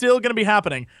is still going to be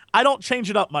happening. I don't change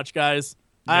it up much, guys.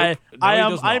 Nope. I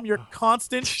am your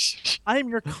constant. I am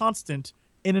your constant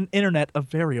in an internet of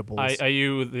variables. Are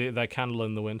you the candle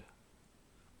in the wind?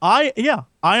 I am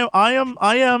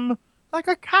like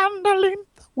a candle in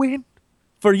the wind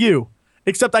for you.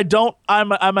 Except I don't.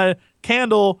 I'm a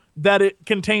candle that it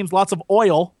contains lots of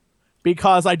oil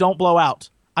because I don't blow out.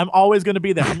 I'm always going to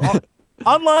be there.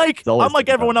 Unlike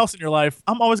everyone else in your life,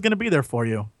 I'm always going to be there for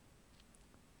you.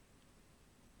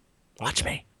 Watch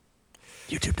me.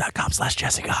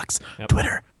 YouTube.com/Jesse Cox. Yep.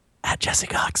 Twitter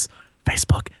 @JesseCox.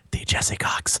 Facebook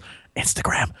 @JesseCox.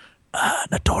 Instagram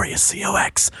Notorious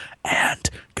COX. And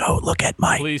go look at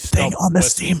my thing on the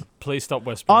Steam. Please stop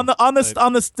whispering. On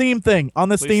the Steam thing. On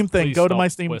the Steam thing. Go to my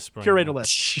Steam curator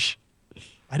list. Shh.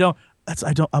 I want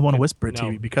to whisper it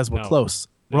to you because we're close.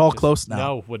 We're all close now.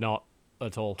 No, we're not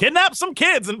at all. Kidnap some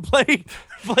kids and play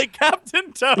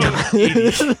Captain Toad.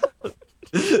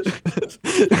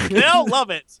 They'll love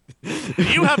it.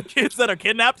 If you have kids that are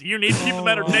kidnapped, you need to keep them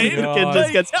entertained. The kid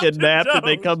just gets Captain kidnapped and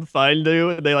they Toad. come find you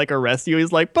and they like arrest you.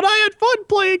 He's like, but I had fun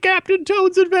playing Captain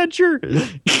Toad's Adventure.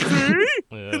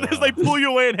 As they pull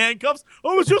you away in handcuffs.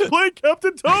 I was just playing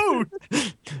Captain Toad.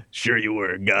 Sure you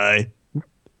were, guy.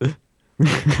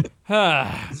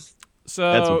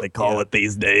 So That's what they call it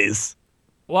these days.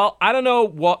 Well, I don't know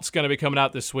what's going to be coming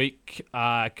out this week,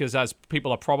 because as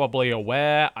people are probably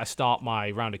aware, I start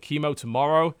my round of chemo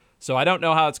tomorrow, so I don't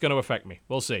know how it's going to affect me.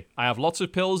 We'll see. I have lots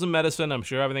of pills and medicine. I'm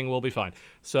sure everything will be fine.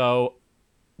 So,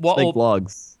 Make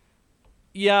vlogs.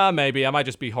 Yeah, maybe. I might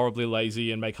just be horribly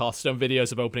lazy and make Hearthstone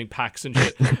videos of opening packs and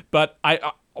shit. But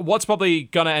what's probably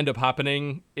going to end up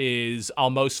happening is I'll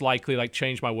most likely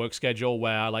change my work schedule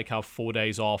where I have 4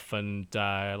 days off and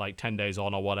 10 days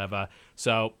on or whatever.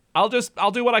 So I'll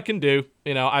do what I can do.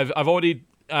 You know, I already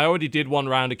did one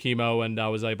round of chemo and I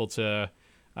was able to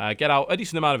get out a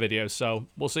decent amount of videos. So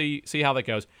we'll see how that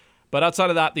goes. But outside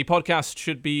of that, the podcast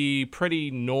should be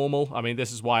pretty normal. I mean,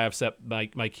 this is why I've set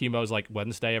my chemos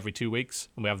Wednesday every 2 weeks,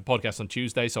 and we have the podcast on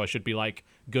Tuesday, so I should be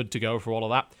good to go for all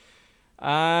of that.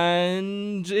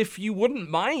 And if you wouldn't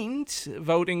mind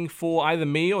voting for either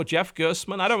me or Jeff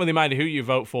Gerstmann, I don't really mind who you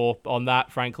vote for on that,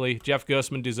 frankly. Jeff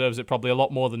Gerstmann deserves it probably a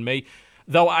lot more than me.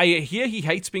 Though I hear he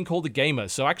hates being called a gamer,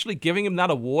 so actually giving him that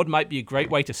award might be a great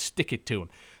way to stick it to him.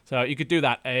 So you could do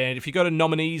that. And if you go to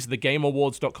nominees,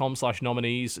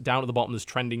 thegameawards.com/nominees, down at the bottom there's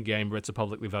trending game, where it's a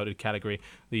publicly voted category.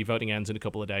 The voting ends in a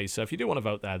couple of days. So if you do want to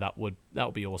vote there, that would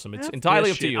be awesome. It's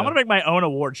entirely up to you. I'm going to make my own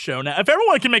award show now. If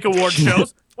everyone can make award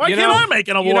shows, why can't I make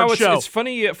an award show? It's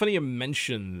funny you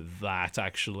mention that,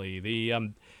 actually.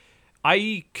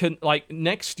 I can,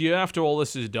 next year after all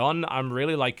this is done, I'm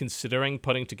really considering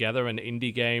putting together an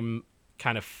indie game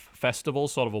kind of festival,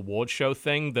 sort of award show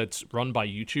thing that's run by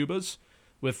YouTubers.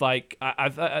 With I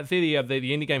think the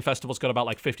indie game festival's got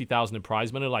about 50,000 in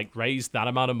prize money. Raise that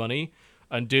amount of money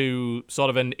and do sort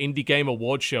of an indie game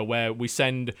award show where we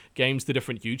send games to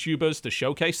different YouTubers to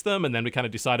showcase them, and then we kind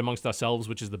of decide amongst ourselves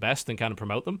which is the best and kind of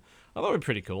promote them. I thought it would be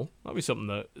pretty cool. That'd be something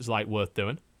that is worth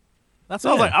doing. That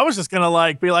sounds like I was just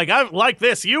gonna be I like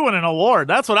this. You win an award.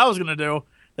 That's what I was gonna do.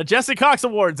 The Jesse Cox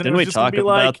Awards. And Didn't we talk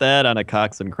about that on a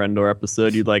Cox and Crendor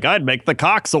episode? You'd I'd make the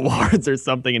Cox Awards or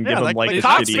something and give them the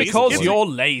Cox shitty because you're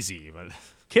lazy. But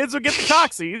kids would get the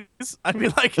Coxies. I'd be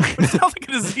like, it sounds like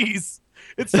a disease.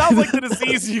 It sounds like the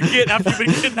disease you get after you've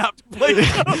been kidnapped to play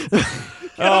shows.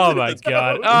 Oh my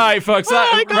god. All right, folks,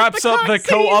 that wraps up the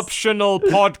co-optional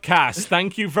podcast.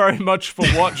 Thank you very much for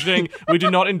watching. We do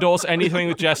not endorse anything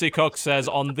that Jesse Cox says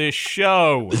on this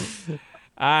show.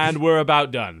 And we're about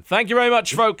done. Thank you very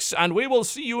much, folks, and we will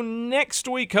see you next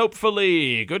week,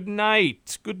 hopefully. Good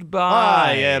night.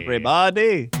 Goodbye. Bye,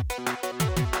 everybody.